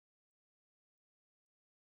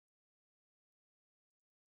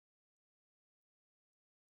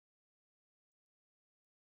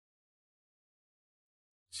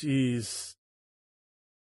 Jeez.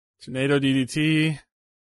 Tornado DDT.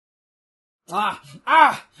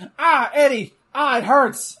 Eddie! It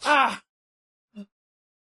hurts! Did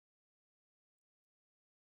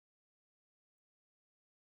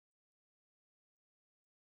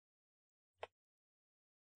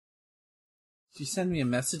you send me a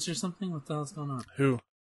message or something? What the hell's going on? Who?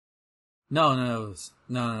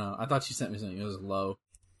 No. I thought she sent me something. It was low.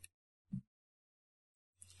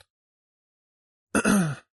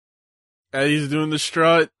 Eddie's doing the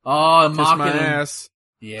strut. Oh, I'm Kiss mocking my him. ass.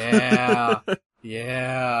 Yeah.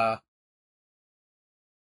 Yeah.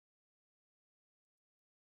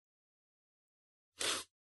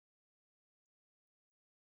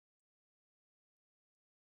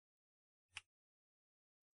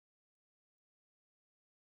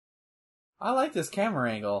 I like this camera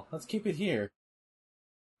angle. Let's keep it here.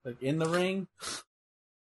 Like, in the ring.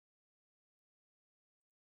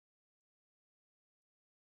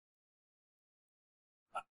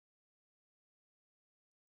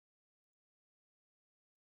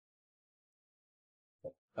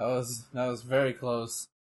 That was very close.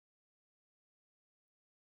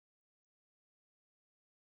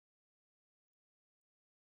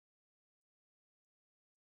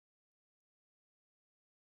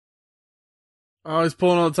 Oh, he's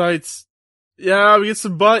pulling all the tights. Yeah, we get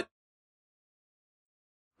some butt.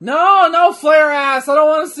 No Flair ass! I don't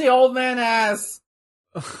want to see old man ass!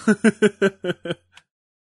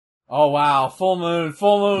 Oh wow, full moon.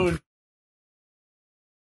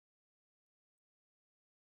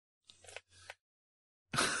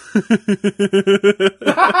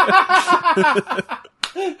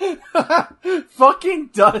 Fucking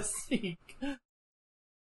Dusty.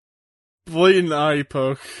 Blatant eye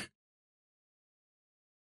poke.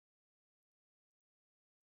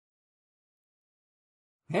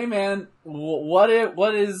 Hey man, what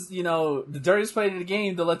is, you know, the dirtiest play in the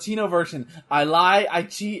game, the Latino version? I lie, I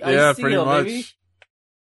cheat, I steal, pretty much. baby.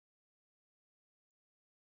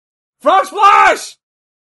 Frog splash!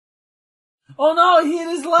 Oh no, he hit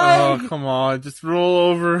his leg! Oh, come on, just roll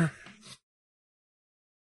over.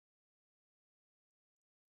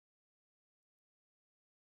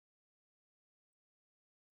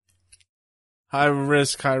 High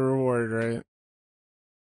risk, high reward, right?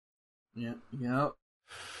 Yep.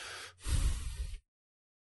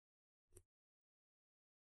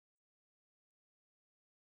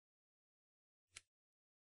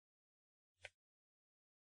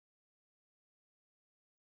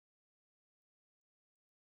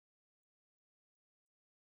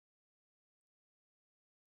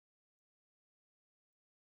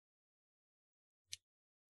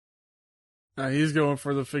 He's going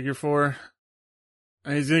for the figure 4.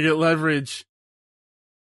 And he's gonna get leverage.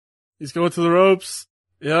 He's going to the ropes.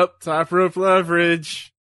 Yep, top rope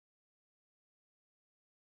leverage.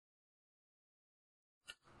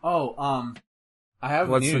 Oh, I have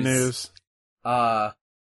What's news. the news?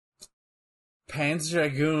 Panzer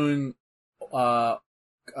Dragoon,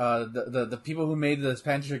 the people who made the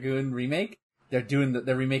Panzer Dragoon remake, they're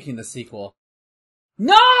remaking the sequel.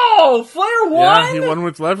 No! Flair won? Yeah, he won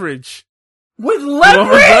with leverage. With He won with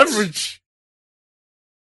leverage? leverage.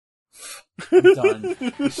 I'm done.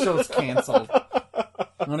 This show's canceled.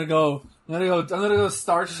 I'm gonna go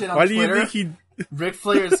start shit on Twitter. Why do you think Ric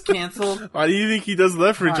Flair is canceled? Why do you think he does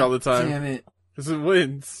leverage all the time? Damn it. Because it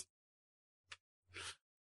wins.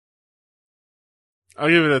 I'll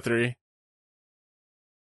give it a 3.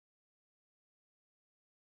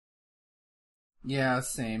 Yeah,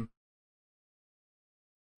 same.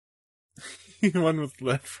 He won with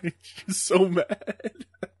leverage. He's so mad.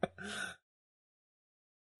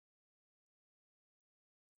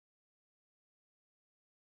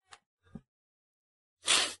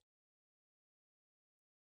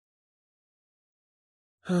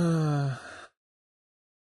 Huh.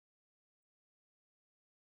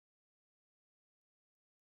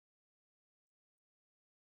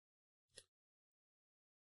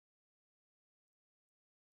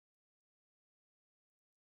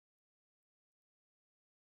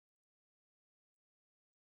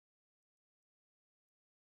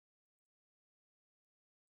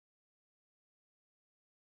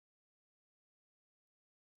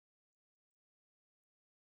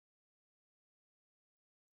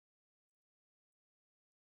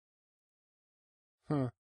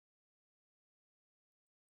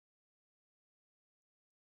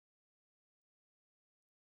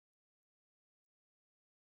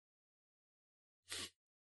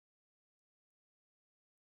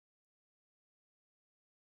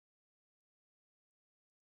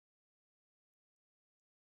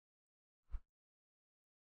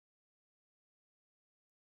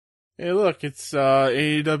 Hey, look, it's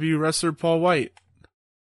AEW wrestler Paul White.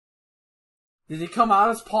 Did he come out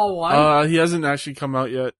as Paul White? He hasn't actually come out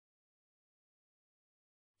yet.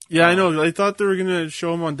 Yeah, I know. I thought they were gonna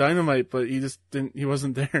show him on Dynamite, but he just didn't. He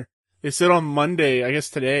wasn't there. They said on Monday, I guess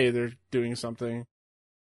today, they're doing something.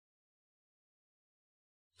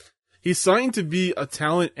 He's signed to be a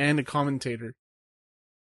talent and a commentator.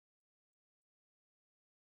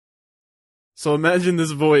 So imagine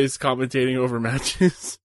this voice commentating over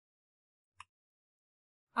matches.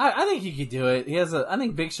 I think he could do it. I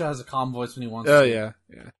think Big Show has a calm voice when he wants to. Oh, yeah.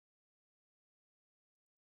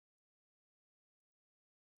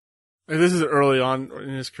 Like, this is early on in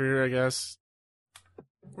his career, I guess.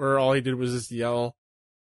 Where all he did was just yell.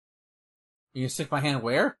 You stick my hand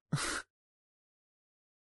where?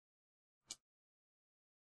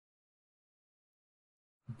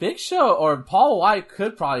 Big Show or Paul White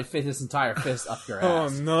could probably fit his entire fist up your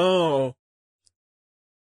ass. Oh, no.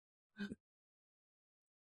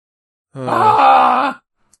 Ah!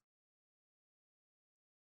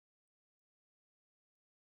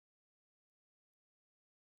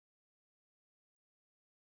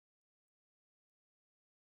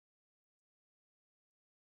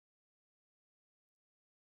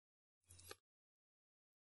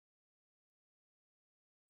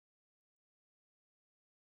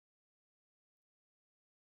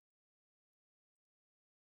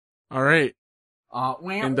 All right.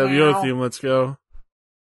 NWO theme, let's go.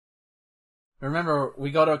 Remember,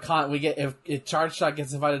 we go to a con. If Charge Shot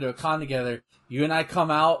gets invited to a con together, you and I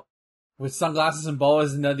come out with sunglasses and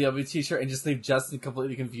boas and NWO t-shirt, and just leave Justin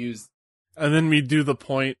completely confused. And then we do the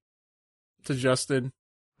point to Justin.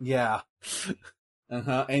 Yeah.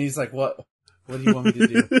 And he's like, "What? What do you want me to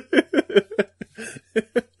do?"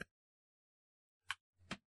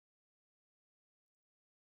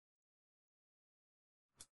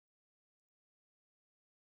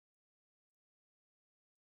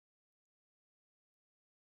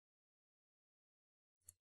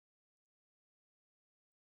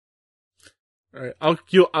 All right,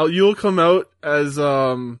 you'll come out as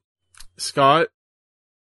Scott,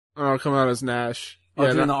 and I'll come out as Nash. Oh,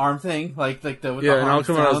 doing the arm thing, with the and I'll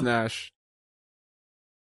come out as Nash.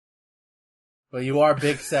 But you are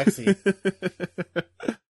big, sexy.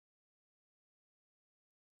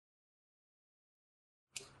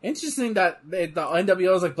 Interesting that the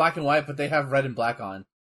NWO is like black and white, but they have red and black on.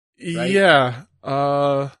 Right? Yeah,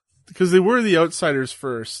 because they were the outsiders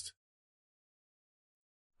first,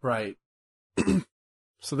 right?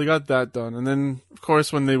 So they got that done, and then of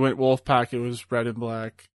course when they went Wolfpack, it was red and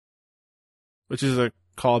black, which is a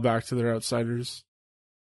callback to their outsiders.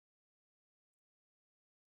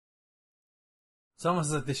 It's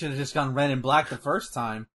almost like they should have just gone red and black the first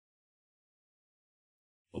time.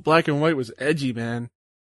 Well, black and white was edgy, man.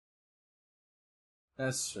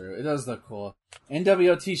 That's true. It does look cool.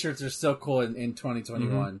 NWO t-shirts are still cool in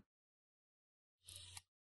 2021. Mm-hmm.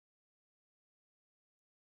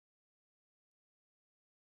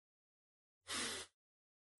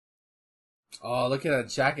 Oh, look at that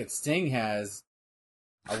jacket Sting has.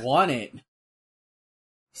 I want it.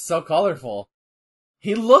 So colorful.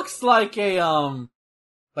 He looks like a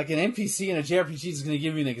Like an NPC in a JRPG is going to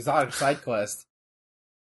give you an exotic side quest.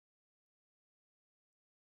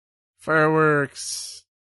 Fireworks.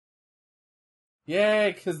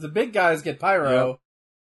 Yay, because the big guys get pyro. Yep.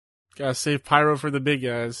 Gotta save pyro for the big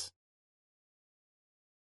guys.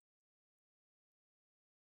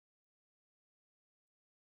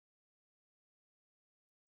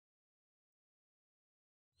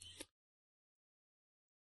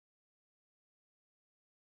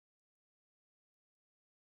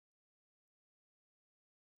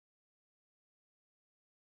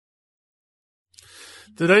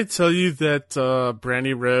 Did I tell you that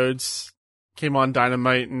Brandy Rhodes came on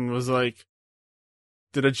Dynamite and was like,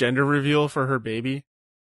 did a gender reveal for her baby?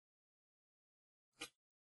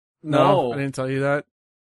 No, I didn't tell you that.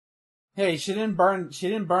 Hey, she didn't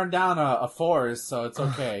burn down a forest, so it's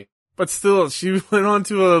okay. But still, she went on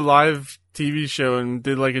to a live TV show and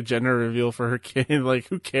did like a gender reveal for her kid. Like,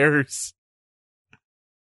 who cares?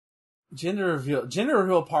 Gender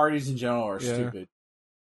reveal parties in general are stupid.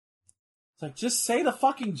 It's like, just say the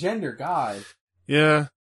fucking gender, God. Yeah.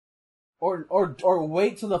 Or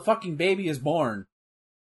wait till the fucking baby is born.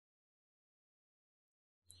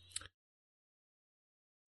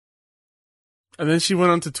 And then she went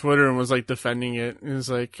onto Twitter and was like defending it. And was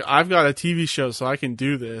like, I've got a TV show so I can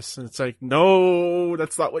do this. And it's like, no,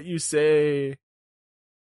 that's not what you say.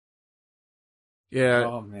 Yeah.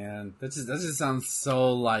 Oh man. That just sounds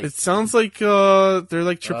so like... It sounds like, they're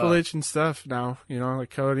like Triple H and stuff now. You know, like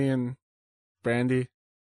Cody and Brandy.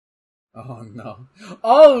 Oh no.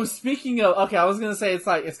 Oh, speaking of, okay, I was gonna say it's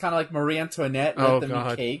kind of like Marie Antoinette, let them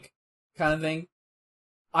eat cake kind of thing.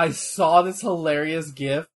 I saw this hilarious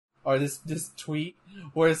GIF or this tweet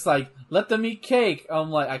where it's like, let them eat cake.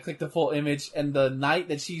 I'm like, I clicked the full image and the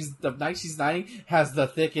night she's knighting has the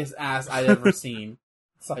thickest ass I've ever seen.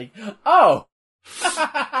 It's like, oh.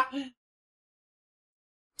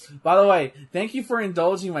 By the way, thank you for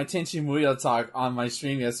indulging my Tenchi Muyo talk on my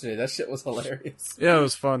stream yesterday. That shit was hilarious. Yeah, it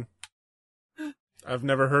was fun. I've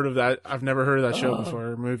never heard of that. I've never heard of that show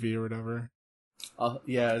before, or movie or whatever.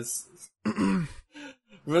 Yes. I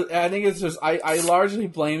think it's just I largely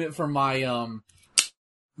blame it for my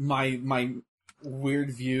my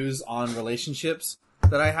weird views on relationships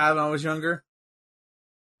that I had when I was younger.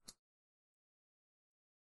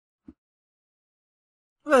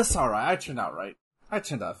 That's alright. I turned out right. I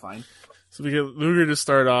turned out fine. So we get Luger to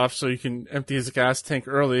start off so you can empty his gas tank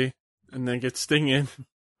early and then get Sting in.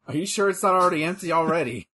 Are you sure it's not already empty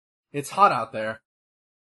already? It's hot out there.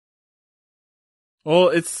 Well,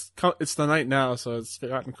 it's the night now, so it's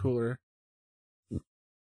gotten cooler.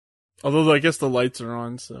 Although I guess the lights are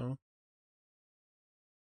on, so.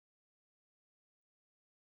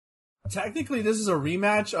 Technically, this is a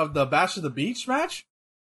rematch of the Bash of the Beach match?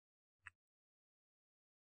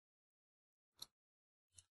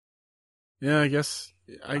 Yeah, I guess.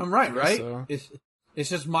 I'm right, right? So. It's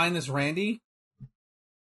just minus Randy?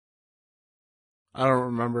 I don't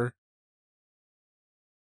remember.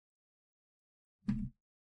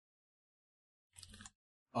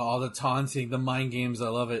 Oh, the taunting, the mind games, I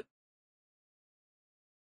love it.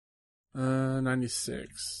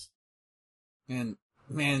 96. And,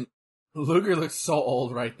 man, Luger looks so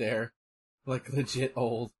old right there. Like, legit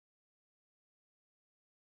old.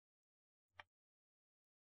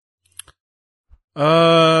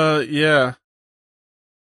 Yeah.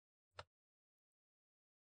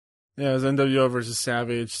 Yeah, it was NWO versus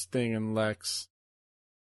Savage, Sting, and Lex.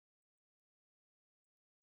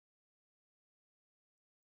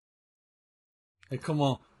 Hey, come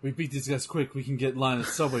on. We beat these guys quick. We can get in line at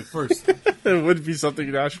Subway first. It would be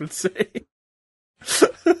something Nash would say.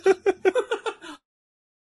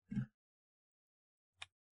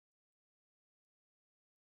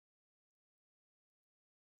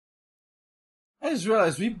 I just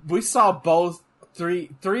realized we saw both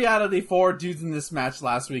three out of the 4 dudes in this match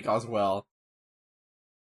last week as well.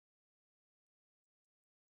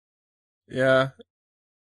 Yeah.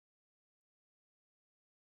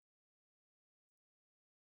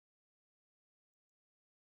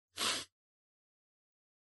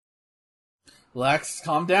 Lex,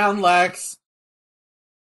 calm down, Lex.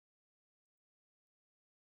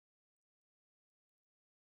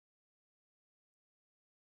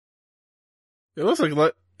 It looks like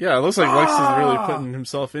Lex is really putting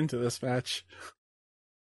himself into this match.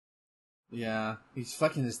 Yeah, he's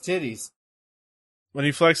fucking his titties. When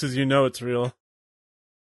he flexes, you know it's real.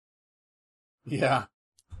 Yeah.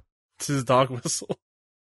 It's his dog whistle.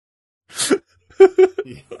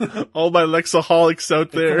 All my Lexaholics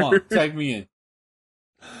out there. Come on, tag me in.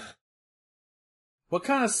 What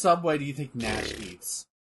kind of Subway do you think Nash eats?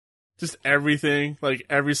 Just everything, like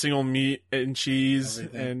every single meat and cheese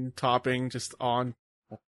and topping just on.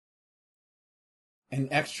 And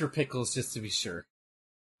extra pickles just to be sure.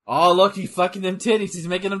 Oh, look, he's fucking them titties. He's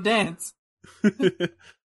making them dance. Damn,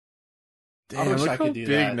 I wish look I could how do big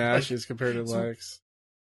that. Nash is compared to Lex.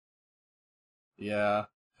 Yeah.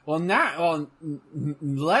 Well,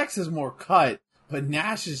 Lex is more cut, but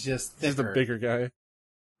Nash is just thicker. He's the bigger guy.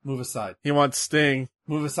 Move aside. He wants Sting.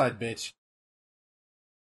 Move aside, bitch.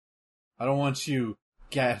 I don't want you,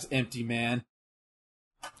 gas empty man.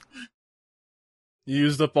 You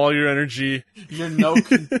used up all your energy. You're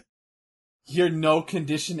no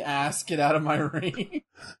condition ass. Get out of my ring.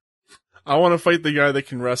 I want to fight the guy that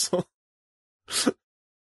can wrestle.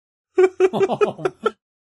 Oh.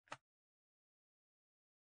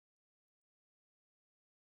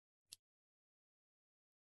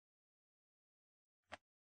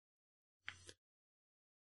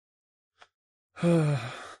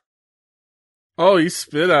 Oh, he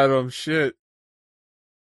spit at him. Shit.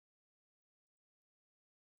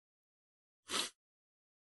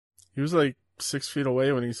 He was like 6 feet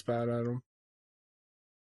away when he spat at him.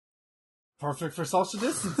 Perfect for social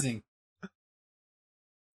distancing.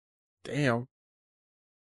 Damn.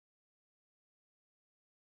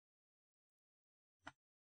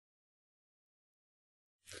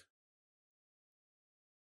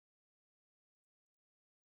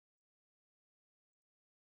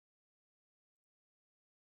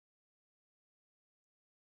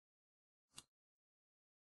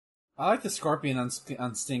 I like the scorpion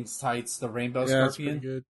on Sting's tights, the rainbow Yeah, that's scorpion.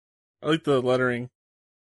 pretty good. I like the lettering.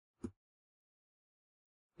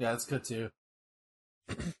 Yeah, that's good too.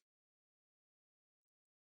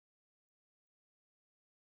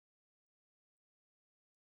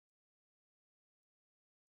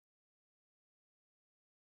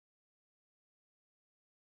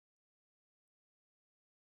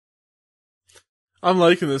 I'm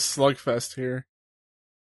liking this slugfest here.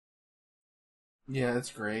 Yeah,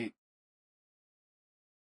 that's great.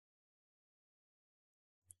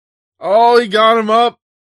 Oh, he got him up.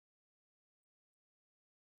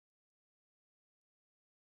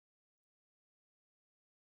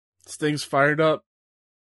 Sting's fired up.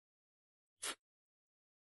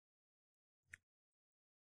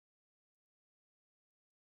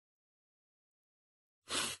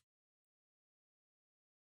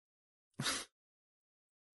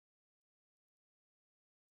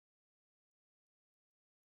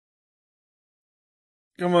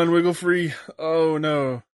 Come on, wiggle free. Oh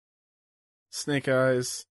no. Snake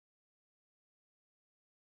eyes.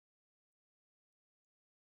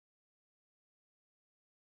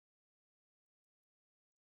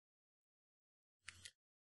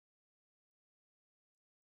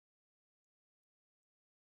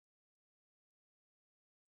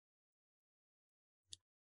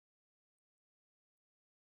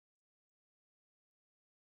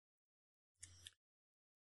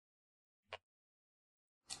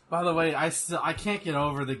 By the way, I can't get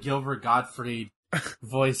over the Gilbert Gottfried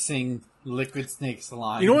voicing Liquid Snake's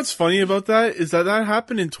line. You know what's funny about that is that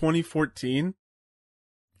happened in 2014.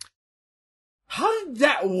 How did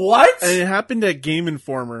that? What? And it happened at Game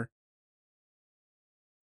Informer.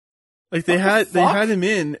 Like they What the they fuck? had him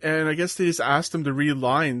in, and I guess they just asked him to read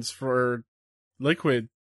lines for Liquid.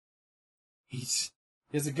 He's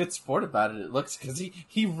a good sport about it. It looks because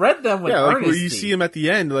he read them with Yeah, like where earnesty. you see him at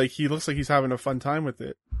the end, like he looks like he's having a fun time with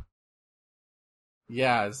it.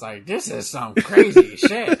 Yeah, it's like this is some crazy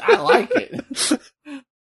shit. I like it.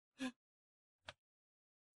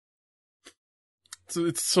 So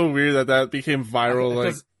it's so weird that became viral like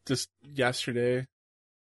Because- just yesterday.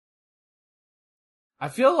 I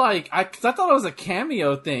feel like cause I thought it was a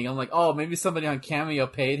Cameo thing. I'm like, oh, maybe somebody on Cameo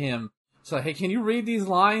paid him. So, hey, can you read these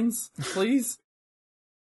lines, please?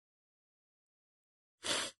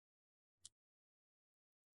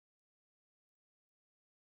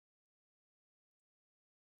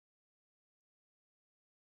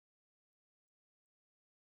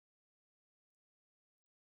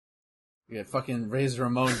 Yeah, fucking Razor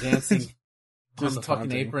Ramon dancing on Just the fucking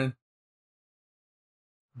taunting. apron,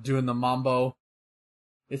 doing the mambo.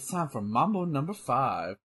 It's time for Mambo number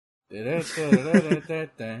 5. That's not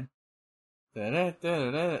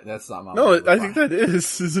Mambo. No, number I 5. think that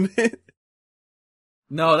is, isn't it?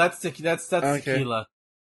 No, that's Okay. tequila.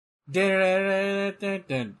 Okay,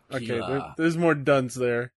 Tequila. there's more duns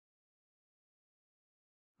there.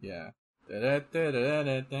 Yeah.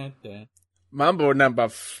 Mambo number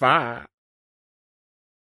 5.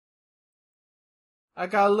 I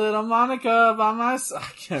got little Monica by my side.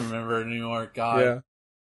 I can't remember anymore. God. Yeah.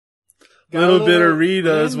 Got Little bit of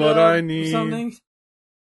Rita is Linda what I or need. Something.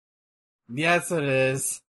 Yes, it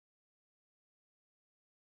is.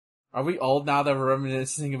 Are we old now that we're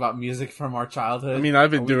reminiscing about music from our childhood? I mean,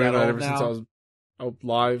 I've been doing that ever since I was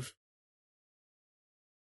live.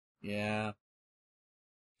 Yeah.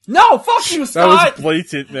 No, fuck you, Scott! That was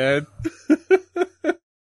blatant, man.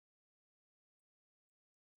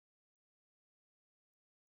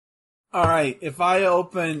 Alright,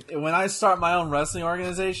 when I start my own wrestling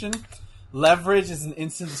organization, leverage is an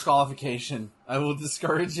instant disqualification. I will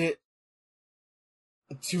discourage it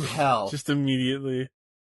to hell. Just immediately.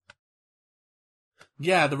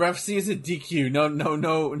 Yeah, the ref sees it, DQ. No.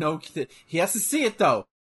 He has to see it though.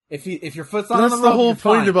 If your foot's not on the rope, that's the whole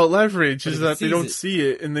point fine. about leverage, But is that they don't see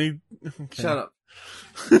it, and they... Okay. Shut up.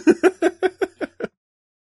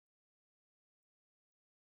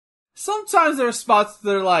 Sometimes there are spots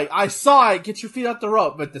that are like, I saw it, get your feet out the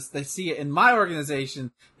rope, but they see it in my organization,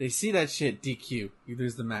 they see that shit, DQ. You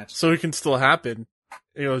lose the match. So it can still happen.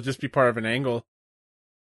 It'll just be part of an angle.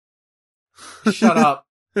 Shut up.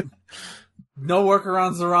 No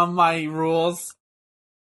workarounds around my rules.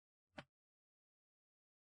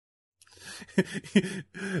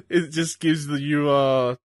 It just gives you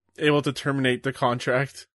able to terminate the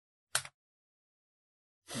contract.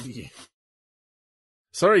 Yeah.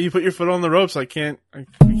 Sorry, you put your foot on the ropes. We can't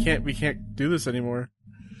do this anymore.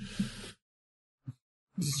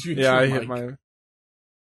 Yeah, I hit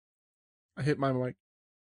my mic.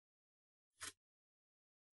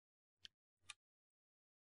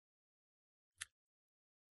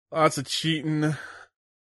 Lots of cheating.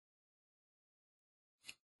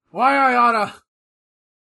 Why I oughta?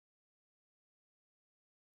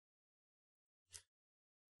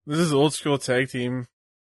 This is old school tag team.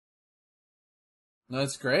 No,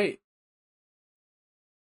 it's great.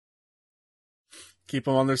 Keep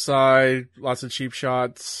them on their side. Lots of cheap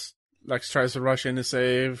shots. Lex tries to rush in to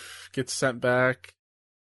save. Gets sent back.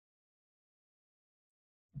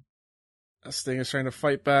 Sting is trying to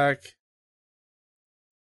fight back.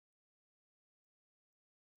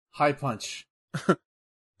 High punch.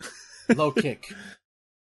 Low kick.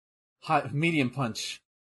 Medium punch.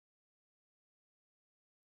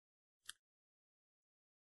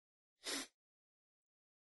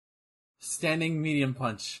 Standing medium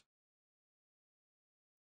punch.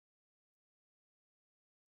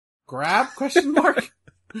 Grab? Question mark?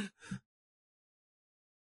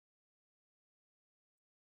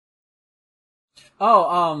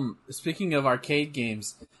 Oh, speaking of arcade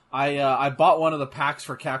games, I bought one of the packs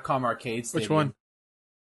for Capcom Arcade Stadium. Which one?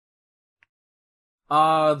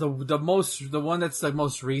 The one that's the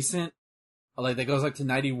most recent, like that goes like to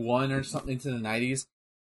 91 or something to the 90s.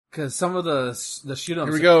 Because some of the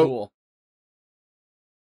shoot-'ems are cool.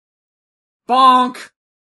 Bonk!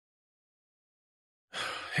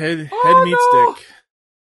 Head meat stick.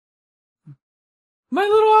 My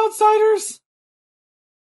little outsiders!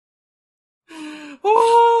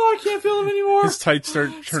 Oh, I can't feel them anymore. His tights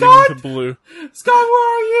start turning into blue. Scott,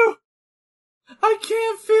 where are you? I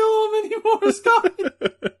can't feel them anymore, Scott.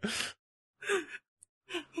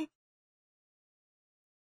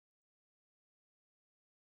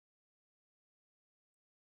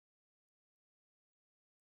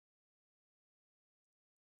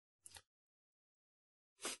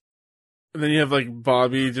 And then you have like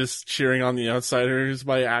Bobby just cheering on the outsiders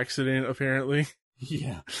by accident, apparently.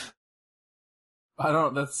 Yeah.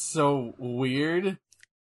 That's so weird.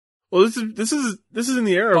 Well, this is in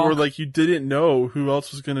the era where like you didn't know who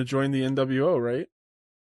else was going to join the NWO, right?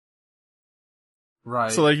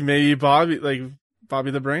 Right. So like maybe Bobby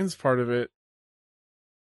the Brain's part of it.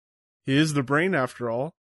 He is the Brain after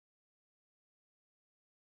all.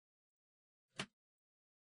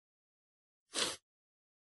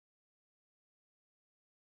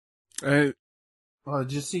 Did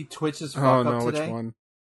you see Twitch's fuck up today? Which one?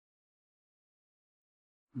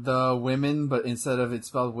 The women, but instead of it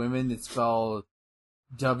spelled women, it's spelled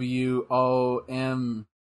WOM.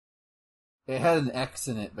 It had an X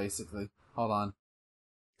in it, basically. Hold on.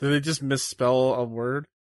 Did they just misspell a word?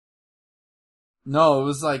 No, it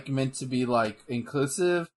was like meant to be like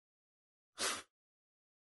inclusive.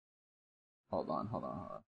 Hold on.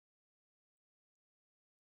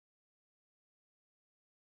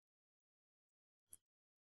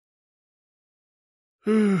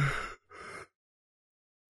 Or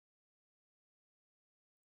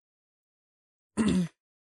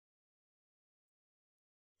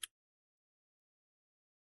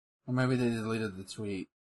maybe they deleted the tweet.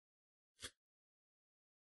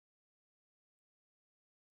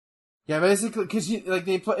 Yeah, basically, because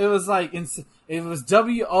they put it was like it was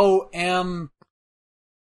WOM.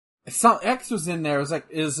 Some X was in there.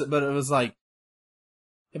 But it was like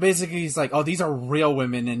basically he's like, oh, these are real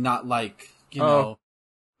women and not like you know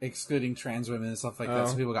excluding trans women and stuff like that,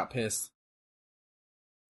 so people got pissed.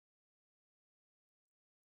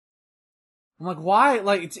 I'm like, why?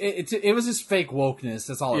 Like, it was just fake wokeness.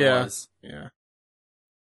 That's all it was. Yeah.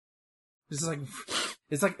 It's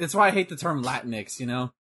it's why I hate the term Latinx, you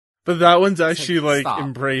know? But that one's actually,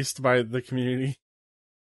 embraced by the community.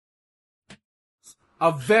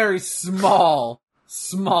 A very small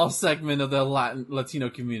segment of the Latino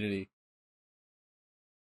community.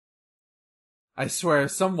 I swear,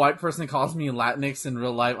 if some white person calls me Latinx in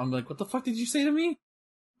real life, I'm like, what the fuck did you say to me?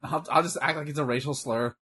 I'll just act like it's a racial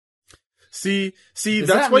slur. See,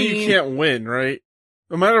 that's why you can't win, right?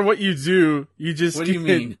 No matter what you do, you just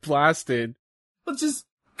get blasted. But just,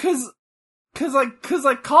 cause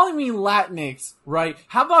calling me Latinx, right?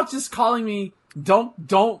 How about just calling me,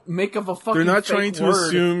 don't make up a fucking They're not fake trying to word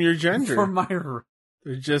assume your gender. for my...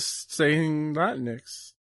 They're just saying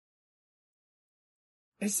Latinx.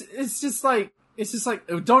 It's just like,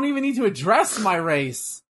 don't even need to address my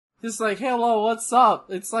race. Just like, hey, hello, what's up?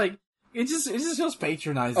 It's like, it just feels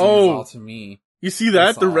patronizing all to me. You see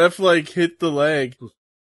that? The ref, hit the leg.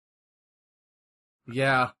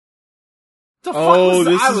 Yeah. The fuck was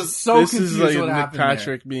that? I was so confused This is what Nick happened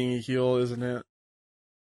Patrick there. being a heel, isn't it?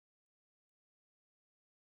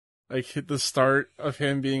 Hit the start of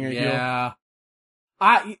him being a heel. Yeah.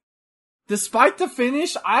 Despite the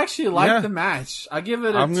finish, I actually liked the match. I give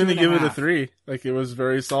it I'm gonna give it a 3. It was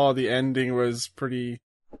very solid. The ending was pretty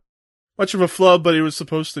much of a flub, but it was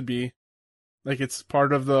supposed to be. It's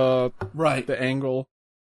part of the angle.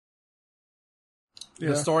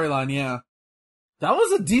 The storyline, yeah. That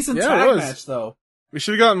was a decent tag match, though. We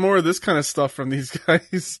should have gotten more of this kind of stuff from these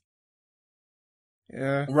guys.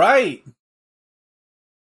 Yeah. Right.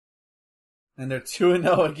 And they're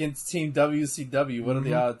 2-0 against Team WCW. What are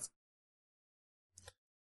the odds?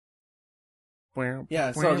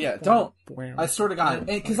 Yeah, so don't. I swear to God.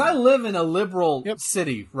 Because I live in a liberal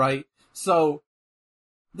city, right? So,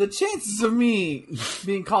 the chances of me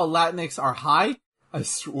being called Latinx are high. I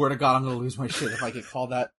swear to God I'm gonna lose my shit if I get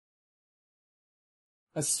called that.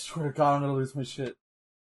 I swear to God I'm gonna lose my shit.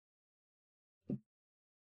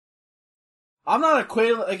 I'm not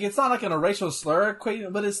equating, it's not like a racial slur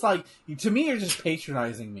equating, but it's to me you're just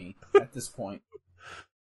patronizing me at this point.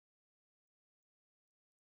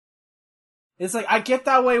 It's I get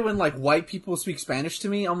that way when white people speak Spanish to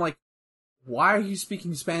me. I'm like, why are you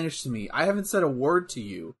speaking Spanish to me? I haven't said a word to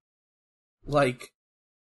you. Why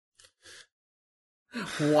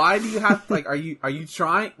do you have are you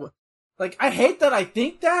trying? I hate that I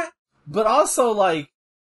think that, but also why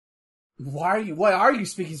are you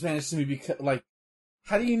speaking Spanish to me? Because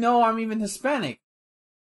how do you know I'm even Hispanic?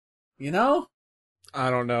 You know?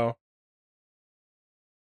 I don't know.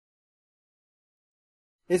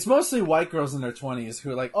 It's mostly white girls in their 20s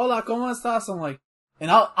who are hola, ¿cómo estás? I'm like, and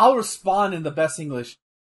I'll respond in the best English.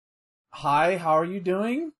 Hi, how are you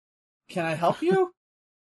doing? Can I help you?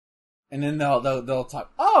 And then they'll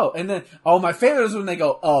talk. Oh, and then my favorite is when they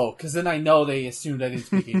go because then I know they assumed I didn't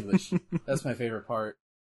speak English. That's my favorite part.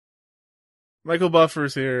 Michael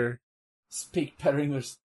Buffer's here. Speak better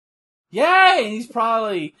English. Yay! And he's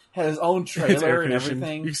probably had his own trailer and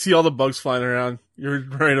everything. You can see all the bugs flying around. You're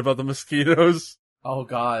right about the mosquitoes. Oh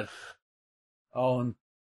God. Oh.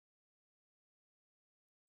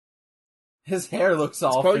 His hair looks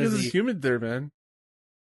all probably frizzy. because it's humid there, man.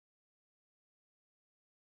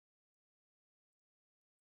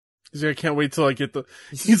 He's I can't wait till I get the...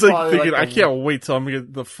 He's thinking, I can't wait till I'm gonna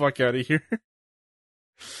get the fuck out of here.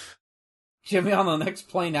 Get me on the next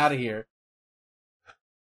plane out of here.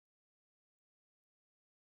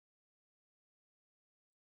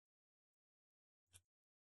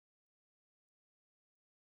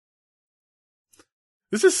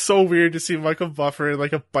 This is so weird to see Michael Buffer in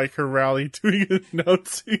a biker rally doing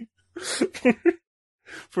announcing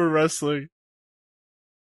for wrestling.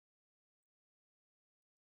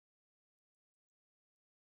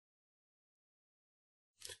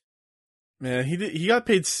 Man, he got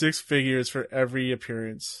paid 6 figures for every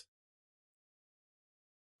appearance.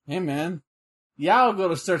 Hey man, I'll go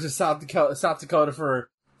to South Dakota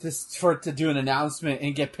to do an announcement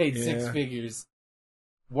and get paid 6 figures.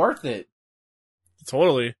 Worth it.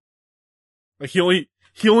 Totally. He only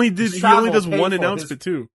does one announcement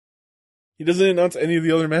too. He doesn't announce any of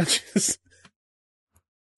the other matches.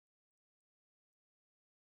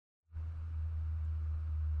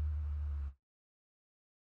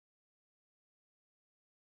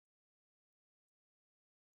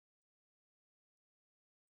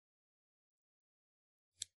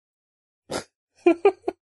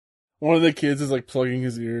 One of the kids is plugging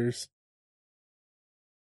his ears.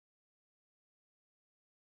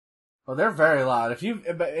 Oh, they're very loud.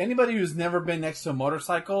 Anybody who's never been next to a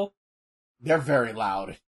motorcycle, they're very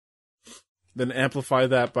loud. Then amplify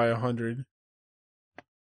that by 100.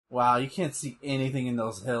 Wow, you can't see anything in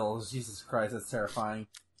those hills. Jesus Christ, that's terrifying.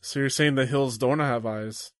 So you're saying the hills don't have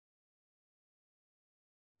eyes?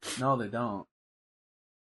 No, they don't.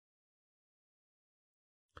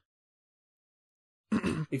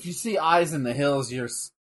 If you see eyes in the hills, you're...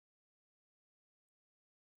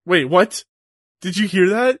 Wait, what? Did you hear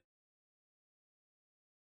that?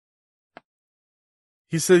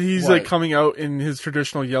 He said he's like coming out in his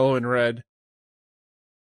traditional yellow and red.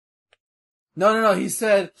 No. He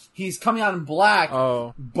said he's coming out in black.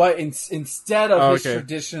 Oh, but instead of his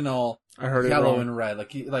traditional I heard yellow and red,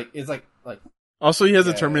 it's like. Also, he has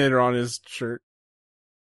a Terminator on his shirt.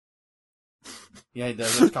 Yeah, he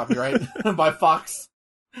does. It's copyright by Fox.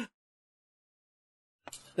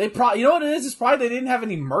 They probably, you know what it is? It's probably they didn't have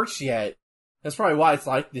any merch yet. That's probably why it's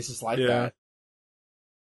like this is like that.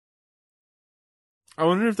 I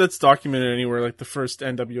wonder if that's documented anywhere, like the first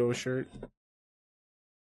NWO shirt.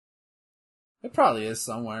 It probably is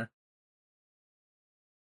somewhere.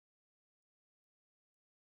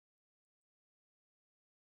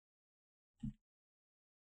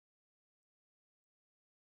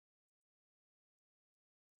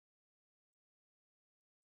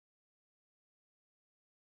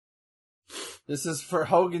 This is for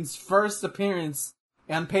Hogan's first appearance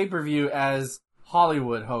on pay-per-view as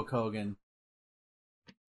Hollywood Hulk Hogan.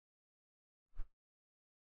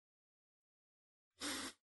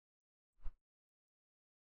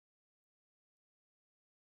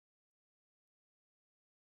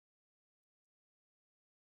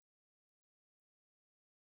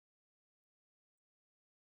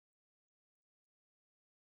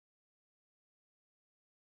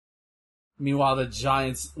 Meanwhile, the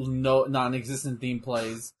Giants' non-existent theme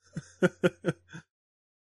plays.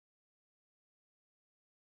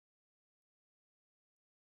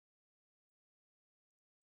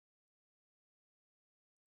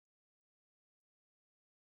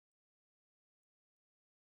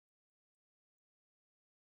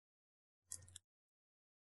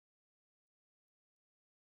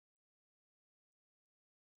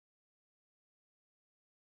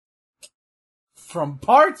 From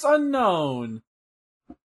parts unknown,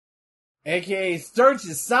 aka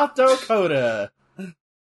Sturgis, South Dakota.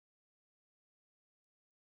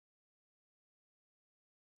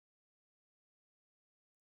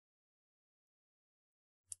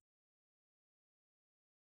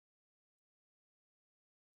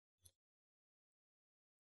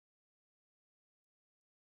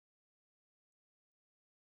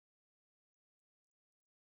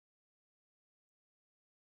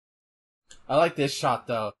 I like this shot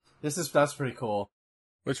though. That's pretty cool.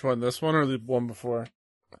 Which one? This one or the one before?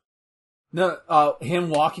 No, him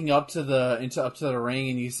walking up to the ring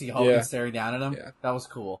and you see Hogan staring down at him. Yeah. That was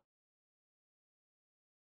cool.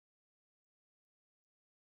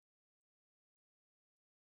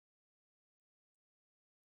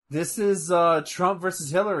 This is Trump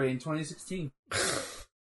versus Hillary in 2016.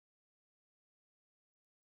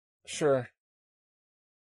 Sure.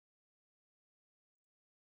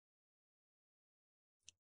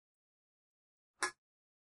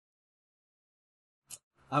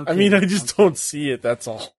 I mean, I just don't see it, that's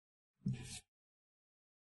all.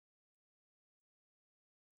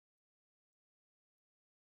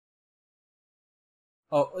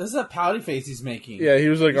 Oh, this is a pouty face he's making. Yeah, he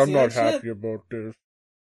was like, I'm not happy about this.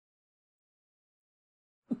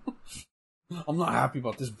 I'm not happy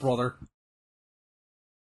about this, brother.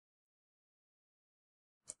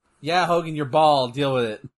 Yeah, Hogan, you're bald. Deal with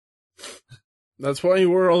it. That's why he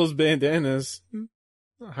wore all those bandanas.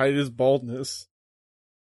 Hide his baldness.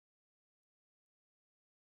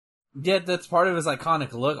 Yeah, that's part of his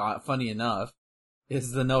iconic look, funny enough,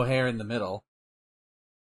 is the no hair in the middle.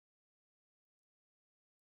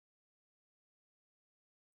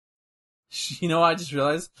 You know what I just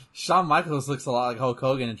realized? Shawn Michaels looks a lot like Hulk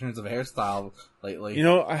Hogan in terms of hairstyle lately. You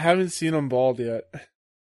know, I haven't seen him bald yet.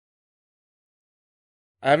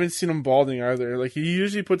 I haven't seen him balding either. Like, he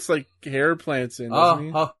usually puts, like, hair plants in,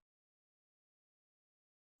 doesn't he?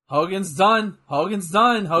 Hogan's done. Hogan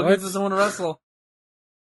doesn't want to wrestle.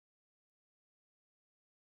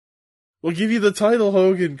 We'll give you the title,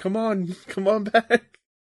 Hogan. Come on. Come on back.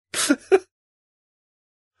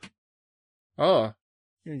 Oh.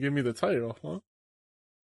 You're gonna give me the title, huh?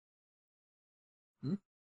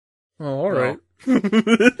 Oh, alright. No.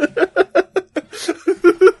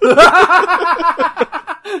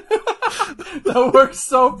 That works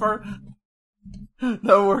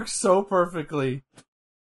so perfectly.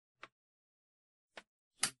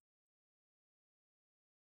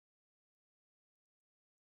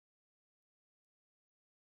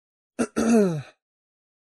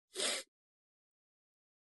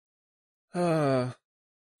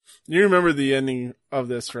 You remember the ending of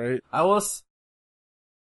this, right? I was...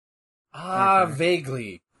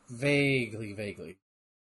 Okay. Vaguely.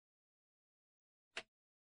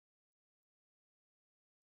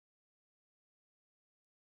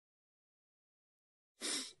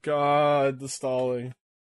 God, the stalling.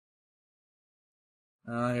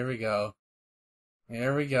 Oh, here we go.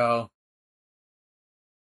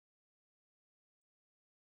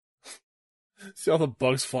 See all the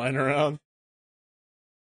bugs flying around?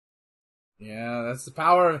 Yeah, that's the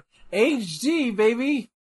power of HD, baby!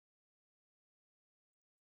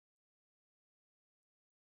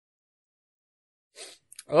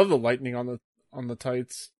 I love the lightning on the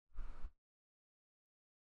tights.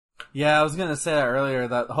 Yeah, I was gonna say that earlier,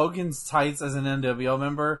 that Hogan's tights as an NWO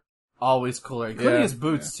member, always cooler. Including his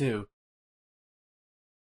boots, too.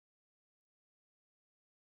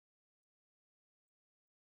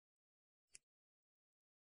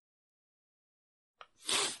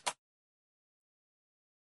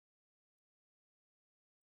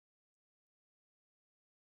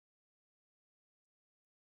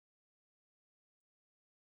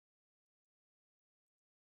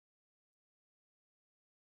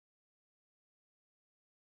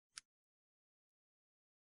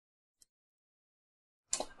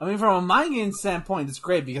 I mean, from a mind game standpoint, it's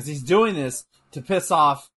great because he's doing this to piss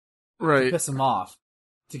him off,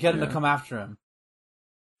 to get him to come after him.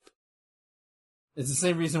 It's the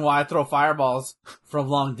same reason why I throw fireballs from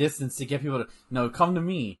long distance to get people to, no, come to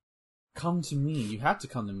me. Come to me. You have to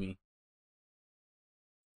come to me.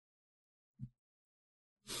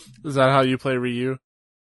 Is that how you play Ryu?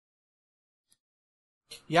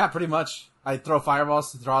 Yeah, pretty much. I throw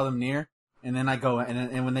fireballs to draw them near, and then I go,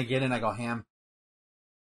 and when they get in, I go ham.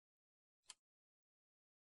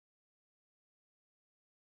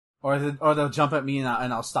 Or they'll jump at me and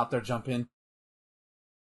I'll stop their jump in.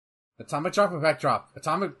 Atomic drop or backdrop?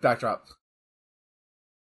 Atomic backdrop.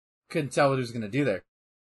 Couldn't tell what he was gonna do there.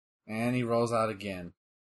 And he rolls out again.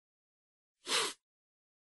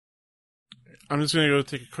 I'm just gonna go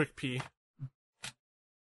take a quick pee.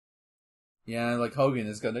 Yeah, like Hogan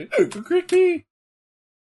is gonna take a quick pee.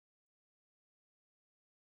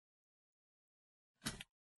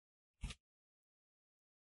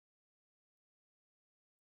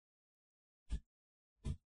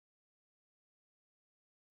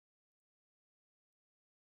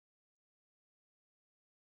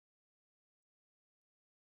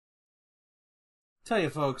 Tell you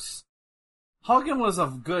folks, Hogan was a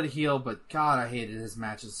good heel, but God, I hated his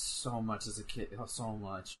matches so much as a kid. So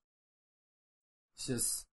much.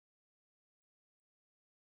 It's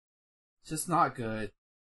just not good.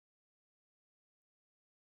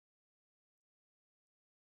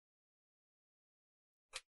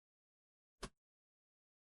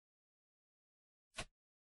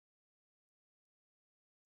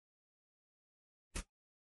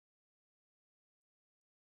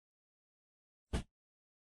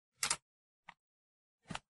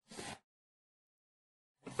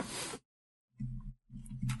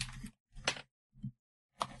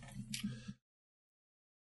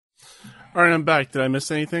 Alright, I'm back. Did I miss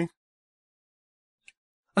anything?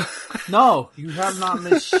 No, you have not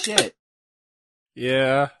missed shit.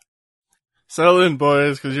 Yeah. Settle in,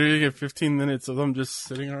 boys, because you're gonna get 15 minutes of them just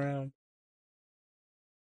sitting around.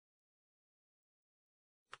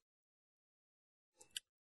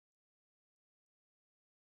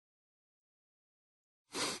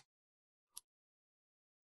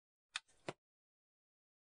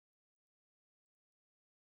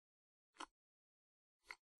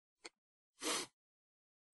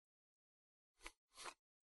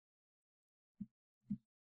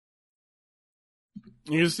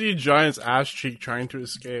 You can see Giant's ass cheek trying to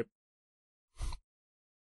escape.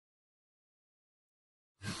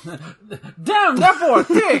 Damn, that boy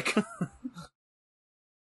thick!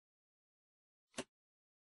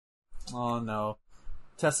 Oh no.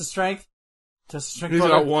 Test of strength? Test of strength. He's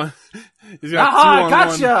brother. got one. He's got Aha, two on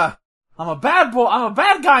gotcha! I'm a bad boy. I'm a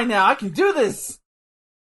bad guy now. I can do this.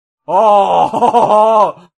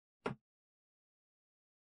 Oh!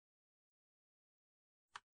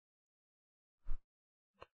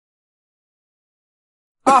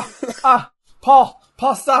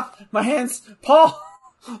 Paul, stop! My hands! Paul,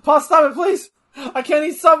 stop it, please! I can't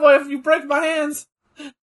eat Subway if you break my hands!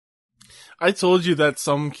 I told you that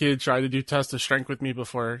some kid tried to do test of strength with me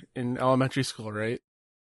before in elementary school, right?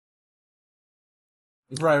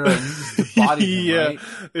 Right. You just bodied him, yeah. right?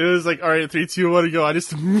 It was like, alright, 3, 2, 1 to go. I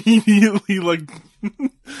just immediately,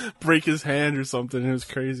 break his hand or something. It was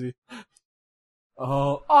crazy.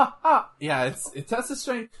 Yeah, it's test the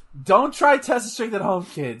strength. Don't try test the strength at home,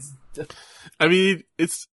 kids. I mean,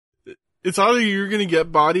 it's either you're gonna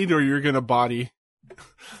get bodied or you're gonna body.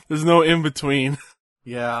 There's no in between.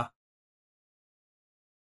 Yeah.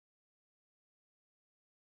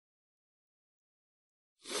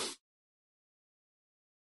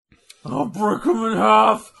 I'll break him in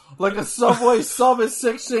half like a Subway sub is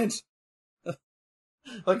 6-inch.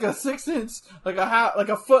 Like a 6-inch, like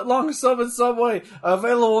a foot-long sub in Subway,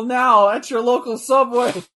 available now at your local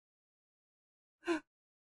Subway.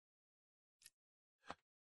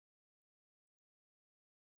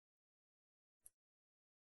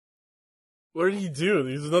 What did he do?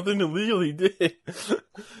 There's nothing illegal he did.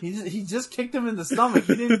 He just kicked him in the stomach.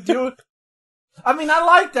 He didn't do it. I mean, I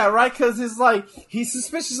like that, right? Because it's like, he's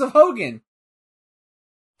suspicious of Hogan.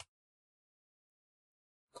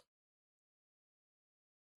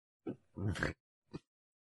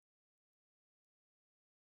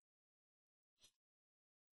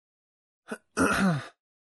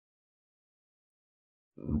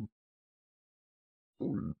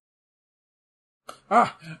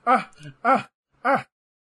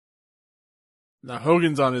 Now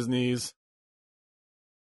Hogan's on his knees.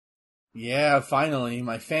 Yeah, finally,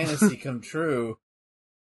 my fantasy come true.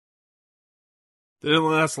 Didn't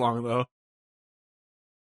last long though.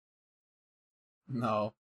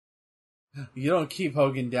 No. You don't keep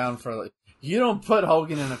Hogan down for you don't put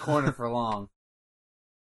Hogan in a corner for long.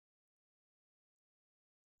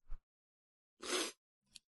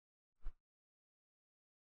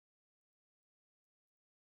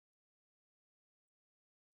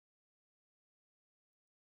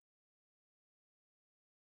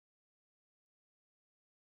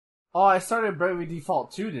 Oh, I started Bravely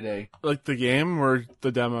Default 2 today. Like the game or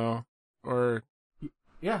the demo? Or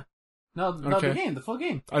yeah. No, the game, the full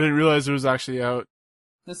game. I didn't realize it was actually out.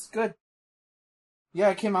 That's good. Yeah,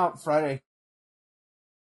 it came out Friday.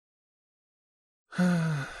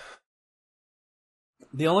 The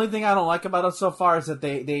only thing I don't like about it so far is that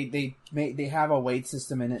they have a weight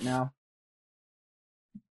system in it now.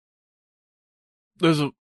 There's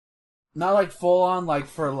a not like full on like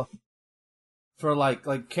for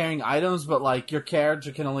like carrying items, but like your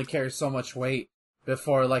character can only carry so much weight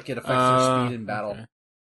before like it affects your speed in battle. Okay.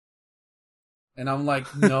 And I'm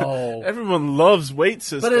like, no. Everyone loves weight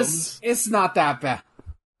systems. But it's not that bad.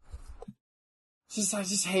 I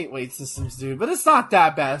just hate weight systems, dude. But it's not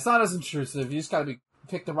that bad. It's not as intrusive. You just gotta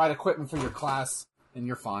pick the right equipment for your class, and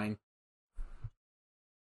you're fine.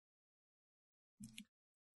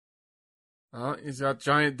 Oh, he's got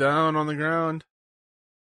Giant down on the ground.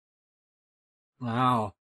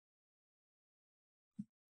 Wow.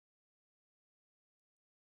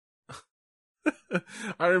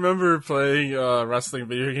 I remember playing a wrestling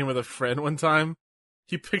video game with a friend one time.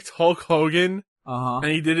 He picked Hulk Hogan,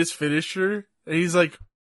 and he did his finisher, and he's like,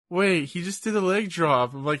 wait, he just did a leg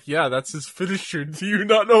drop. I'm like, yeah, that's his finisher. Do you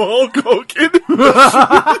not know Hulk Hogan?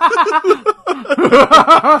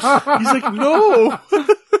 He's like, no.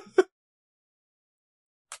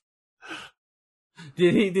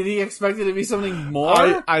 Did he expect it to be something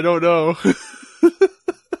more? I don't know.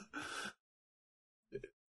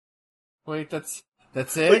 Wait, that's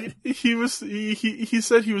it? Like, he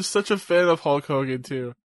said he was such a fan of Hulk Hogan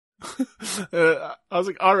too. I was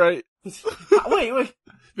like, all right. Wait.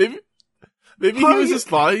 Maybe he was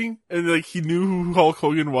just lying and like he knew who Hulk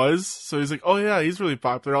Hogan was, so he's like, oh yeah, he's really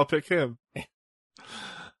popular. I'll pick him.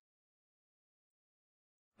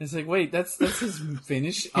 It's like, wait, that's his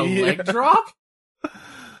finish? A leg drop?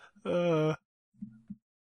 To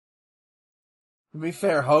be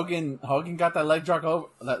fair, Hogan got that leg drop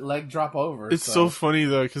over. It's so funny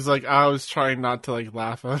though, because like I was trying not to like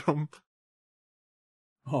laugh at him.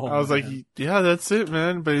 Oh, I was like, yeah, that's it,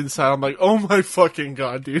 man. But inside, I'm like, oh my fucking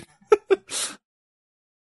god, dude.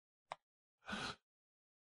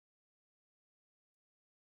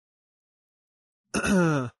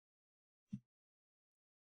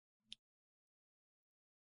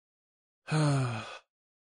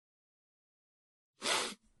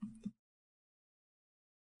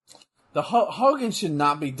 The Hogan should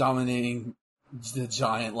not be dominating the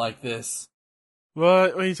Giant like this.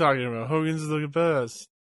 What are you talking about? Hogan's the best.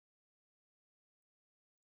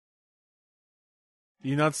 Do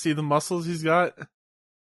you not see the muscles he's got?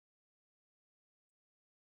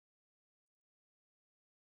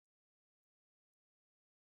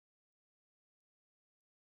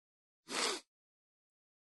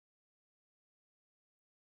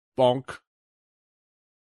 Bonk.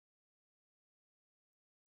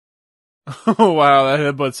 Oh wow, that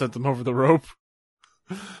headbutt sent him over the rope.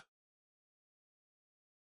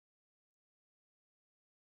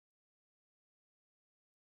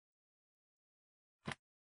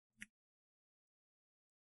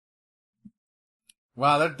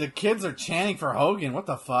 Wow, the kids are chanting for Hogan. What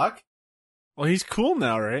the fuck? Well, he's cool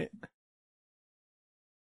now, right?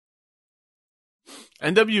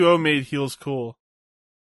 NWO made heels cool.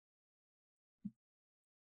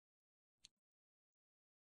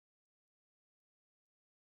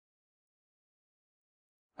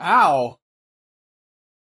 Ow.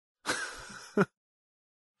 It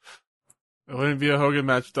wouldn't be a Hogan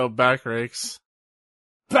match without back rakes.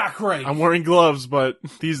 Back rake! I'm wearing gloves, but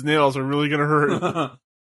these nails are really gonna hurt.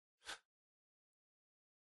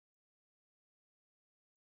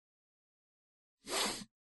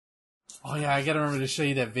 Oh yeah, I gotta remember to show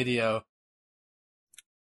you that video.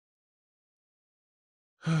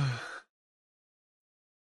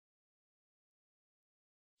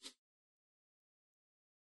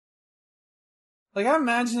 Like, I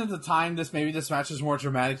imagine at the time this match was more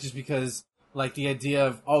dramatic just because, like, the idea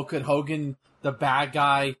of, oh, could Hogan, the bad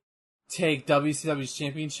guy, take WCW's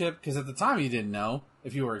championship? Because at the time you didn't know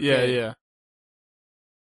if you were a kid. Yeah.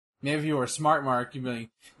 Maybe if you were a smart mark, you'd be like,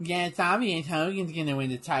 yeah, it's obvious Hogan's gonna win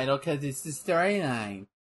the title because it's the storyline.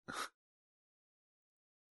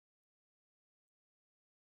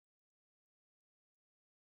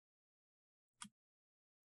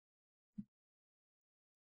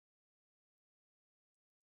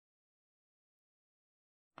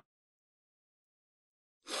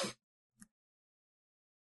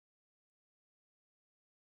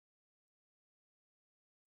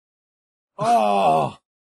 Oh!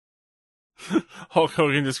 Hulk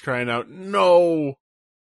Hogan just crying out, no!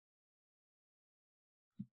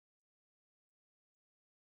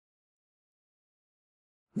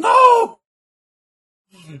 No!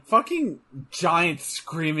 Fucking giant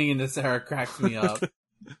screaming in this era cracks me up.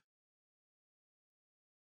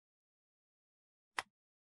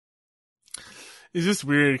 It's just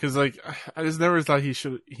weird because, like, I just never thought he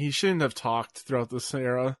shouldn't have talked throughout this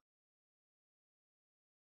era.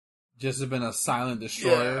 Just have been a silent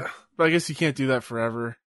destroyer. Yeah, but I guess you can't do that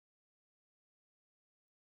forever.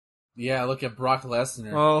 Yeah, look at Brock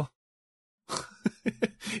Lesnar. Well,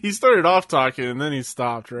 he started off talking and then he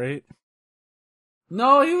stopped, right?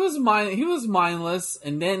 No, he was mindless,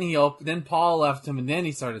 and then then Paul left him, and then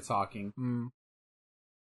he started talking.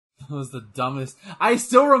 It was the dumbest. I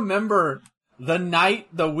still remember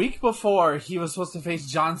the week before he was supposed to face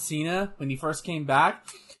John Cena when he first came back,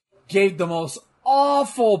 gave the most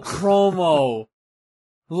awful promo.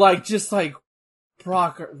 Like, just like,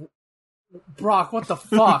 Brock, what the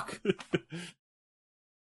fuck?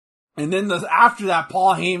 And then after that,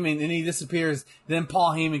 Paul Heyman, and he disappears, then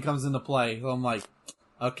Paul Heyman comes into play. So I'm like,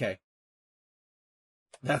 okay.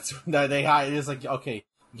 That's that it's like, okay,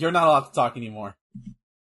 you're not allowed to talk anymore.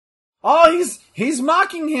 Oh, he's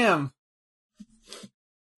mocking him.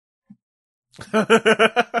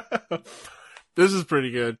 This is pretty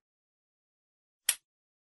good.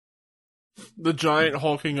 The giant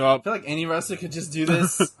hulking I up. feel like any wrestler could just do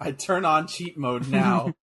this. I'd turn on cheat mode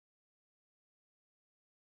now.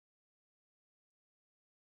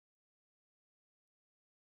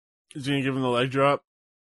 Is he gonna give him the leg drop?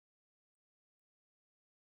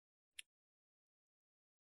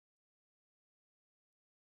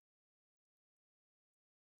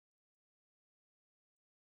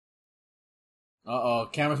 Uh-oh,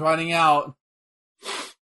 camera's running out.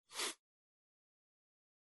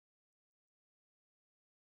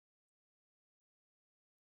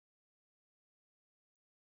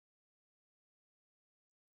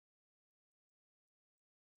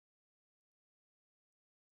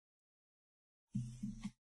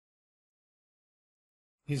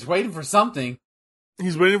 He's waiting for something.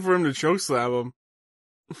 He's waiting for him to chokeslam him.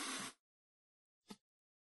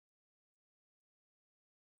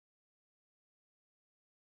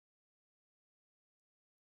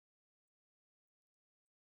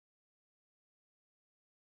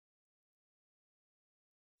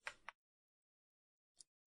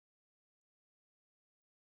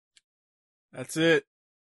 That's it.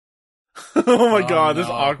 Oh my god, no. This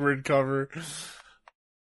awkward cover.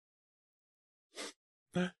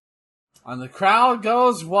 And the crowd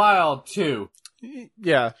goes wild, too.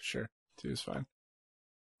 Yeah, sure. 2 is fine.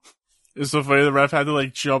 It's so funny, the ref had to,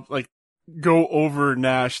 like, jump, like, go over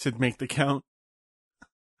Nash to make the count.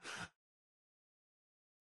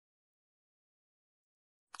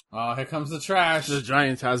 Oh, here comes the trash. The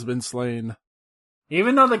Giant has been slain.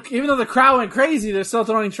 Even though the crowd went crazy, they're still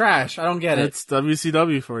throwing trash. I don't get it. It's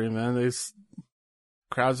WCW for you, man.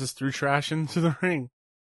 Crowds just threw trash into the ring.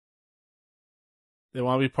 They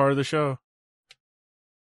want to be part of the show.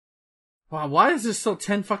 Wow, why is there still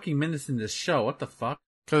 10 fucking minutes in this show? What the fuck?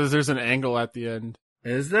 Because there's an angle at the end.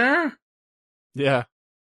 Is there? Yeah.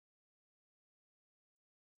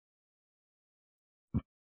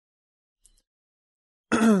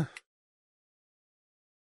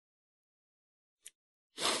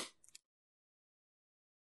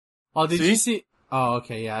 Oh, did you see? Oh,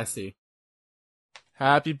 okay, yeah, I see.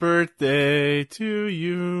 Happy birthday to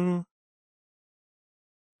you.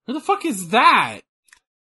 Who the fuck is that?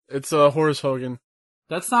 It's Horace Hogan.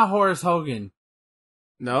 That's not Horace Hogan.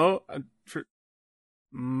 No?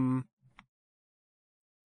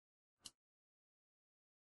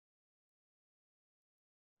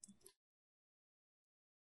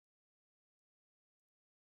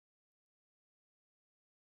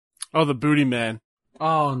 Oh, the Booty Man.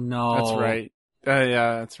 Oh, no. That's right.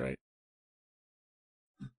 Yeah, that's right.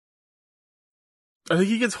 I think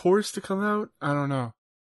he gets Horace to come out. I don't know.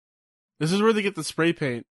 This is where they get the spray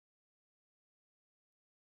paint.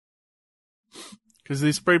 Because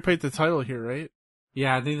they spray paint the title here, right?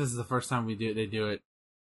 Yeah, I think this is the first time they do it.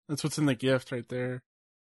 That's what's in the gift right there.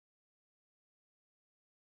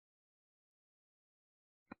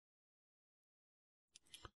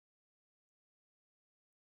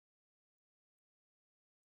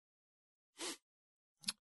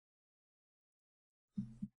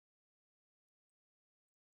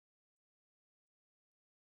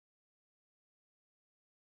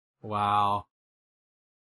 Wow.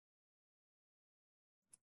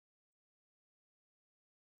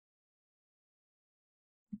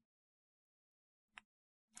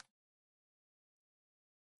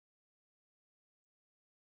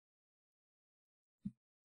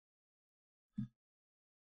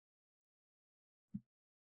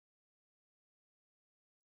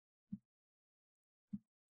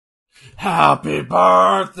 Happy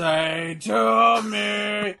birthday to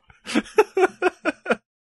me!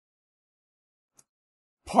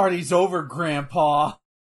 Party's over, Grandpa.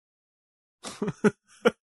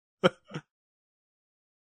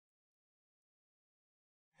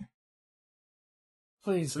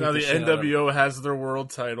 Please. So now the NWO has their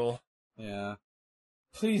world title. Yeah.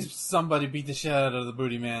 Please, somebody beat the shit out of the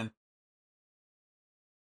Booty Man.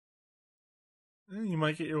 You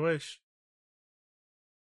might get your wish.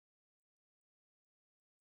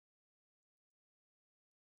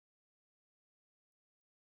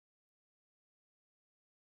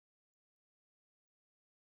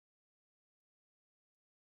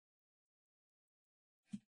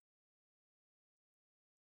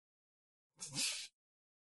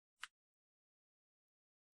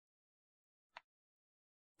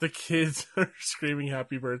 The kids are screaming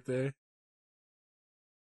happy birthday.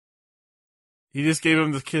 He just gave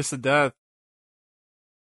him the kiss of death.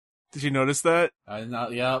 Did you notice that?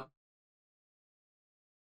 Yep.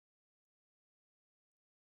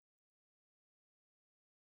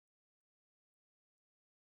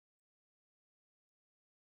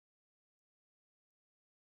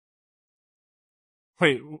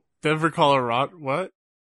 Wait, Denver, Colorado? What?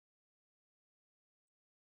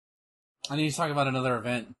 I need to talk about another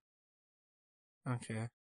event. Okay.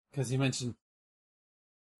 Because you mentioned...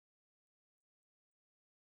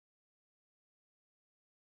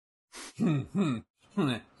 I'm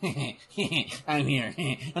here.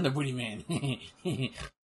 I'm the Booty Man.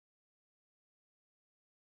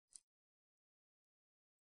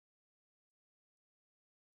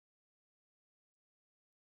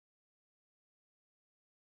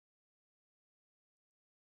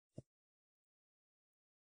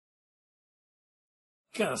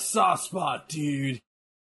 Got a soft spot, dude.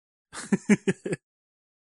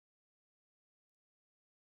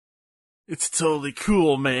 It's totally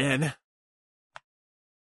cool, man.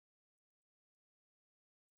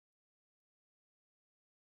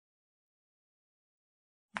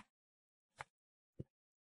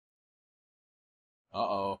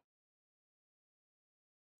 Uh-oh.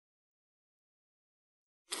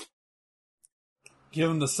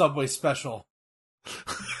 Give him the Subway special.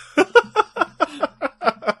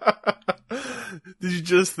 Did you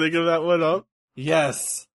just think of that one up?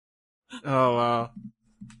 Yes. Oh, wow.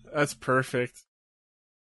 That's perfect.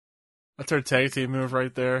 That's our tag team move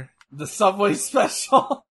right there. The Subway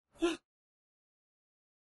special.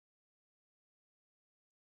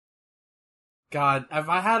 God, if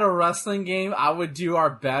I had a wrestling game, I would do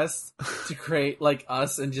our best to create, like,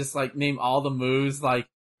 us and just, like, name all the moves, like,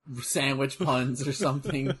 sandwich puns or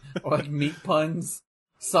something. Or, like, meat puns.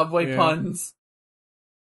 Subway puns.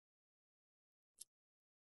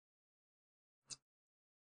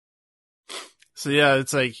 So yeah,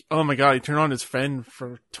 it's like, oh my god, he turned on his friend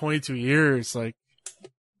for 22 years. Like,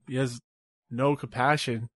 he has no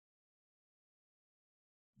compassion.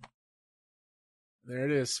 There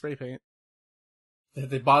it is, spray paint.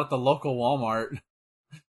 They bought at the local Walmart.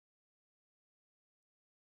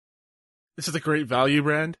 This is a Great Value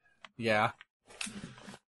brand. Yeah.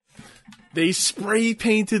 They spray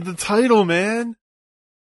painted the title, man.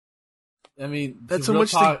 I mean, that's how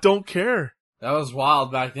much they don't care. That was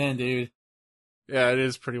wild back then, dude. Yeah, it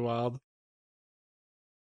is pretty wild.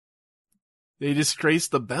 They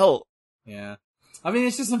disgraced the belt. Yeah. I mean,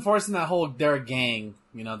 it's just enforcing that whole, they're a gang,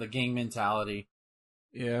 the gang mentality.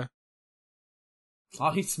 Yeah.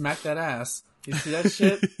 Oh, he smacked that ass. You see that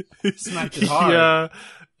shit? Smacked it hard.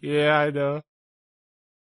 Yeah, I know.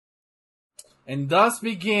 And thus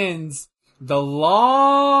begins the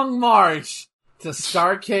long march to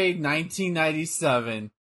Starrcade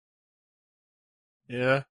 1997.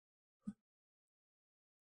 Yeah.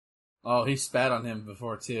 Oh, he spat on him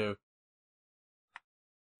before, too.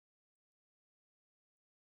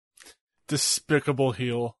 Despicable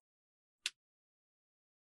heel.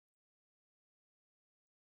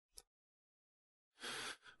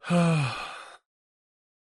 I'm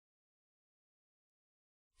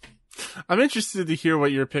interested to hear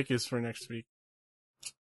what your pick is for next week.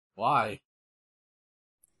 Why?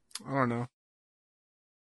 I don't know.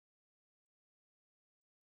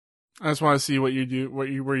 I just want to see what you do, where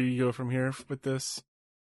you go from here with this.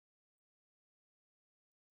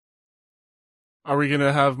 Are we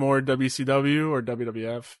gonna have more WCW or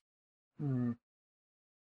WWF?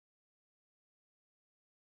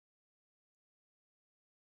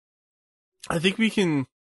 I think we can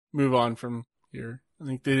move on from here. I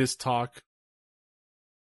think they just talk.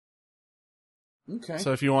 Okay.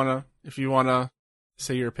 So if you wanna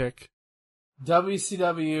say your pick.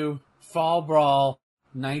 WCW Fall Brawl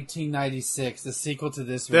 1996, the sequel to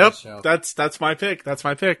this show. That's my pick. That's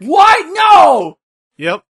my pick. What? No!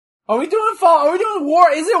 Yep. Are we doing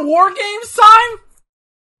War? Is it War Games time?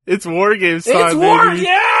 It's War Games time, It's War, baby.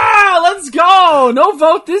 Yeah! Let's go! No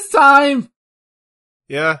vote this time!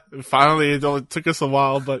 Yeah, finally, it only took us a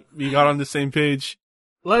while, but we got on the same page.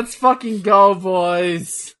 Let's fucking go,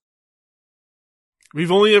 boys.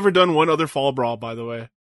 We've only ever done one other Fall Brawl, by the way.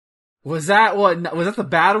 Was that the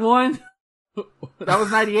bad one? That was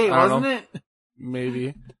 98, wasn't it?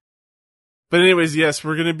 Maybe. But anyways, yes,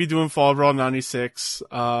 we're gonna be doing Fall Brawl 96.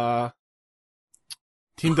 Team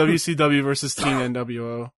WCW versus Team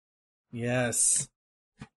NWO. Yes.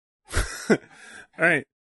 Alright.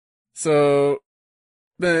 So,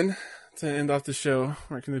 Ben, to end off the show,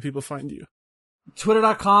 where can the people find you?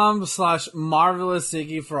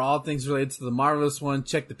 Twitter.com/MarvelousIggy for all things related to the Marvelous One.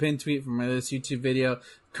 Check the pin tweet from my latest YouTube video.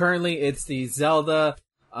 Currently, it's the Zelda,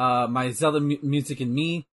 my Zelda Music and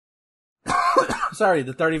Me. Sorry,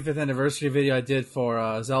 the 35th anniversary video I did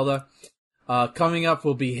for Zelda. Coming up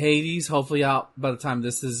will be Hades, hopefully out by the time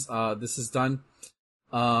this is done.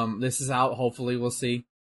 This is out, hopefully, we'll see.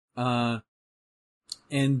 And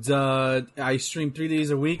I stream 3 days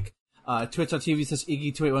a week.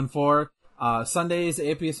 Twitch.tv/Iggy2814. Sundays,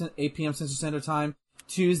 8 p.m. Central Standard Time.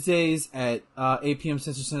 Tuesdays at 8 p.m.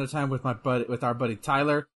 Central Standard Time with our buddy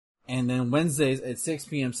Tyler. And then Wednesdays at 6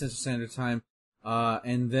 p.m. Central Standard Time.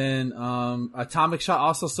 And then Atomic Shot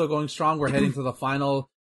also still going strong. We're heading to the final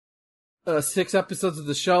 6 episodes of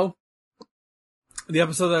the show. The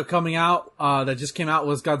episode that coming out that just came out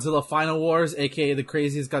was Godzilla Final Wars, aka the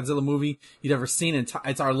craziest Godzilla movie you'd ever seen.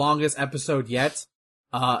 It's our longest episode yet.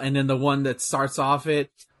 And then the one that starts off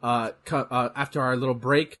after our little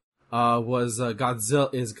break was Godzilla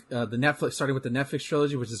the Netflix, starting with the Netflix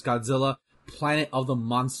trilogy, which is Godzilla Planet of the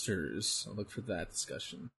Monsters. So look for that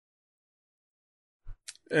discussion.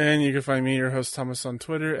 And you can find me, your host Thomas, on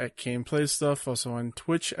Twitter at Kane Plays Stuff, also on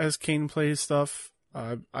Twitch as Kane Plays Stuff.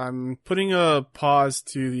 I'm putting a pause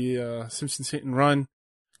to the Simpsons Hit and Run.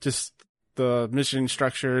 Just the mission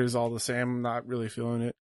structure is all the same. I'm not really feeling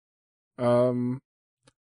it. You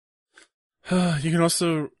can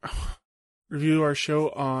also review our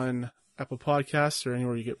show on Apple Podcasts or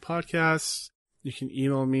anywhere you get podcasts. You can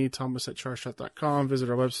email me, thomas@charshot.com. Visit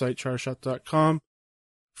our website, charshot.com,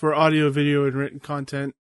 for audio, video, and written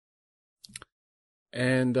content.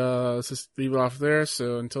 And let's just leave it off there.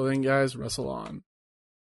 So until then, guys, wrestle on.